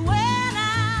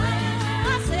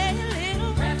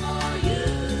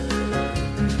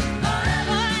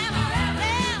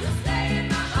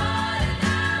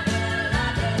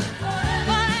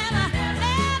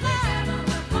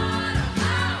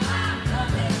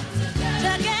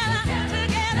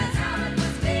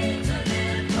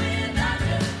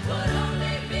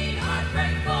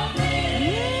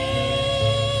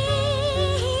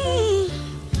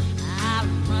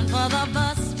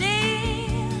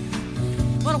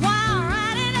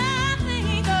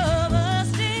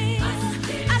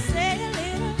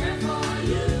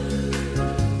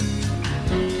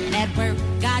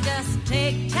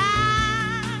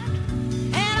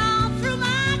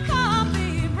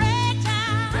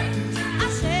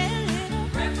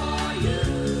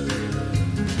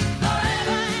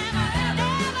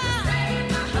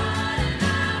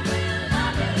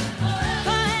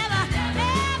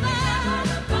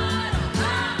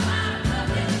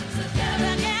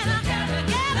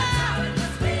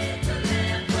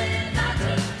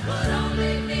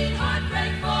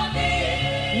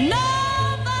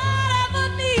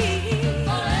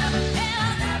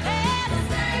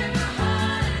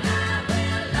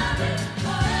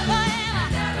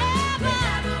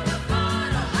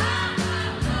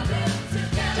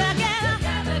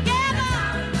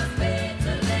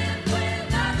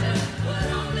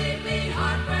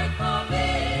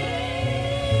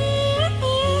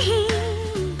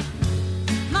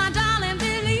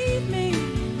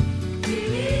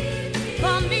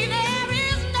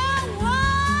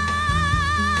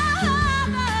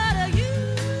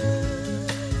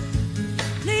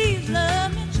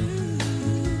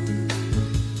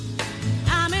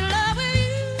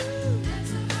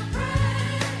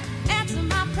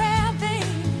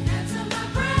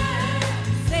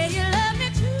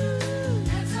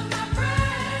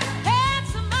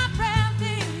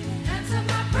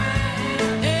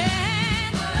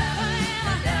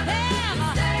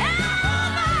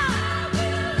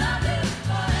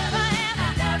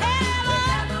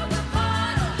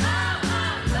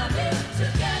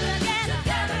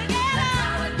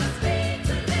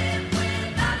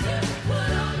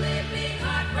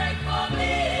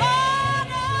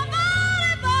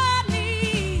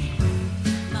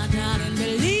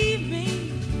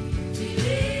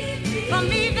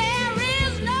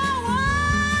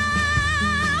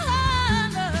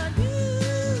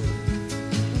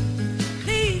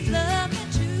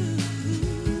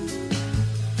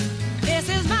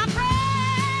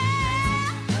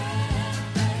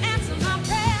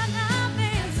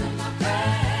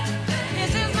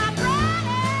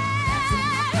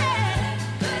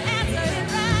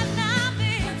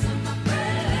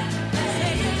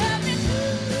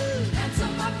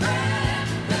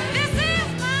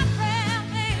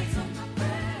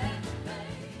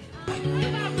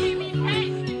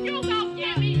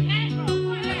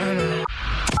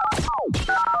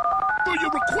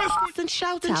requests and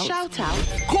shout out.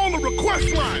 Call the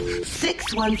request line.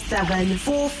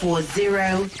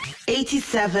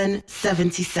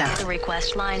 617-440-8777. The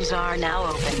request lines are now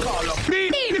open. Call up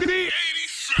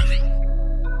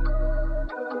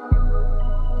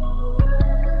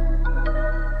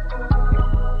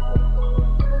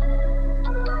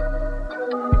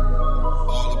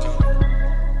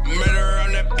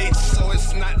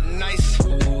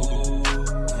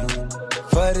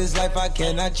For this life I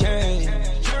cannot change.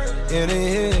 In the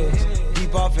hills,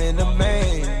 deep off in the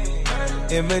main.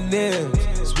 Eminem,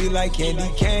 sweet like candy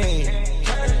cane.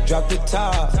 Drop the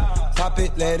top, pop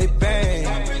it, let it bang.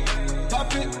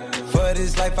 For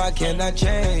this life I cannot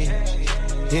change.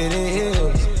 In the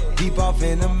hills, deep off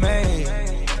in the main.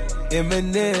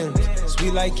 Eminem,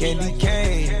 sweet like candy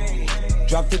cane.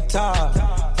 Drop the top,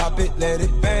 pop it, let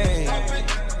it bang.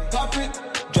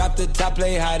 Drop the top,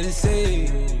 play hide and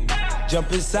seek.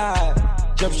 Jump inside,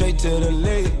 jump straight to the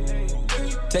lake.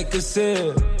 Take a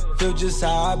sip, feel just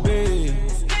how I be.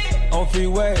 On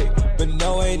freeway, but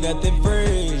no, ain't nothing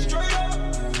free.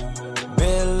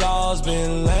 Been laws,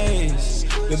 been lanes.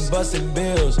 Been busting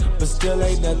bills, but still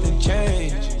ain't nothing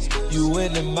changed. You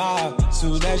in the mob,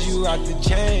 soon as you rock the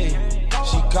chain.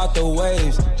 She caught the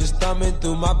waves, just thumbing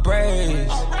through my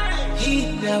braids.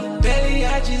 Heating up, baby,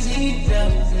 I just heating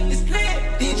up. It's lit.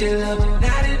 DJ love,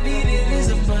 now the beat it is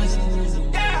a must.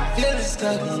 Feeling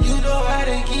stuck, you know how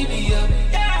to keep me up.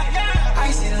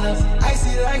 Icy love,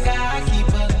 icy like how I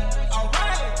keep up.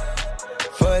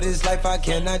 For this life I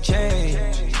cannot change.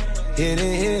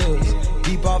 Hidden hills,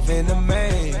 deep off in the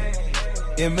main.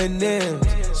 Eminem,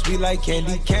 sweet like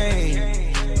candy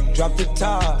cane. Drop the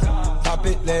top, pop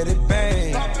it, let it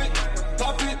bang. Pop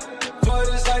it, for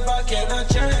this life I cannot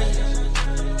change.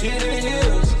 Hidden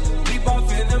hills, deep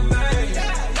off in the main.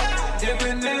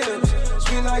 Eminem,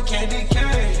 sweet like candy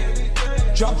cane.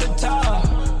 Drop the top,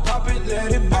 pop it,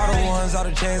 let it bang. All the ones, all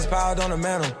the chains piled on the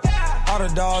mantle. All the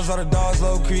dogs,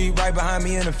 low creep, right behind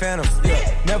me in the phantom.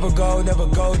 Yeah, never go, dip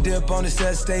on the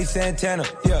set, stay Santana.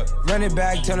 Yeah, run it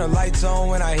back, turn the lights on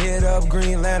when I hit up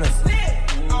Green Lantern.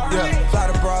 Yeah, fly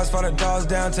the bras, fly the dogs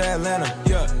down to Atlanta.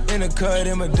 Yeah, in the cut,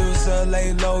 in Medusa,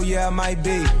 lay low, yeah, I might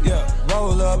be. Yeah,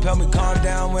 roll up, help me calm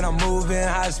down when I'm moving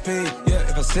high speed. Yeah,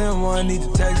 if I send one, need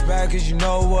to text back, cause you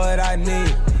know what I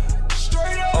need.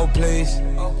 Oh please,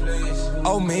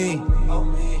 oh me,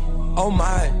 oh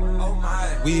my.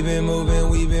 We've been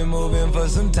moving for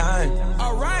some time.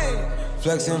 Alright.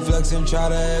 Flexing, try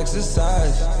to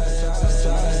exercise.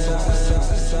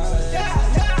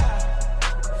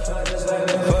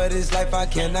 For this life I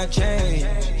cannot change.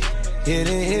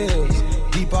 Hidden hills,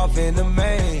 deep off in the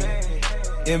main.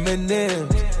 Eminem,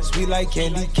 sweet like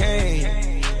candy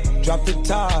cane. Drop the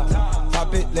top,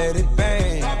 pop it, let it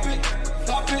bang. Pop it,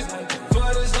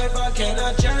 for this life I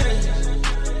cannot change.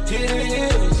 Hidden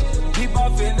hills, deep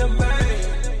off in the main.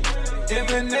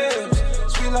 M&M's,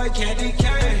 sweet like candy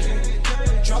cane.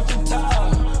 Drop the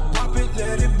top, pop it,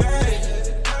 let it bang.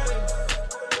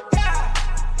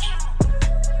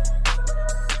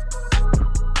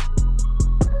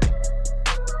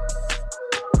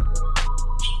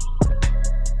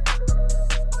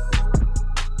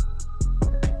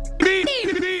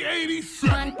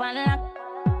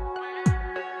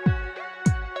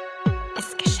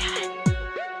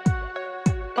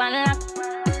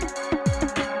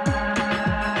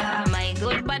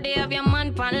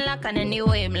 And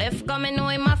anyway, him left coming, know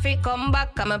him have to come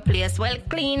back. I'm a place well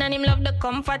clean and him love the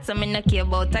comfort. So me no care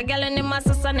about a girl and him a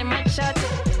sus and him a chat.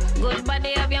 Good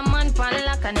body of your man pan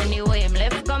lock. And anyway, him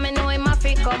left coming, know him have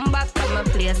to come back. I'm a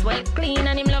place well clean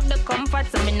and him love the comfort.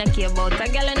 So me no care about a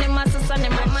girl and him a sus and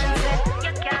him a man said,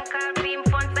 you can't call for him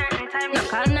for certain time. No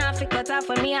call now fi cut off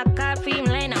for me, I call for him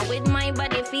line. And with my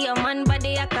body for your man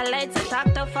body, I collide. So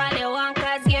talk to all you want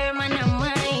cause your man a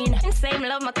mine. Same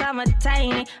love, my come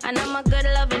tiny. And I'm a good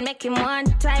love and make him one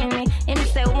tiny. Him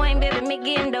say wine, baby, me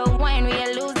give him the wine. We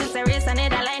lose this a race and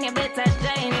it a line, you better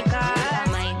join me. Cause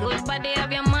my good body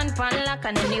of your man pan lock.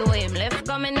 And anyway, him left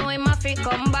coming, know him have to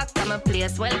come back. I'm a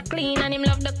place well clean and him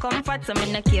love the comfort. So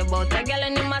me no care about a girl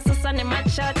and him a sus and him a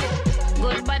chat.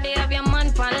 Good body of your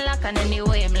man pan lock. And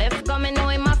anyway, him left coming, know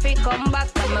him have to come back.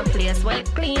 I'm a place well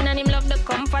clean and him love the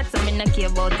comfort. So me no care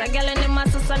about a girl and him a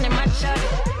sus and him a chat.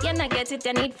 You no get it,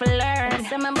 you need to learn.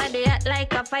 So my body hot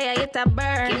like a fire, it a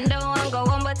burn. Him don't want go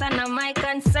home, but I know my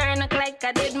concern. Look like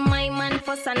I did my man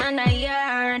for son and I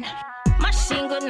yearn. Machine good